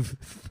 I leave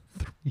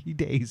 3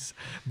 days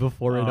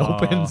before it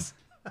opens.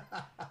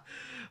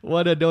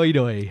 What a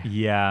doy.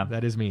 Yeah.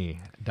 That is me.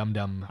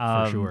 Dum-dum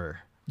for sure.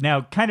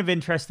 Now, kind of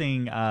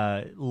interesting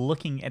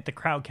looking at the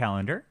crowd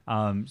calendar.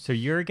 So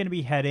you're going to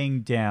be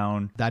heading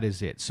down. That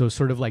is it. So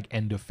sort of like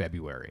end of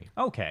February.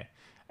 Okay.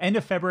 End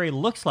of February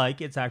looks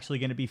like it's actually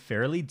going to be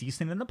fairly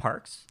decent in the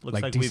parks.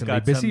 Looks like decently we've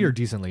got busy or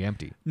decently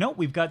empty? No,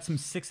 we've got some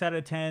 6 out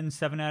of 10,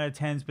 7 out of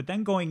 10s, but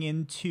then going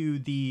into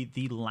the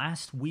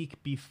last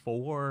week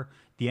before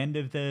the end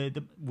of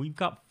the we've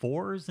got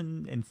 4s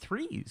and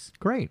 3s.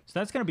 Great. So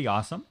that's going to be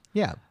awesome.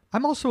 Yeah.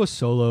 I'm also a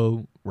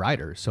solo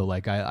rider, so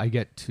like I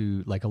get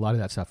to like a lot of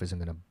that stuff isn't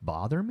going to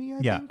bother me,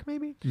 I think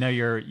maybe. Now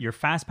your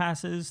fast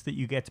passes that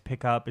you get to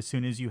pick up as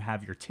soon as you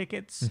have your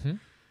tickets.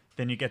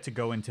 Then you get to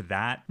go into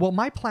that. Well,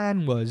 my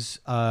plan was,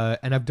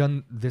 and I've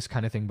done this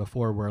kind of thing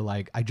before, where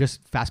like I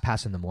just fast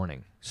pass in the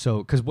morning. So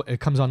because it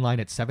comes online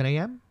at 7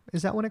 a.m.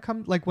 Is that when it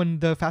comes? Like when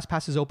the fast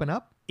passes open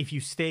up? If you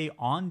stay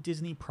on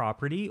Disney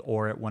property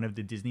or at one of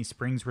the Disney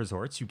Springs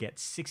resorts, you get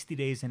 60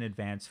 days in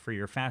advance for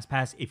your fast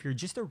pass. If you're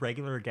just a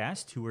regular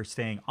guest who are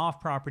staying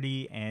off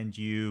property and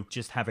you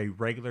just have a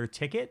regular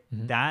ticket,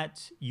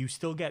 that you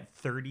still get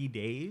 30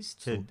 days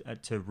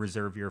to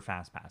reserve your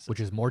fast pass, which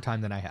is more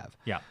time than I have.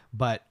 Yeah.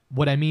 But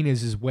what I mean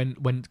is when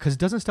because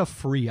doesn't stuff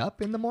free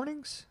up in the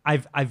mornings?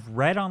 I've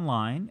read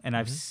online and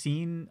I've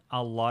seen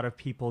a lot of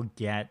people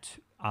get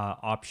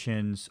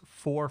options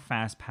for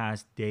fast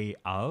pass day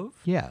of,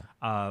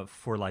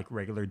 for like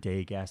regular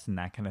day guests and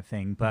that kind of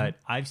thing. But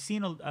I've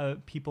seen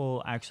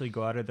people actually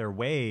go out of their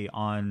way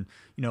on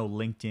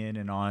LinkedIn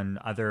and on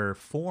other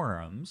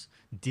forums,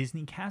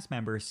 Disney cast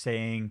members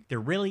saying there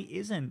really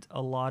isn't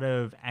a lot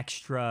of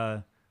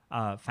extra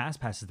fast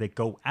passes that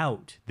go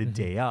out the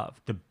day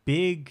of. The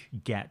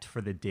big get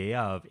for the day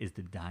of is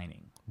the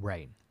dining,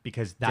 right?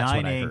 Because that's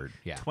dining what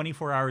I heard.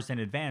 24 hours in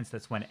advance,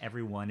 that's when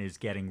everyone is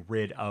getting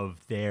rid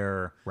of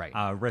their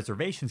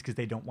reservations because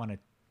they don't want to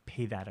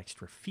pay that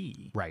extra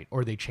fee. Right.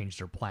 Or they change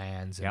their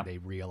plans and Yep. they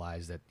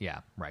realize that,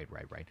 right.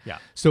 Yeah.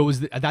 So it was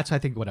that's, I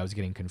think, what I was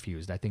getting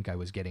confused. I think I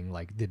was getting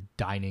like the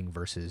dining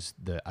versus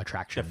the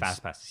attractions. The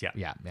fast passes, yeah.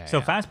 Yeah.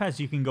 So fast pass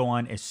you can go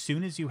on as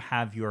soon as you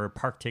have your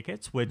park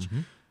tickets, which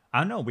I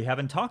don't know, we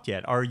haven't talked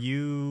yet. Are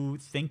you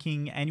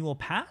thinking annual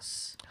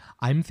pass?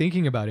 I'm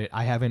thinking about it.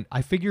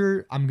 I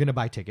figure I'm going to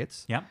buy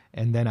tickets. Yeah.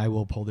 And then I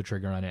will pull the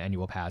trigger on an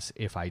annual pass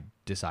if I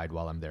decide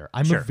while I'm there.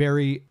 I'm Sure.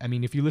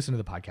 if you listen to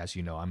the podcast,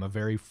 I'm a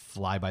very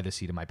fly by the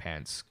seat of my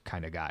pants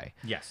kind of guy.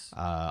 Yes.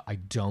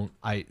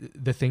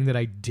 The thing that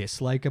I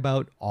dislike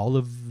about all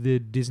of the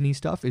Disney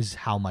stuff is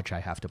how much I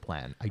have to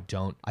plan. I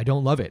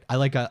don't love it. I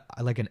like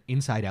an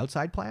inside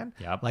outside plan.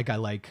 Yep. Like I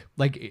like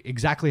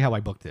exactly how I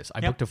booked this.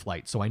 I booked a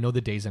flight, so I know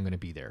the days I'm going to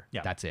be there.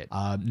 Yep. That's it.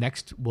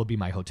 Next will be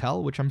my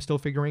hotel, which I'm still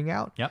figuring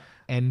out. Yep.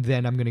 And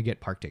then I'm going to get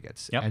park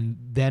tickets. Yep. And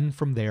then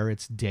from there,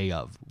 it's day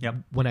of. Yep.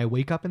 When I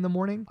wake up in the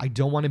morning, I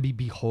don't want to be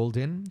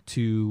beholden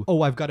to,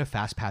 I've got a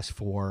fast pass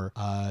for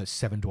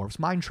Seven Dwarfs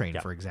Mine Train,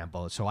 for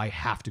example, so I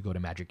have to go to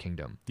Magic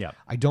Kingdom. Yep.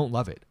 I don't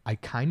love it. I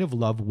kind of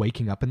love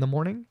waking up in the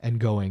morning and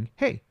going,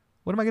 hey,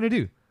 what am I going to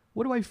do?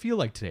 What do I feel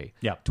like today?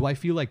 Yep. Do I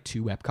feel like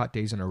 2 Epcot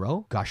days in a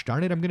row? Gosh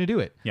darn it, I'm going to do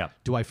it. Yep.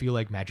 Do I feel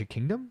like Magic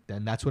Kingdom?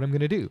 Then that's what I'm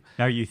going to do.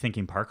 Now, are you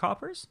thinking park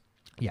hoppers?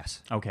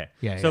 Yes. Okay.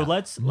 Yeah. So yeah.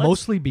 let's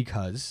mostly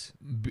because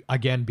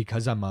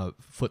I'm a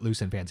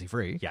footloose and fancy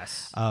free.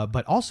 Yes.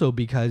 But also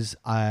because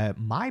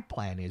my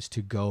plan is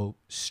to go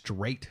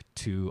straight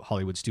to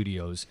Hollywood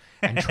Studios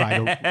and try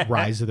to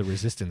Rise of the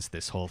Resistance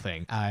this whole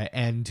thing.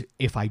 And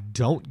if I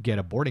don't get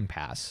a boarding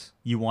pass,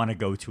 you want to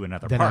go to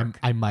another then park.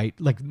 I might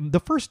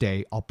the first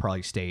day I'll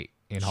probably stay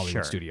in Hollywood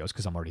Sure. Studios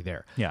because I'm already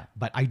there. Yeah.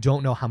 But I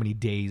don't know how many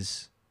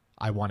days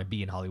I want to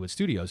be in Hollywood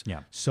Studios.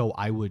 Yeah. So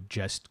I would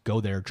just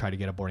go there, try to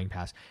get a boarding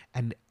pass.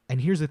 And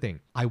here's the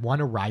thing. I want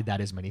to ride that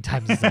as many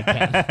times as I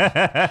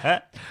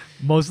can.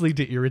 Mostly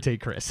to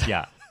irritate Chris.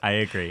 Yeah, I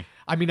agree.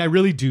 I mean, I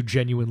really do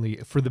genuinely,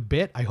 for the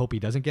bit, I hope he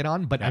doesn't get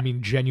on. But I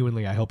mean,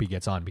 genuinely, I hope he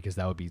gets on because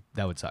that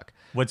would suck.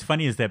 What's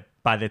funny is that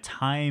by the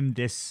time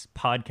this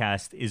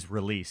podcast is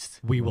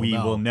released, we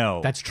will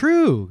know. That's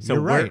true. So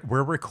You're right.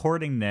 we're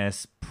recording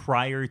this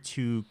prior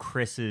to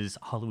Chris's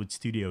Hollywood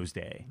Studios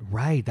Day.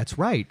 Right. That's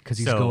right. Because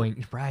he's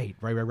going right.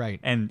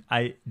 And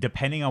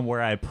depending on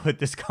where I put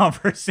this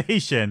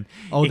conversation,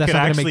 it that's could not gonna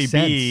actually make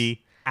sense.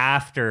 be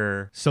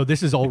after. So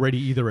this is already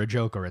either a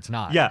joke or it's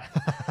not. Yeah.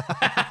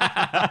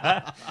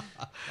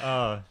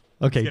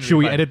 Okay, should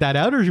we edit that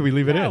out or should we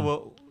leave it in?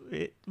 Well,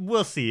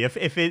 we'll see. If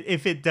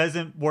it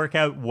doesn't work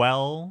out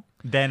well,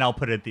 then I'll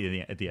put it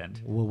at the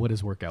end. Well, what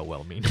does work out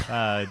well mean?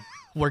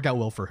 Work out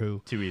well for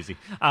who? Too easy.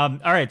 All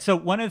right. So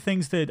one of the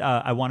things that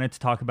I wanted to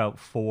talk about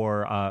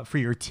for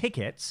your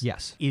tickets,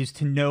 yes, is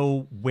to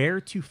know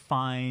where to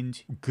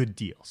find good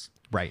deals.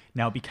 Right.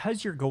 Now,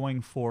 because you're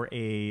going for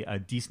a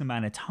decent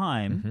amount of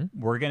time,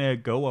 we're going to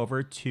go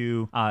over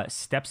to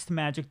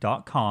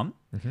stepstomagic.com.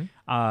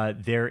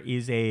 There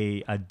is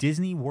a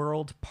Disney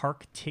World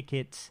park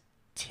ticket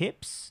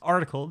tips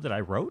article that I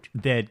wrote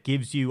that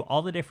gives you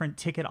all the different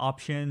ticket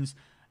options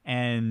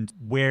and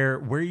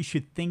where you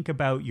should think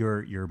about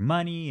your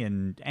money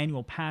and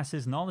annual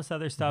passes and all this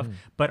other stuff.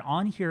 But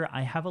on here,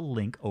 I have a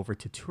link over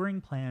to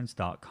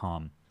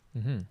touringplans.com.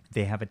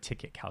 They have a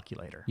ticket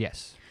calculator.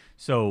 Yes.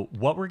 So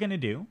what we're going to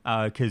do,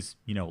 because,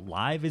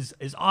 live is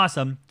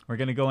awesome. We're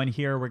going to go in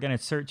here. We're going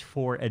to search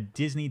for a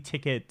Disney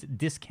ticket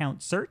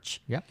discount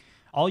search. Yep.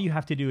 All you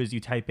have to do is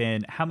you type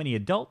in how many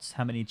adults,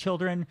 how many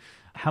children,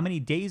 how many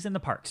days in the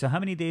park. So how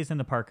many days in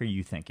the park are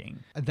you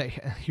thinking?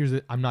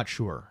 I'm not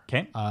sure.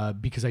 Okay.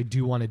 Because I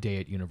do want a day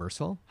at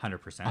Universal.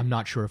 100%. I'm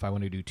not sure if I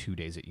want to do 2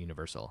 days at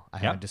Universal. I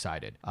haven't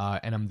decided.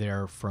 And I'm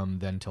there from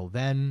then till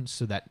then.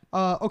 So that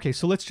okay.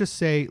 So let's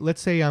say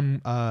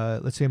I'm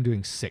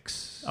doing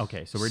 6.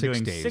 Okay. So we're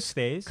doing 6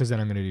 days. Because then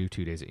I'm going to do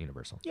 2 days at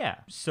Universal. Yeah.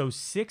 So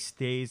 6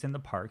 days in the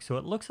park. So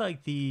it looks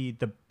like the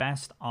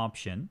best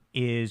option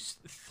is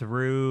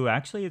through.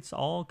 Actually, it's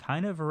all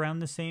kind of around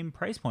the same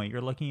price point. You're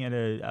looking at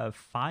a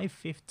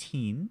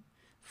 $515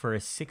 for a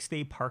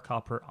 6-day park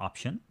hopper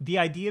option. The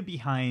idea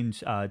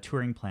behind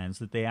touring plans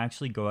that they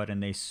actually go out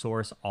and they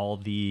source all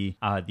the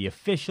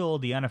official,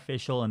 the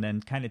unofficial, and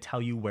then kind of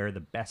tell you where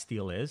the best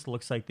deal is.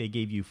 Looks like they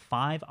gave you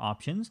 5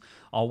 options,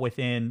 all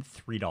within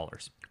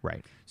 $3.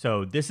 Right.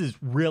 So this is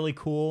really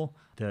cool.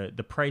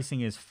 The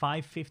pricing is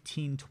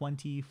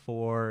 $515.20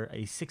 for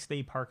a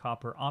 6-day park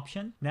hopper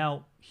option.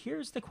 Now,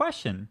 here's the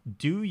question.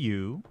 Do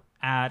you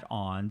add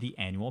on the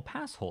annual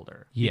pass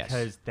holder? Yes.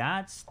 Because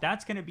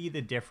that's going to be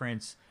the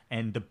difference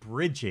and the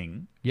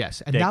bridging.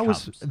 Yes, and that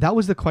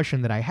was the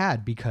question that I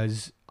had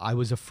because I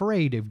was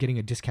afraid of getting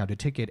a discounted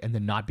ticket and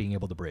then not being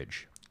able to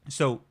bridge.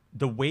 So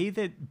the way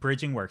that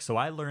bridging works, so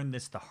I learned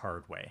this the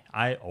hard way.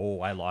 I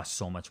lost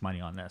so much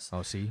money on this.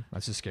 Oh, see?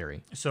 That's just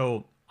scary.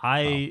 So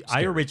I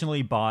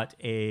originally bought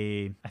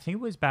I think it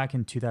was back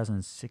in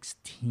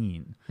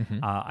 2016.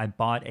 I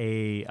bought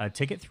a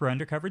ticket through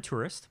Undercover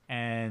Tourist,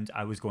 and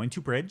I was going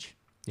to bridge.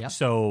 Yeah.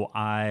 So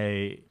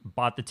I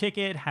bought the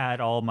ticket,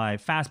 had all my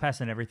fast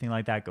pass and everything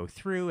like that go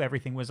through.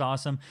 Everything was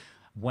awesome.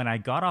 When I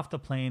got off the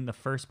plane, the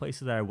first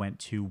place that I went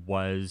to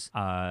was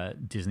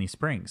Disney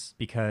Springs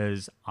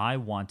because I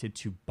wanted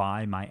to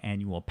buy my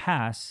annual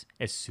pass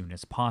as soon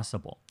as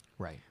possible.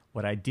 Right.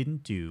 What I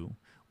didn't do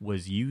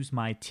was use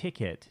my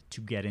ticket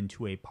to get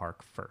into a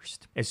park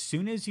first. As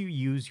soon as you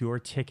use your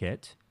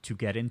ticket to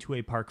get into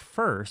a park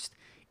first,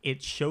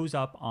 it shows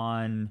up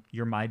on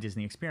your My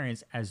Disney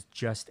experience as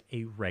just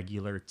a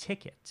regular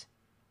ticket.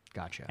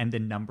 Gotcha. And the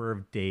number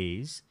of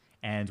days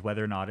and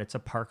whether or not it's a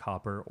park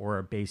hopper or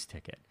a base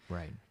ticket.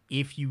 Right.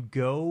 If you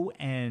go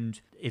and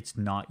it's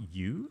not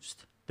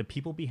used, the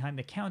people behind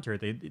the counter,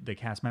 the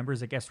cast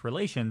members at Guest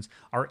Relations,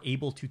 are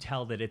able to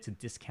tell that it's a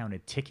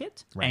discounted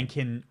ticket and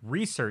can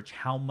research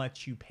how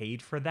much you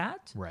paid for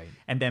that. Right.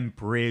 And then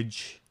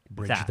bridge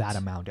that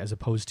amount as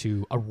opposed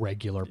to a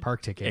regular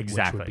park ticket,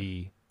 exactly. which would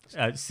be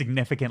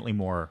significantly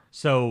more.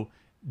 So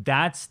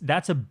that's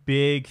a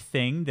big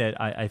thing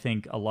that I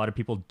think a lot of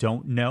people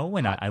don't know,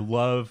 and I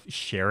love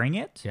sharing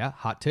it. Yeah,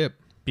 hot tip.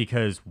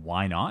 Because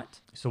why not?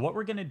 So what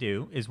we're going to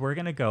do is we're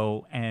going to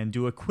go and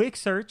do a quick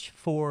search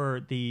for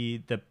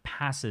the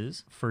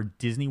passes for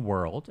Disney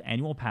World,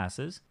 annual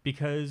passes,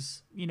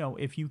 because,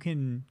 if you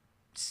can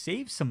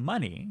save some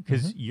money,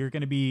 because you're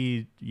going to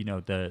be,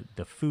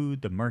 the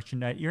food, the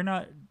merchandise,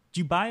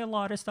 do you buy a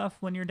lot of stuff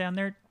when you're down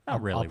there?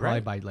 Not really, I'll probably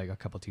right? buy like a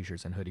couple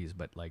t-shirts and hoodies,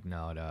 but like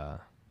not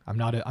I'm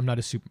not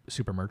a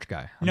super merch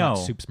guy. I'm no. not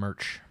Soup's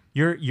merch.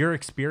 Your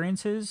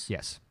experiences?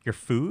 Yes. Your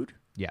food?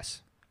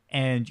 Yes.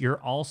 And you're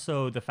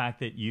also the fact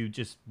that you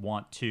just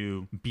want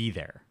to be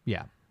there.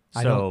 Yeah.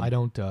 So, I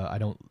don't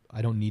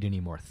need any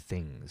more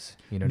things.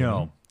 You know what I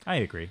mean? I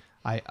agree.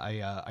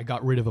 I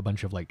got rid of a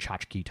bunch of like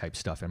tchotchke type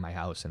stuff in my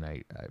house, and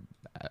I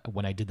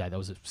when I did that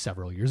was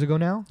several years ago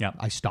now. Yeah.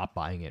 I stopped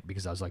buying it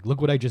because I was like,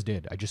 look what I just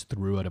did. I just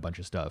threw out a bunch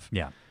of stuff.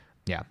 Yeah.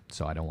 Yeah.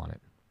 So I don't want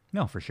it.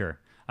 No, for sure.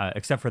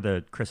 Except for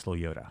the Crystal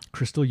Yoda.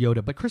 Crystal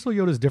Yoda. But Crystal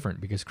Yoda is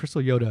different because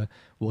Crystal Yoda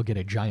will get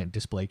a giant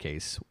display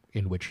case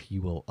in which he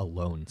will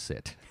alone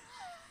sit.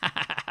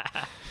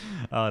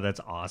 Oh, that's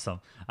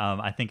awesome.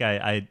 I think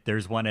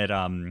there's one at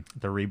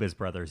the Rebus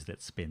Brothers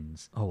that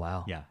spins. Oh,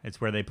 wow. Yeah, it's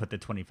where they put the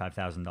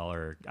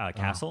 $25,000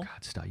 castle. Oh,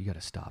 God, stop. You got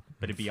to stop.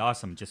 But it'd be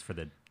awesome just for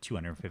the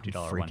 $250 I'm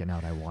freaking one.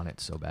 out. I want it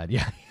so bad.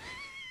 Yeah.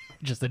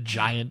 just a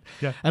giant.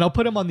 Yeah. And I'll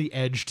put him on the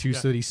edge too, Yeah.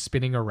 so that he's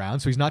spinning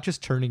around. So he's not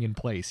just turning in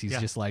place. He's Yeah.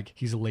 just like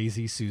he's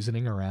lazy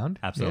Susaning around.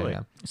 Absolutely.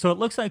 Yeah. So it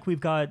looks like we've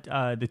got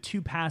the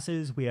 2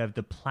 passes. We have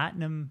the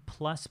Platinum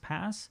Plus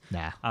pass,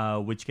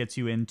 which gets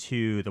you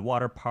into the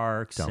water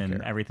parks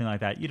and everything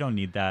like that. You don't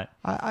need that.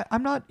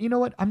 I'm not. You know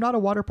what? I'm not a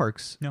water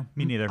parks. No,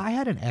 me neither. I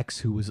had an ex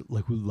who was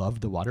like who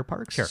loved the water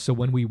parks. Sure. So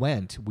when we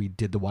went, we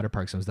did the water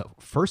parks. It was the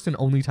first and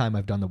only time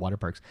I've done the water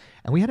parks,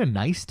 and we had a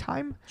nice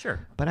time.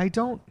 Sure. But I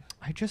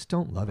just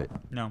don't love it.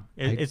 No,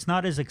 it's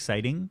not as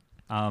exciting.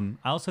 I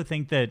also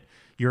think that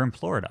you're in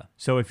Florida.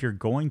 So if you're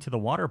going to the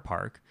water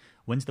park,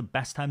 when's the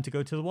best time to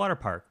go to the water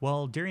park?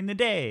 Well, during the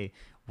day.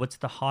 What's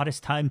the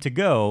hottest time to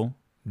go?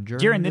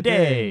 During the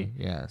day.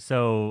 Yeah.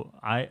 So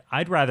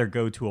I'd rather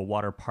go to a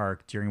water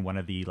park during one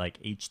of the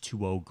like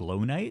H2O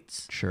glow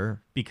nights.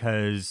 Sure.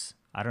 Because,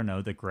 I don't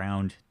know, the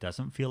ground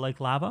doesn't feel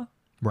like lava.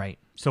 Right.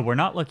 So we're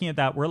not looking at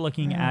that. We're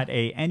looking at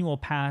a annual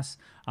pass.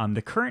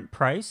 The current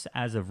price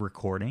as of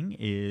recording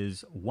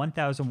is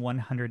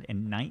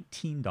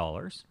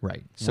 $1,119.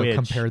 Right. So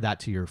compare that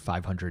to your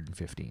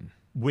 $515.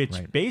 Which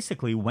right.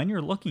 basically, when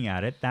you're looking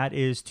at it, that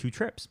is 2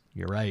 trips.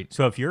 You're right.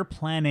 So if you're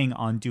planning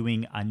on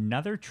doing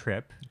another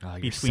trip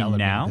between selling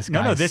now, me.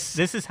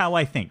 this is how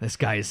I think. This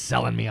guy is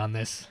selling me on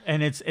this,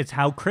 and it's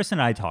how Chris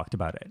and I talked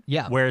about it.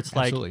 Yeah, where it's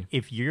absolutely. like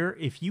if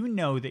you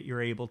know that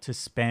you're able to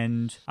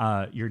spend,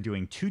 you're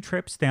doing 2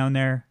 trips down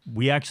there.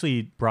 We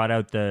actually brought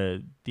out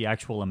the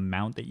actual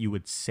amount that you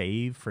would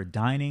save for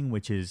dining,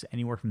 which is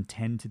anywhere from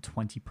 10 to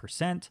 20%.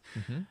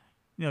 Mm-hmm.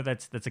 You know,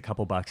 that's a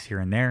couple bucks here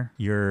and there.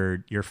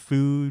 Your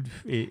food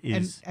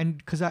is and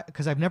because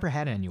I've never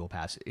had an annual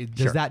pass.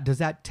 Sure. Does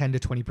that 10 to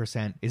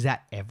 20%? Is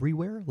that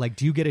everywhere? Like,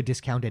 do you get a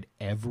discount at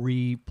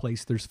every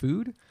place there's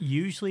food?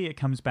 Usually, it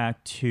comes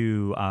back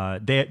to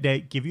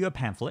they give you a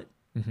pamphlet.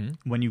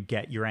 Mm-hmm. When you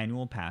get your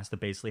annual pass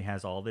that basically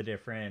has all the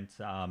different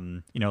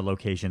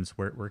locations.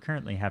 We're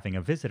currently having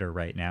a visitor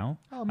right now.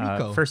 Oh,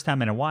 Miko. First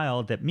time in a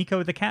while that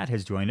Miko the cat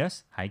has joined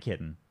us. Hi,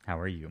 kitten. How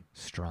are you?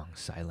 Strong,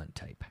 silent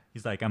type.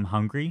 He's like, I'm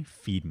hungry.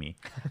 Feed me.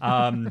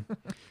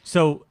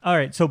 So, all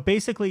right. So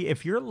basically,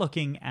 if you're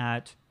looking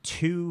at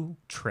 2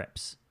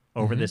 trips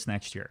over this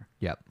next year,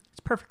 yep,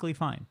 it's perfectly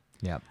fine.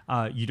 Yep.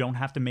 You don't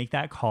have to make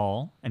that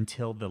call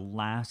until the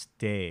last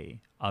day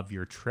of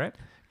your trip.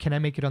 Can I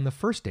make it on the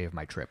first day of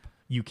my trip?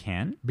 You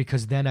can.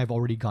 Because then I've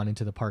already gone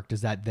into the park.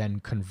 Does that then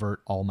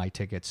convert all my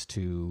tickets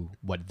to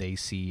what they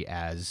see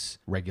as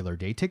regular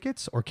day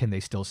tickets? Or can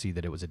they still see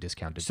that it was a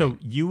discounted So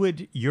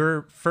day?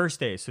 your first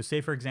day, so say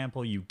for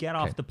example, you get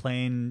off the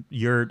plane,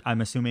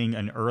 I'm assuming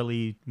an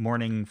early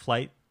morning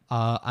flight.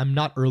 I'm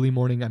not early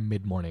morning, I'm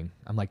mid-morning.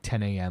 I'm like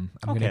 10 a.m.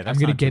 I'm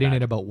gonna get in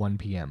at about 1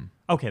 p.m.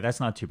 Okay,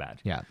 that's not too bad.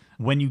 Yeah.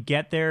 When you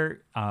get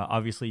there,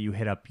 obviously you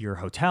hit up your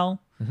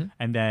hotel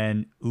and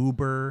then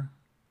Uber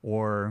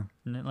or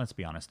let's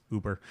be honest,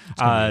 Uber,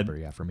 Uber,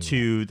 yeah, for me,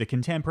 to the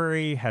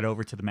Contemporary, head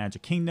over to the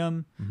Magic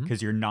Kingdom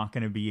because you're not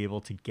going to be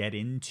able to get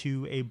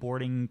into a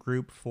boarding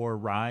group for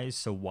Rise.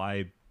 So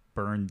why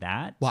burn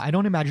that? Well, I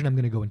don't imagine I'm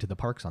going to go into the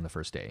parks on the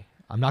first day.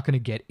 I'm not going to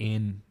get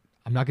in.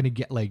 I'm not going to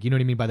get like, you know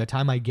what I mean? By the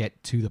time I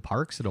get to the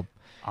parks, it'll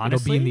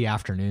be in the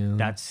afternoon.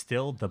 That's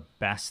still the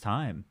best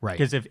time. Right.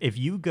 Because if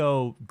you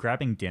go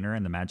grabbing dinner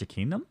in the Magic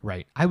Kingdom.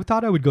 Right. I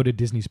thought I would go to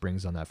Disney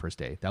Springs on that first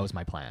day. That was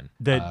my plan.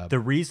 The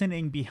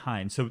reasoning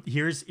behind. So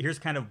here's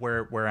kind of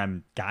where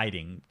I'm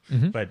guiding,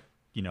 but,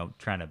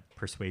 trying to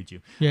persuade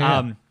you.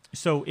 Yeah.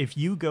 So if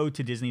you go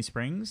to Disney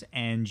Springs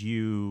and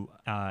you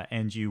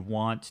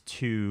want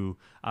to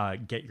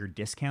get your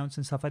discounts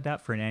and stuff like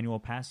that for an annual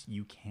pass,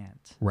 you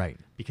can't. Right.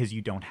 Because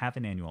you don't have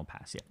an annual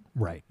pass yet.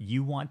 Right.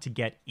 You want to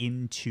get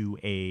into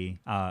a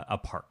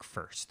park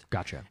first.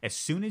 Gotcha. As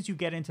soon as you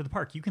get into the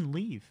park, you can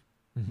leave.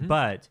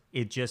 But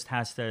it just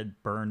has to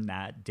burn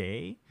that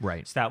day.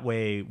 Right. So that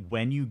way,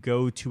 when you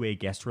go to a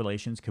guest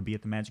relations, could be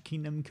at the Magic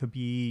Kingdom, could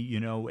be,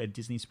 at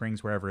Disney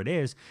Springs, wherever it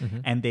is,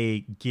 and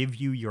they give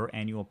you your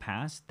annual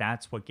pass,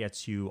 that's what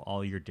gets you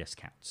all your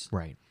discounts.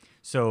 Right.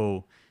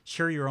 So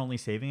sure, you're only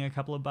saving a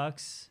couple of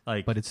bucks.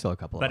 But it's still a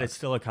couple of bucks. It's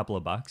still a couple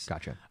of bucks.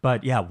 Gotcha.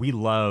 But yeah, we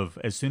love,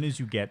 as soon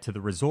as you get to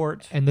the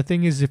resort. And the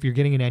thing is, if you're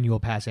getting an annual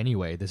pass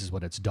anyway, this is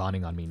what it's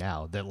dawning on me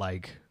now, that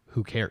like,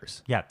 who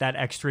cares? Yeah, that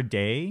extra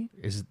day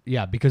is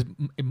because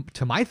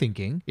to my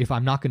thinking, if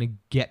I'm not going to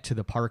get to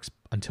the parks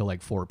until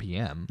like 4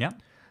 p.m.,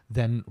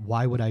 then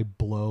why would I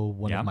blow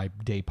one of my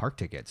day park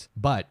tickets?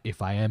 But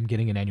if I am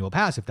getting an annual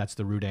pass, if that's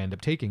the route I end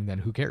up taking, then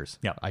who cares?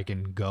 Yeah, I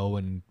can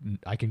go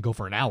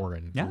for an hour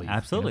and leave.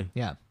 Absolutely.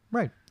 Yeah,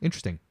 right.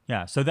 Interesting.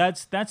 Yeah, so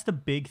that's the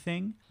big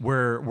thing.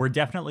 We're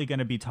definitely going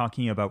to be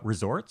talking about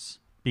resorts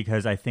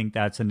because I think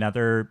that's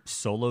another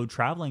solo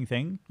traveling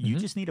thing. You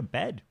just need a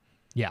bed.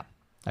 Yeah.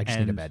 I just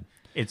need a bed.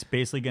 It's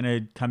basically going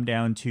to come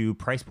down to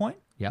price point.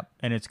 Yep.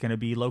 And it's going to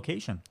be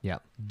location. Yeah.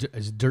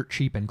 As dirt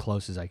cheap and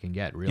close as I can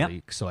get,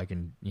 really, so I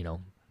can,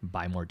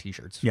 buy more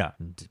T-shirts. Yeah.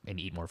 And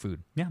eat more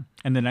food. Yeah.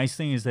 And the nice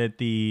thing is that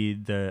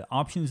the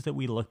options that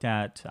we looked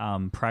at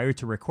prior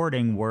to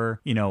recording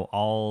were,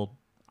 all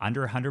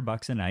under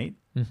 $100 a night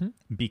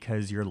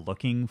because you're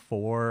looking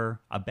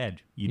for a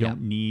bed. You Yeah.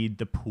 don't need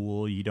the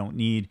pool. You don't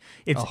need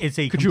it's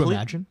a Could you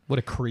imagine? What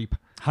a creep.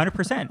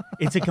 100%.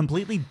 It's a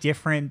completely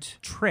different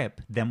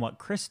trip than what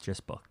Chris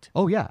just booked.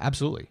 Oh yeah,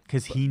 absolutely.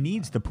 Because he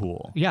needs the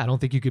pool. Yeah, I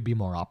don't think you could be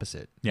more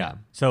opposite. Yeah.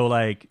 So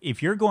like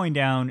if you're going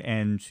down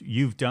and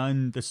you've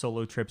done the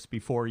solo trips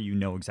before, you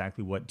know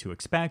exactly what to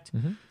expect.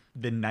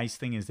 The nice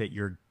thing is that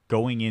you're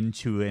going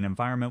into an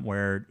environment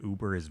where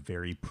Uber is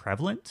very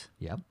prevalent.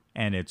 Yep.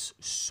 And it's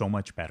so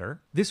much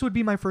better. This would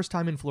be my first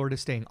time in Florida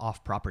staying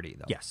off property,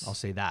 though. Yes. I'll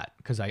say that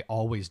because I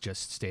always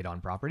just stayed on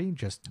property.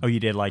 Oh, you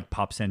did like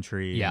Pop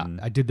Century? Yeah,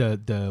 and I did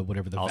the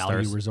whatever the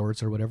All-Stars? value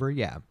resorts or whatever.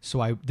 Yeah.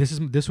 So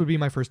this would be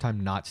my first time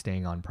not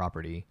staying on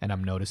property, and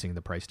I'm noticing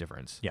the price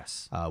difference.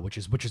 Yes. Which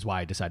is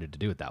why I decided to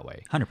do it that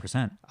way.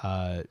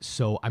 100%.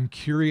 So I'm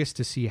curious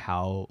to see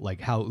how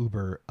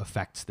Uber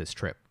affects this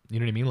trip. You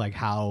know what I mean? Like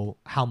how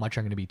much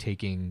I'm going to be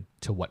taking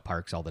to what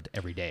parks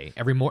every day.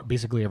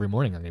 Basically every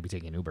morning I'm going to be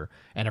taking an Uber,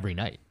 and every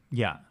night.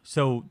 Yeah.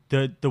 So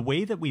the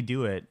way that we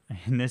do it,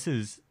 and this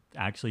is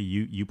actually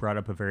you brought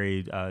up a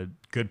very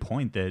good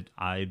point that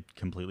I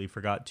completely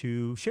forgot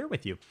to share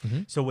with you.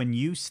 So when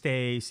you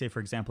say for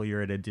example,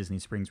 you're at a Disney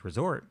Springs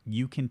resort,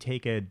 you can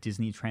take a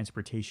Disney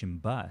transportation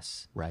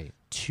bus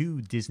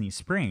to Disney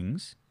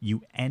Springs.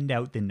 You end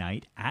out the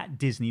night at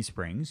Disney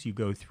Springs. You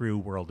go through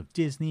World of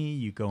Disney.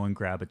 You go and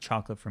grab a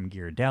chocolate from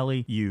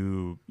Ghirardelli.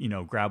 You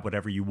grab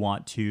whatever you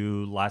want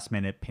to, last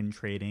minute pin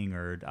trading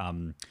or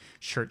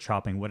shirt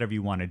shopping, whatever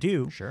you want to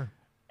do. Sure.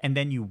 And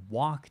then you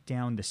walk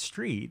down the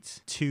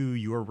streets to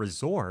your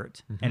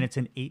resort, and it's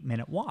an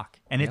 8-minute walk.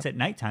 And it's at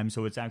nighttime,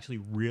 so it's actually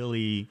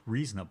really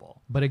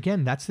reasonable. But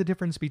again, that's the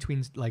difference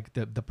between like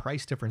the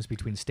price difference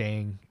between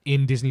staying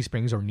in Disney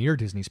Springs or near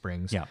Disney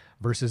Springs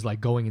versus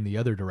like going in the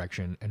other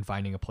direction and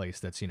finding a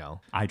place that's,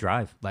 I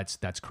drive.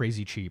 That's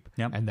crazy cheap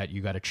and that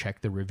you got to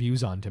check the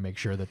reviews on to make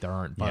sure that there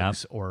aren't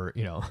bugs or,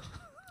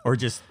 or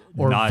just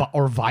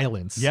or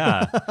violence.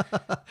 Yeah.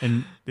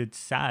 And it's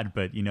sad,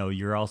 but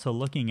you're also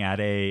looking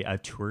at a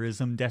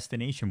tourism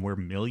destination where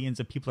millions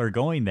of people are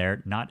going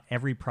there. Not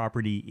every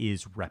property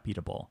is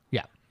reputable.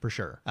 Yeah, for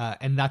sure.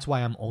 And that's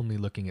why I'm only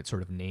looking at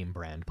sort of name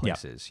brand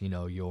places.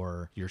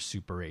 Your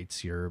Super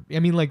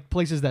 8s, like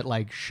places that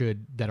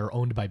that are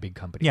owned by big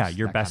companies. Yeah,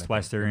 your Best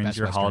Westerns,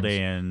 your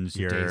Holiday Inns,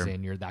 your Days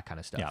Inn, your that kind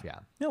of stuff. Yeah.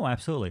 No,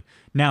 absolutely.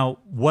 Now,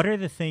 what are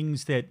the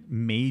things that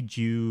made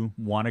you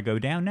want to go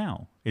down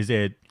now? Is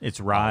it's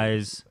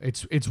Rise?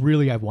 It's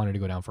really I've wanted to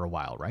go down for a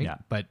while, right? Yeah.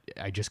 But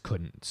I just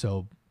couldn't.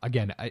 So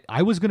again,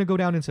 I was going to go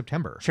down in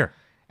September. Sure.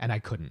 And I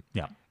couldn't.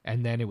 Yeah.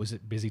 And then it was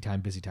busy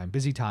time.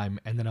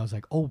 And then I was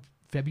like, oh,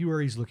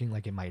 February's looking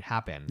like it might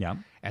happen. Yeah.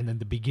 And then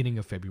the beginning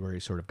of February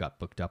sort of got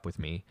booked up with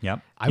me.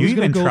 Yep. I you was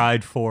even go,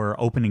 tried for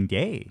opening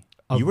day.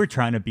 You were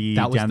trying to be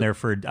down there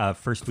for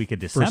first week of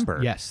December.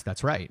 Yes,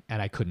 that's right.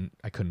 And I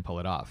couldn't pull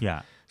it off.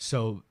 Yeah.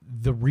 So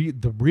the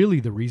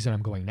reason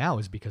I'm going now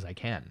is because I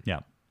can. Yeah.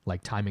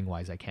 Like timing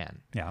wise, I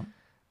can. Yeah.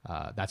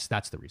 That's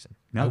the reason.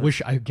 No, I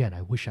wish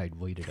I'd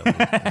waited a week.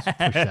 Let's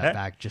push that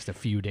back just a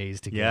few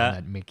days to get on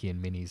that Mickey and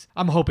Minnie's.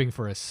 I'm hoping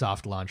for a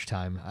soft launch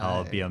time.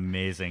 Oh, it'd be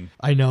amazing.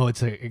 I know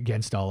it's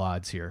against all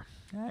odds here.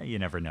 You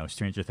never know.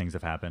 Stranger things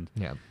have happened.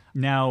 Yeah.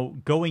 Now,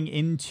 going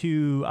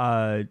into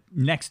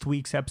next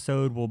week's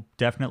episode, we'll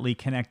definitely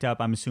connect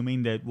up. I'm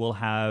assuming that we'll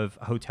have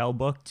a hotel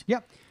booked.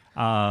 Yep.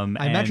 I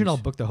imagine I'll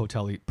book the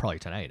hotel probably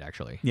tonight,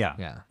 actually. Yeah.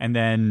 Yeah. And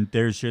then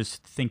there's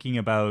just thinking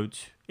about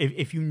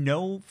if you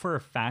know for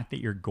a fact that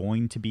you're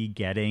going to be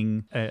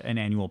getting an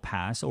annual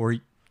pass, or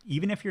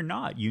even if you're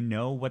not,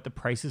 what the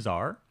prices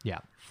are. Yeah.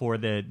 For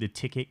the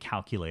ticket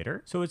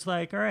calculator. So it's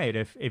like, all right,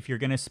 if you're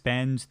going to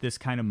spend this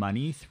kind of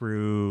money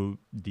through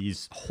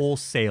these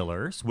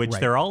wholesalers, which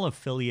they're all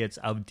affiliates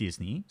of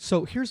Disney.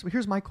 So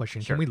here's my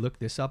question. Sure. Can we look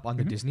this up on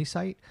the Disney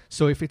site?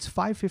 So if it's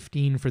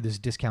 $5.15 for this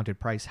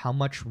discounted price, how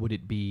much would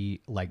it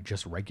be like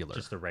just regular?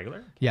 Just the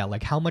regular? Yeah,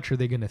 like how much are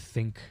they going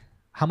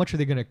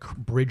to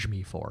bridge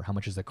me for? How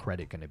much is the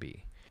credit going to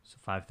be? So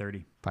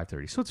 $5.30.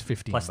 $5.30. So it's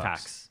 $15 plus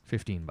tax.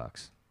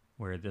 $15.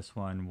 Where this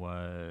one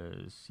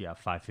was,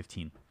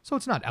 $5.15. So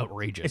it's not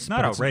outrageous. It's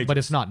not outrageous. But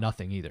it's not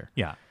nothing either.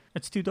 Yeah.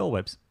 It's 2 Dole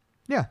Whips.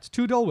 Yeah, it's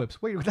 2 Dole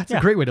Whips. Wait, that's a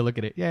great way to look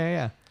at it.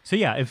 Yeah. So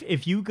yeah,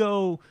 if you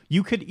go,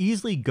 you could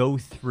easily go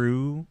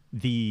through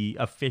the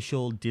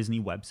official Disney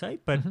website,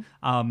 but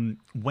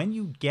when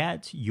you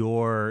get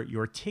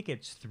your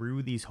tickets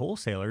through these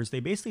wholesalers, they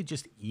basically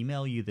just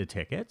email you the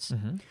tickets.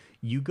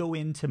 You go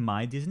into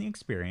My Disney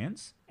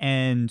Experience,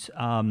 and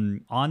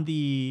on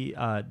the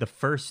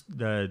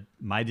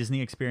My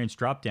Disney Experience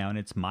drop down,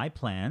 it's My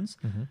Plans.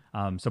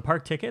 So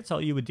park tickets,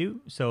 all you would do.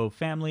 So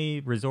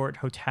family, resort,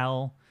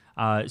 hotel.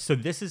 So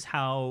this is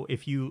how,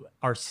 if you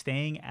are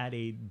staying at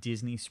a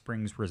Disney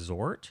Springs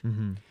resort,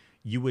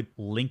 you would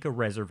link a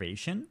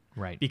reservation,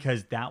 right?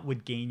 Because that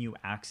would gain you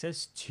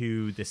access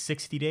to the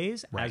 60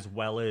 days, as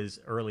well as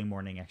early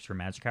morning extra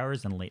magic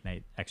hours and late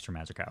night extra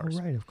magic hours.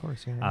 Right, of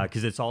course, yeah.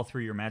 Because it's all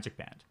through your Magic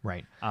Band,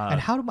 right? And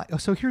how do I?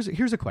 So here's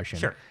a question.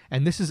 Sure.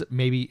 And this is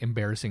maybe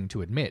embarrassing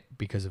to admit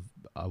because of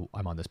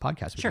I'm on this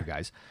podcast with you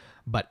guys.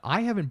 But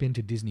I haven't been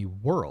to Disney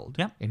World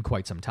in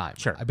quite some time.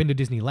 Sure. I've been to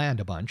Disneyland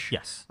a bunch.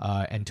 Yes.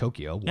 And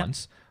Tokyo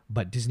once.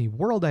 But Disney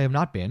World, I have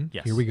not been.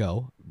 Yes. Here we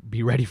go.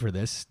 Be ready for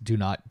this.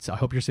 So I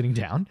hope you're sitting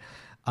down.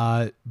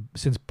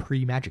 Since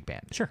pre-Magic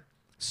Band. Sure.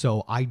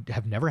 So I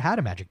have never had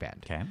a Magic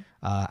Band. Okay.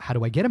 How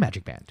do I get a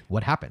Magic Band?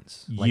 What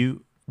happens?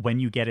 When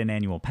you get an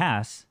annual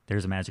pass,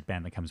 there's a Magic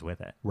Band that comes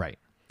with it. Right.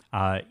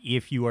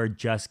 If you are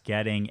just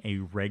getting a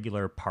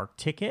regular park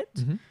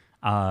ticket,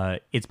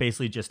 it's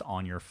basically just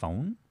on your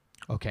phone.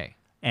 Okay.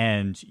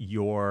 And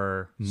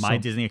your My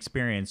Disney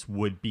experience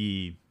would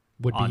be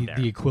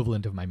the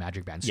equivalent of my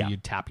Magic Band. So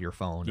you'd tap your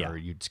phone or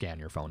you'd scan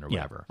your phone or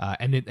whatever.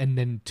 And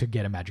then to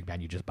get a Magic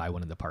Band, you just buy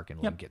one in the park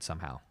and link it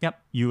somehow.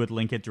 Yep. You would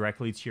link it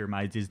directly to your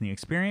My Disney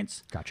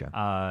experience.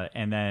 Gotcha.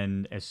 And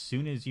then as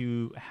soon as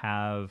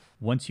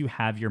once you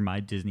have your My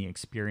Disney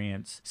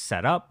experience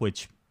set up,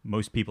 which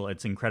most people,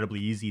 it's incredibly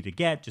easy to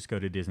get, just go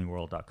to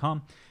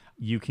disneyworld.com.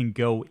 You can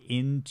go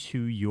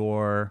into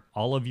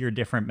all of your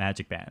different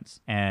Magic Bands,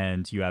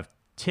 and you have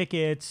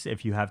tickets.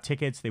 If you have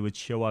tickets, they would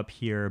show up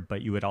here,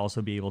 but you would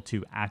also be able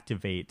to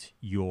activate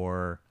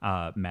your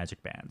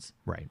Magic Bands.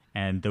 Right.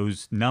 And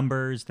those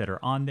numbers that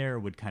are on there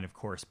would kind of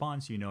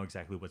correspond, so you know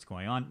exactly what's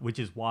going on, which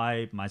is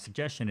why my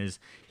suggestion is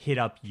hit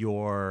up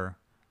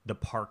the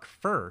park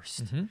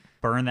first,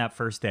 burn that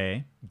first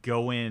day,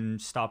 go in,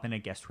 stop in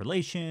at guest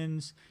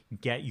relations,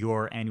 get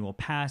your annual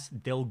pass.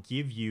 They'll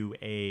give you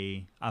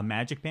a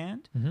Magic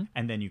Band,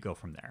 and then you go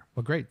from there.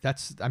 Well, great. That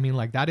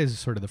is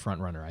sort of the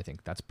front runner. I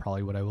think that's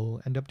probably what I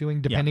will end up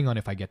doing, depending on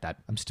if I get that.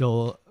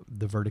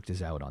 The verdict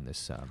is out on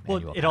this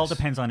annual pass. All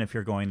depends on if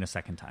you're going the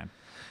second time.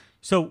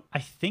 So I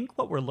think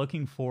what we're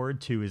looking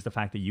forward to is the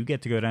fact that you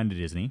get to go down to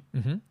Disney.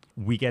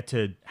 We get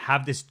to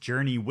have this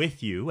journey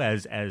with you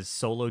as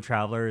solo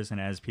travelers and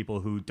as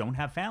people who don't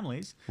have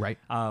families. Right.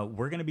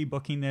 We're going to be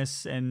booking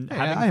this and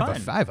having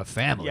fun. I have a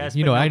family. Yes,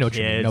 I know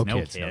kids, no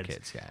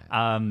kids.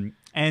 Yeah.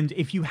 And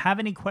if you have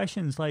any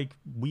questions,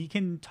 we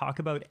can talk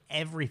about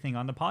everything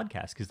on the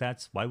podcast because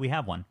that's why we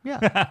have one. Yeah.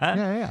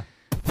 Yeah.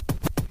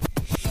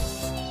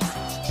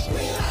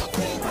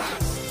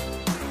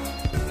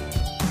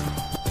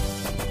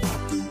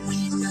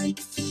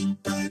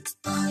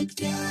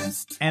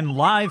 And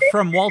live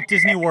from Walt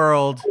Disney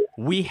World,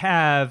 we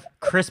have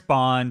Chris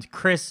Bond.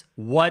 Chris,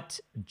 what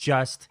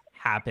just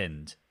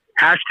happened?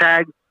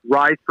 Hashtag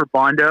Rise for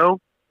Bondo.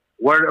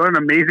 What an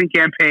amazing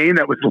campaign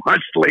that was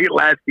launched late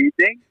last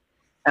evening.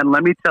 And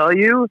let me tell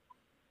you,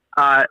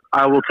 I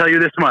will tell you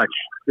this much.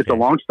 It's a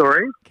long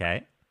story.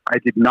 Okay. I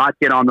did not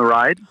get on the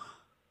ride,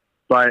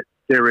 but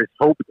there is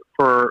hope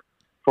for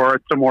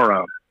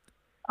tomorrow.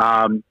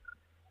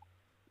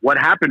 What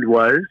happened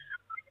was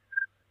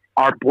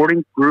our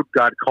boarding group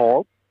got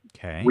called.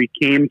 Okay. We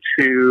came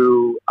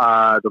to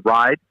the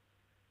ride.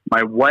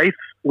 My wife,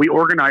 we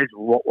organized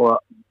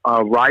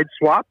a ride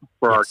swap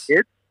for our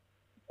kids,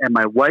 and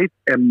my wife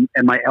and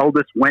my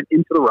eldest went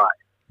into the ride.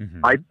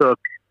 I took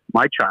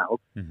my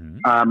child,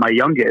 my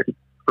youngest,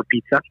 for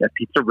pizza at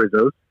Pizza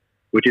Rizzo's,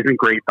 which isn't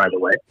great, by the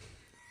way.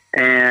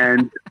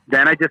 And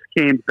then I just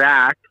came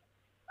back.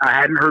 I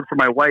hadn't heard from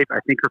my wife. I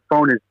think her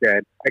phone is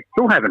dead. I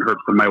still haven't heard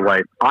from my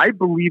wife. I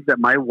believe that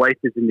my wife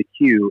is in the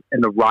queue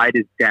and the ride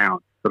is down.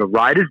 So the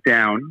ride is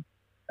down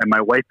and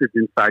my wife is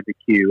inside the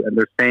queue, and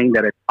they're saying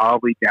that it's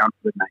probably down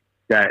for the night,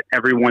 that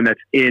everyone that's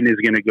in is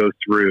going to go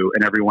through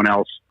and everyone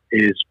else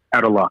is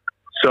out of luck.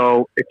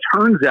 So it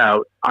turns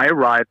out I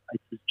arrived, I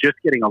was just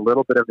getting a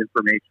little bit of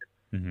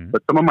information,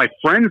 but some of my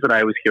friends that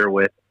I was here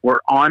with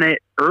were on it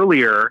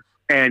earlier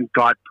and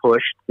got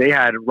pushed. They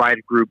had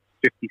ride group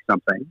 50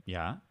 something.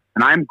 Yeah.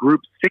 And I'm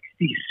group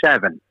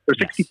 67 or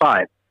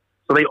 65.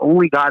 So they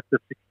only got to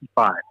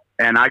 65.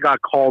 And I got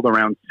called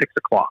around 6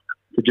 o'clock,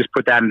 to just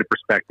put that into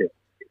perspective.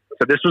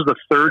 So this was the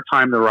third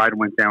time the ride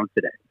went down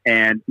today.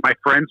 And my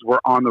friends were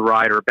on the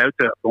ride or about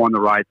to go on the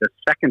ride the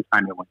second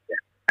time it went down.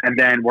 And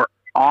then were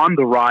on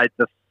the ride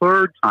the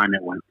third time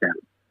it went down.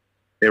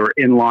 They were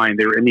in line.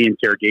 They were in the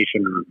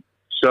interrogation room.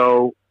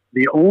 So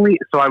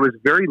I was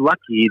very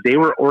lucky. They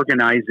were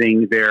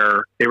organizing they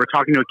were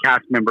talking to a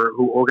cast member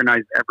who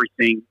organized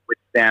everything with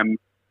them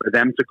for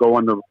them to go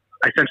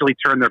essentially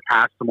turn their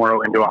pass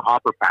tomorrow into a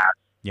hopper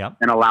pass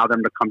and allow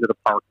them to come to the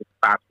park with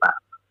a fast pass.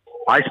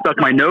 I stuck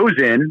my nose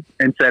in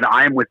and said,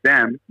 I am with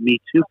them. Me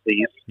too,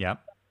 please. Yep.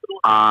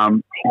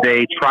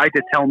 They tried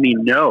to tell me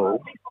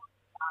no,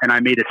 and I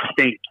made a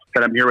stink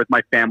that I'm here with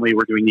my family.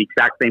 We're doing the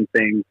exact same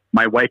thing.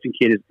 My wife and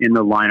kid is in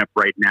the lineup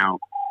right now.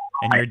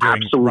 And you're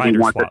doing absolutely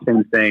want swap. the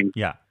same thing.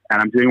 Yeah.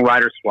 And I'm doing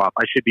rider swap.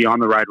 I should be on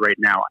the ride right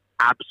now.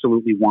 I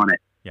absolutely want it.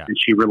 Yeah. And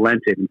she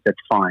relented and said,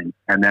 fine.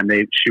 And then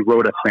she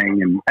wrote a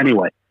thing. And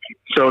anyway,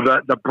 so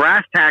the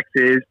brass tacks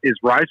is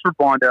Rise for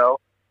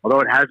Bondo. Although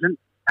it hasn't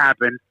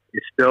happened,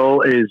 it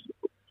still is.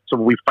 So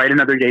we fight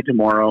another day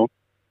tomorrow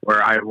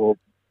where I will,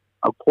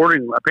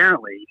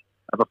 apparently,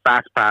 have a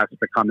fast pass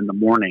to come in the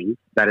morning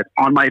that is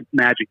on my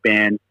Magic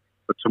Band.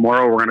 But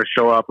tomorrow we're going to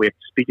show up. We have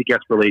to speak to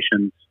guest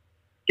relations,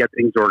 get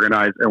things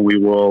organized, and we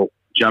will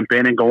jump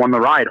in and go on the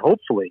ride,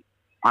 hopefully.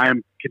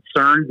 I'm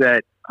concerned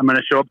that I'm going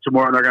to show up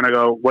tomorrow and they're going to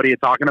go, what are you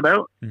talking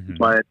about? Mm-hmm.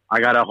 But I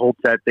got to hope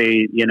that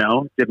they,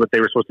 did what they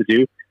were supposed to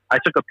do. I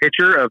took a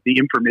picture of the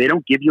information. They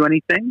don't give you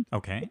anything.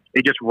 Okay.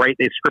 They just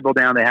they scribble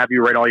down, they have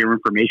you write all your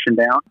information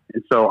down.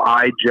 And so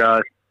I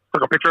just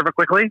took a picture of it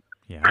quickly.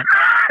 Yeah.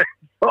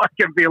 So I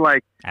can be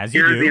like, here's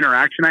the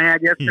interaction I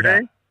had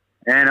yesterday.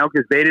 Yeah. And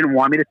because they didn't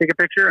want me to take a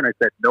picture. And I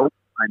said, nope,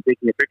 I'm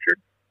taking a picture.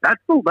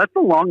 That's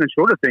the long and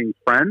short of things,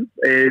 friends,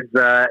 is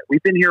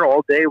we've been here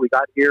all day. We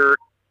got here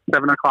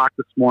 7 o'clock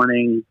this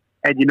morning.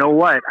 And you know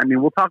what? I mean,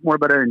 we'll talk more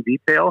about it in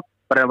detail,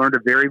 but I learned a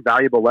very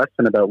valuable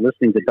lesson about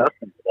listening to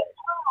Dustin today,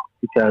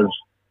 because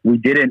we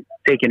didn't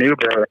take an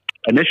Uber.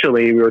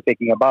 Initially, we were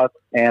taking a bus,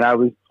 and I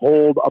was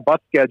told a bus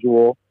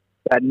schedule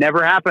that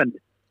never happened.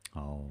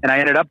 Oh. And I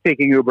ended up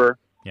taking Uber.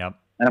 Yep.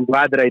 And I'm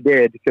glad that I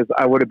did, because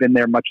I would have been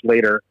there much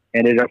later.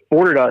 And it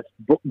afforded us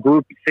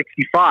group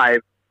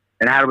 65.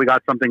 And had we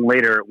got something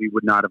later, we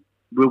would not have.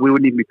 We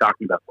wouldn't even be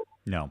talking about this.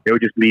 No. It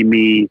would just be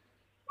me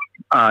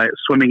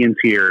swimming in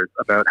tears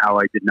about how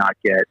I did not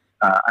get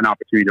an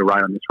opportunity to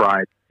ride on this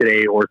ride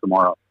today or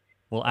tomorrow.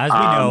 Well, as we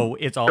know,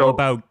 it's all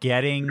about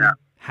getting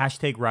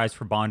hashtag Rise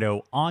for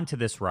Bondo onto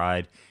this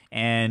ride.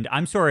 And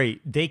I'm sorry,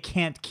 they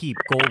can't keep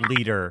Gold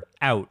Leader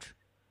out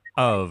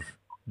of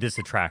this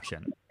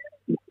attraction.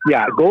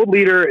 Yeah, Gold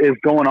Leader is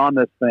going on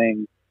this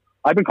thing.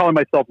 I've been calling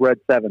myself Red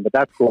 7, but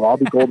that's cool. I'll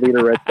be Gold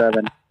Leader Red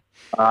 7.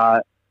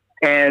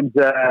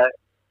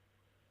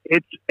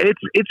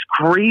 It's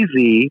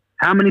crazy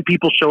how many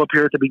people show up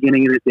here at the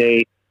beginning of the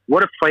day.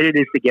 What a fight it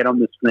is to get on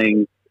this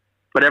thing.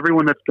 But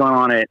everyone that's gone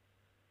on it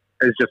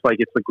is just like,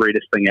 it's the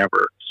greatest thing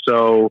ever.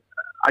 So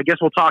I guess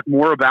we'll talk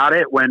more about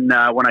it when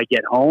I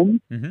get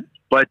home. Mm-hmm.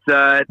 But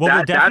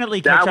we'll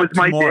definitely catch that up was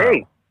my tomorrow.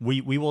 day.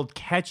 We will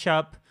catch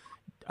up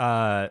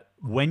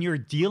when you're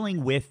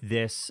dealing with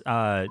this,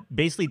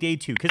 basically day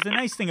 2. Because the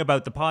nice thing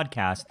about the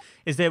podcast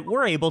is that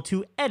we're able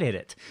to edit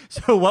it.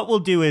 So what we'll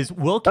do is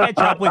we'll catch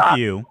up with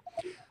you.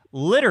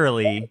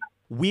 Literally,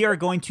 we are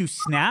going to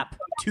snap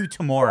to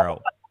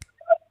tomorrow.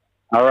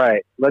 All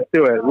right, let's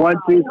do it. 1,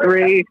 2,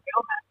 3,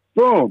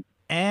 boom.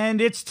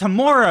 And it's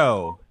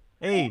tomorrow.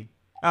 Hey,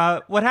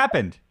 what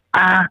happened?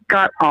 I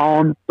got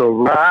on the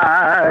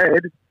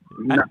ride.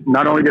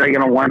 Not only did I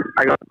get on one,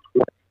 I got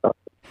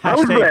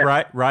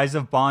hashtag Rise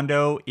of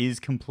Bondo is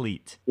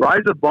complete.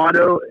 Rise of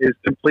Bondo is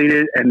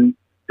completed and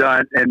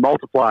done and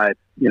multiplied.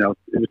 It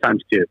was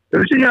times 2. It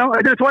was,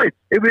 I did it twice.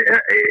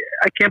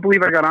 I can't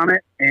believe I got on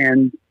it,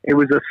 and it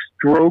was a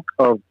stroke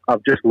of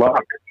just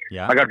luck.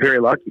 Yeah. I got very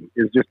lucky,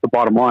 is just the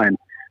bottom line,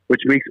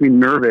 which makes me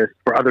nervous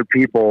for other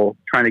people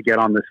trying to get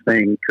on this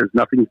thing, because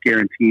nothing's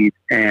guaranteed.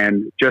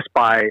 And just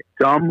by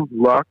dumb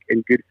luck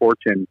and good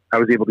fortune, I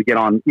was able to get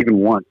on even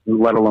once,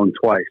 let alone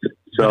twice.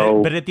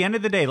 So, but at the end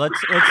of the day,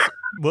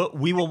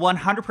 we will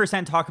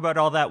 100% talk about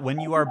all that when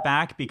you are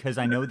back, because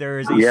I know there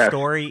is a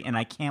story and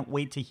I can't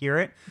wait to hear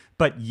it.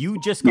 But you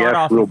just got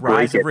off of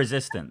Rise of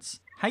Resistance.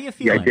 How you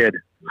feeling? Yeah, I did.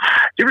 Did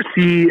you ever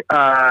see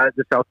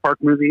the South Park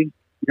movie?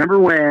 Remember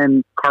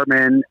when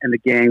Cartman and the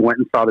gang went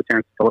and saw the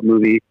Terrence Phillip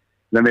movie?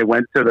 Then they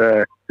went to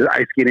the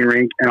ice skating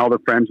rink, and all their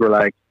friends were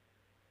like,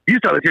 "You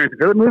saw the Terrence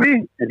Phillip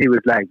movie?" And he was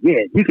like,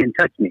 "Yeah, you can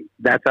touch me."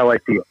 That's how I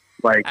feel.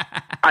 Like,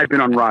 I've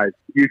been on Rise.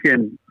 You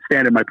can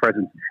stand in my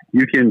presence.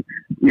 You can,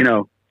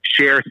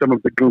 share some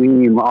of the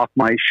gleam off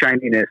my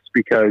shininess,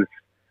 because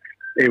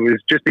it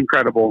was just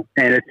incredible.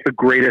 And it's the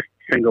greatest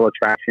single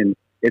attraction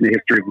in the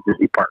history of the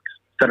Disney parks.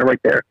 Said it right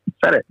there.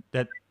 Said it.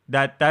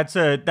 That's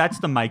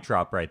the mic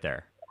drop right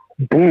there.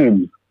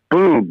 Boom.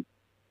 Boom.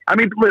 I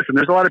mean, listen,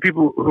 there's a lot of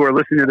people who are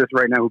listening to this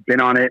right now who've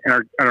been on it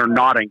and are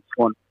nodding.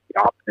 And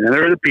then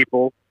there are the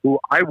people who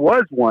I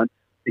was once,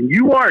 and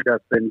you are,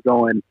 Dustin,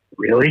 going,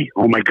 really?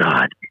 Oh my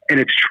God. And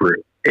it's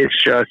true. It's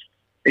just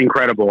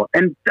incredible.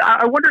 And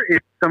I wonder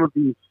if some of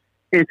the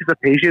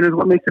anticipation is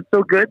what makes it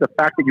so good. The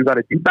fact that you got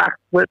to do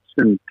backflips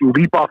and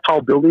leap off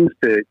tall buildings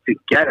to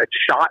get a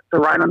shot to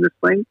ride on this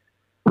thing.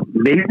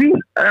 Maybe,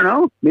 I don't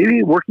know,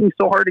 maybe working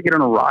so hard to get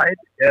on a ride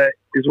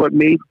is what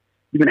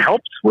even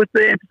helps with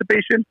the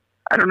anticipation.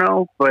 I don't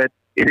know, but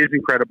it is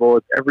incredible.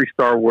 It's every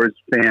Star Wars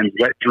fan's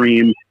wet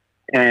dream.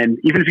 And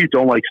even if you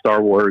don't like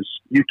Star Wars,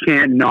 you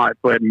can't not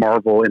but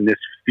marvel in this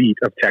feat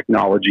of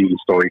technology and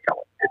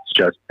storytelling.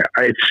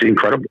 It's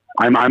incredible.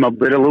 I'm a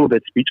little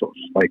bit speechless.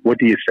 Like, what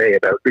do you say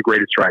about the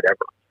greatest ride ever?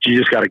 You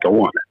just got to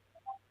go on it.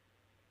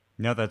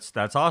 No,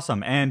 that's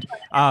awesome. And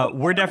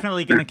we're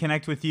definitely going to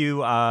connect with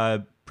you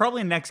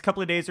probably in the next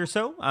couple of days or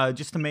so,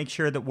 just to make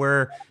sure that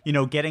we're,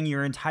 getting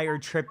your entire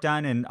trip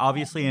done. And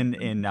obviously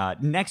in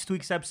next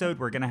week's episode,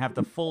 we're going to have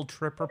the full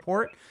trip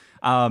report.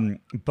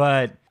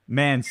 But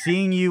man,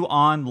 seeing you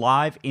on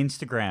live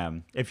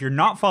Instagram, if you're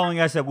not following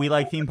us at We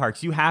Like Theme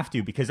Parks, you have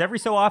to, because every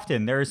so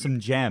often there are some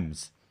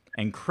gems.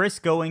 And Chris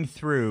going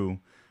through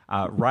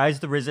Rise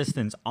the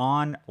Resistance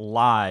on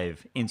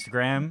live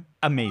Instagram,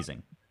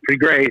 amazing. Pretty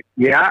great.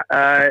 Yeah,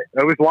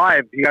 it was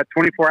live. You got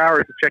 24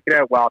 hours to check it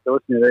out. Wow, if you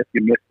listen to this,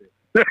 you missed it.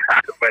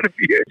 But if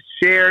you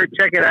share,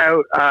 check it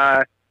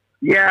out.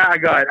 Yeah, I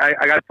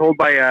got told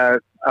by a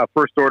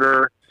first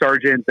order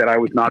sergeant that I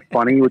was not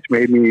funny, which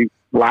made me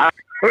laugh.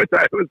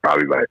 That was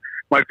probably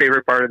my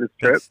favorite part of this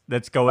trip.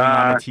 That's going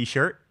on a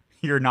T-shirt.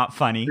 You're not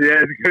funny.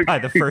 Yeah, by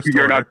the first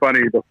You're order. not funny.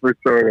 The first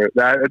order.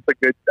 That's a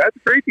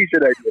great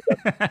T-shirt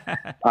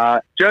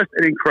idea. Just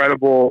an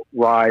incredible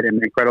ride and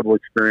an incredible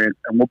experience,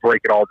 and we'll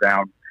break it all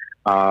down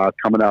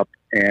coming up.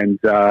 And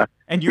you're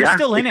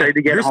still in it.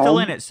 You're home. still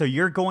in it. So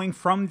you're going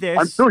from this.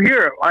 I'm still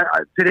here.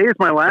 Today is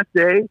my last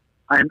day.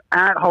 I'm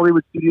at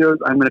Hollywood Studios.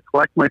 I'm going to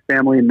collect my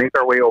family and make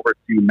our way over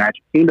to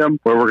Magic Kingdom,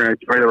 where we're going to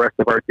enjoy the rest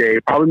of our day.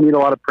 Probably meet a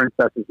lot of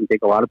princesses and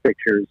take a lot of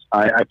pictures.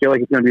 I feel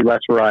like it's going to be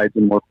less rides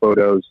and more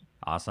photos.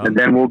 Awesome. And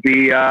then we'll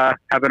be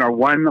having our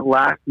one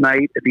last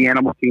night at the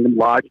Animal Kingdom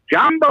Lodge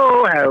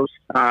Jumbo House.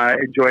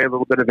 Enjoy a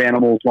little bit of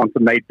animals, want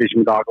some night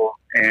vision goggles,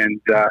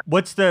 and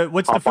what's the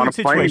food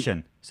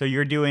situation? So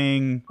you're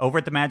doing over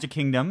at the Magic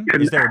Kingdom.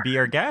 Is there a Be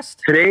Our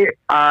Guest? Today,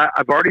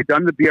 I've already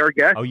done the Be Our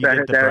Guest. Oh, you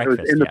did the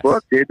breakfast, was in the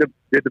book. Did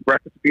the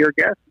breakfast Be Our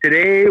Guest.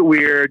 Today,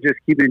 we're just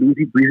keeping it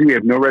easy breezy. We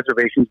have no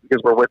reservations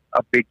because we're with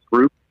a big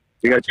group.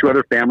 We got two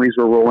other families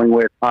we're rolling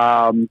with.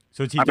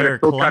 So it's either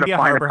Columbia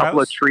Harbor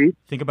House. Treats.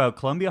 Think about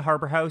Columbia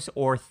Harbor House,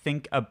 or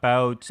think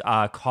about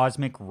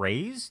Cosmic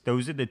Rays.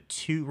 Those are the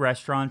two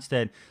restaurants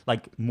that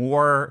like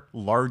more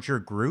larger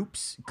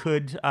groups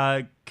could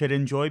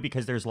enjoy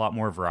because there's a lot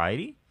more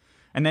variety.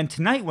 And then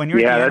tonight, when you're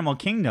at the Animal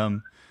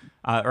Kingdom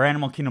or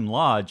Animal Kingdom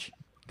Lodge,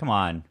 come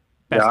on,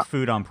 best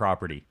food on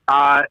property.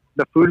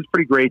 The food is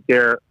pretty great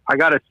there. I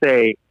gotta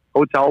say,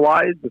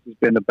 hotel-wise, this has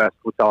been the best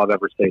hotel I've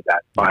ever stayed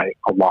at by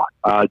a lot.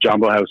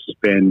 Jumbo House has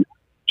been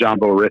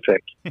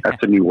jumbo-rific. That's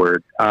a new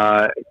word.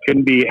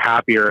 Couldn't be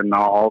happier, and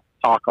I'll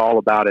talk all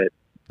about it.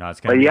 No,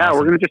 it's gonna be awesome.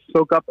 We're gonna just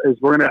soak up.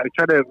 We're gonna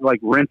try to like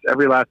rinse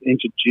every last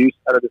inch of juice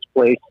out of this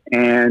place.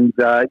 And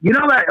you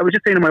know that I was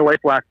just saying to my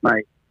wife last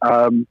night.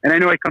 And I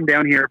know I come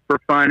down here for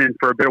fun and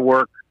for a bit of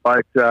work,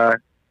 but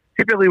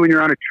typically when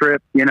you're on a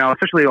trip, you know,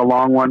 especially a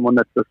long one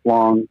that's this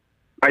long,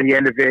 by the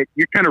end of it,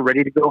 you're kind of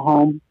ready to go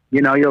home.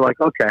 You know, you're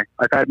like, okay,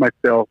 I've had my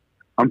fill.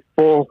 I'm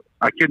full.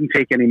 I couldn't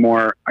take any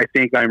more. I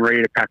think I'm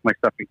ready to pack my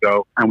stuff and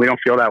go. And we don't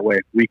feel that way.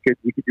 We could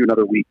do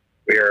another week.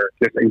 We're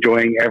just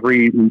enjoying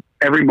every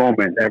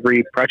moment,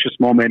 every precious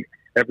moment,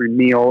 every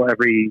meal,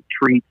 every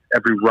treat,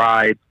 every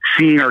ride.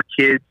 Seeing our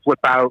kids flip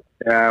out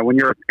when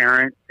you're a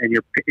parent and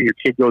your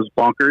kid goes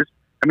bonkers.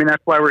 I mean,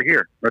 that's why we're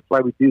here. That's why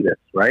we do this,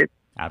 right?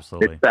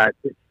 Absolutely. It's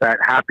that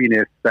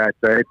happiness that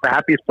it's the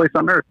happiest place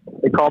on earth.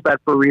 They call it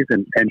that for a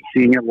reason. And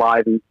seeing it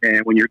live, and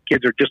when your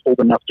kids are just old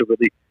enough to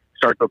really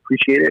start to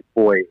appreciate it,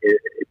 boy, it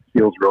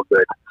feels real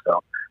good.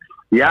 So,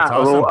 yeah,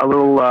 awesome. a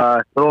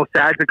little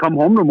sad to come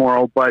home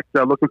tomorrow, but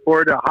looking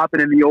forward to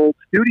hopping in the old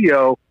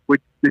studio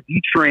with the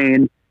D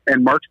Train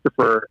and Mark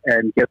Staffer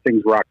and get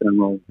things rocking and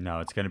rolling.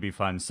 No, it's going to be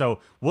fun. So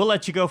we'll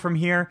let you go from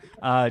here.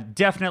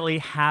 Definitely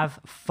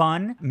have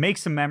fun, make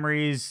some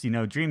memories,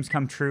 dreams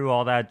come true,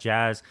 all that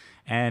jazz.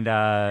 And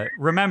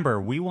remember,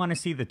 we want to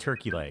see the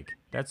turkey leg.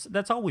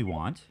 That's all we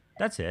want.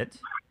 That's it.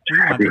 We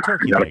want the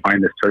turkey leg. Got to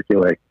find this turkey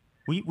leg.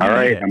 We all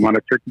right, I'm on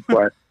a turkey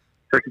quest.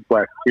 Turkey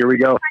quest. Here we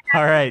go.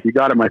 All right. You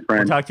got it, my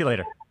friend. We'll talk to you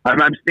later. I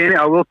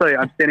will tell you,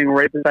 I'm standing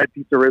right beside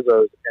Pizza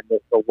Rizzo's, and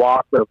the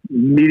walk of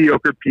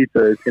mediocre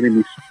pizza is hitting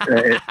me.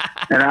 And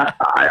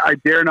I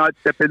dare not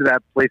step into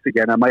that place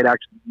again. I might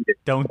actually eat it.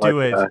 Don't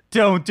do it.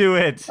 Don't do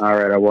it. All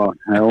right, I won't.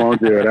 I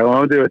won't do it. I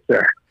won't do it,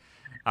 sir.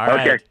 All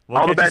right. Okay. We'll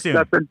all the best,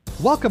 Justin.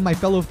 Welcome, my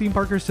fellow theme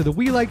parkers, to the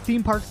We Like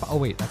Theme Park. Oh,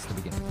 wait, that's the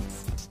beginning.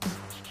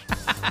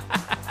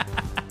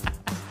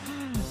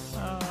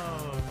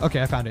 Okay,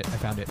 I found it.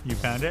 You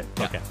found it?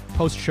 Yeah. Okay.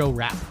 Post-show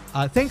wrap.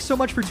 Thanks so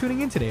much for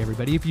tuning in today,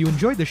 everybody. If you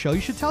enjoyed the show, you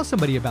should tell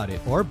somebody about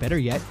it. Or better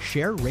yet,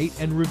 share, rate,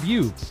 and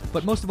review.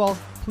 But most of all,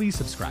 please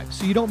subscribe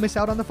so you don't miss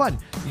out on the fun.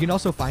 You can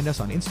also find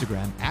us on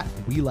Instagram at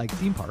We Like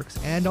Theme Parks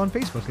and on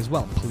Facebook as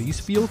well. Please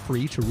feel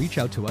free to reach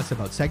out to us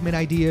about segment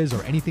ideas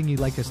or anything you'd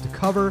like us to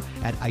cover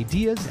at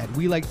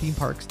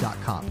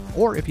ideas@welikethemeparks.com.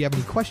 Or if you have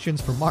any questions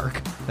for Mark,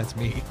 that's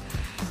me,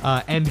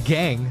 and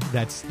gang,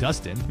 that's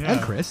Dustin, and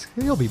Chris,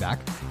 he'll be back,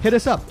 hit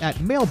us up at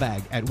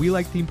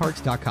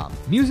mailbag@welikethemeparks.com.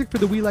 Music for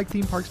the We Like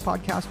Theme Parks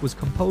podcast was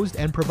composed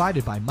and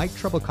provided by Mike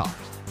Treblecock.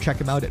 Check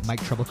him out at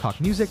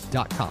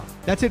miketreblecockmusic.com.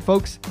 That's it,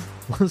 folks.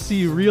 We'll see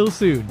you real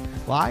soon.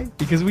 Why?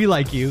 Because we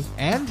like you,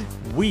 and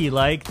we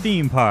like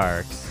theme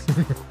parks.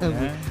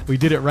 We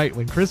did it right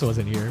when Chris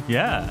wasn't here.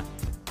 Yeah.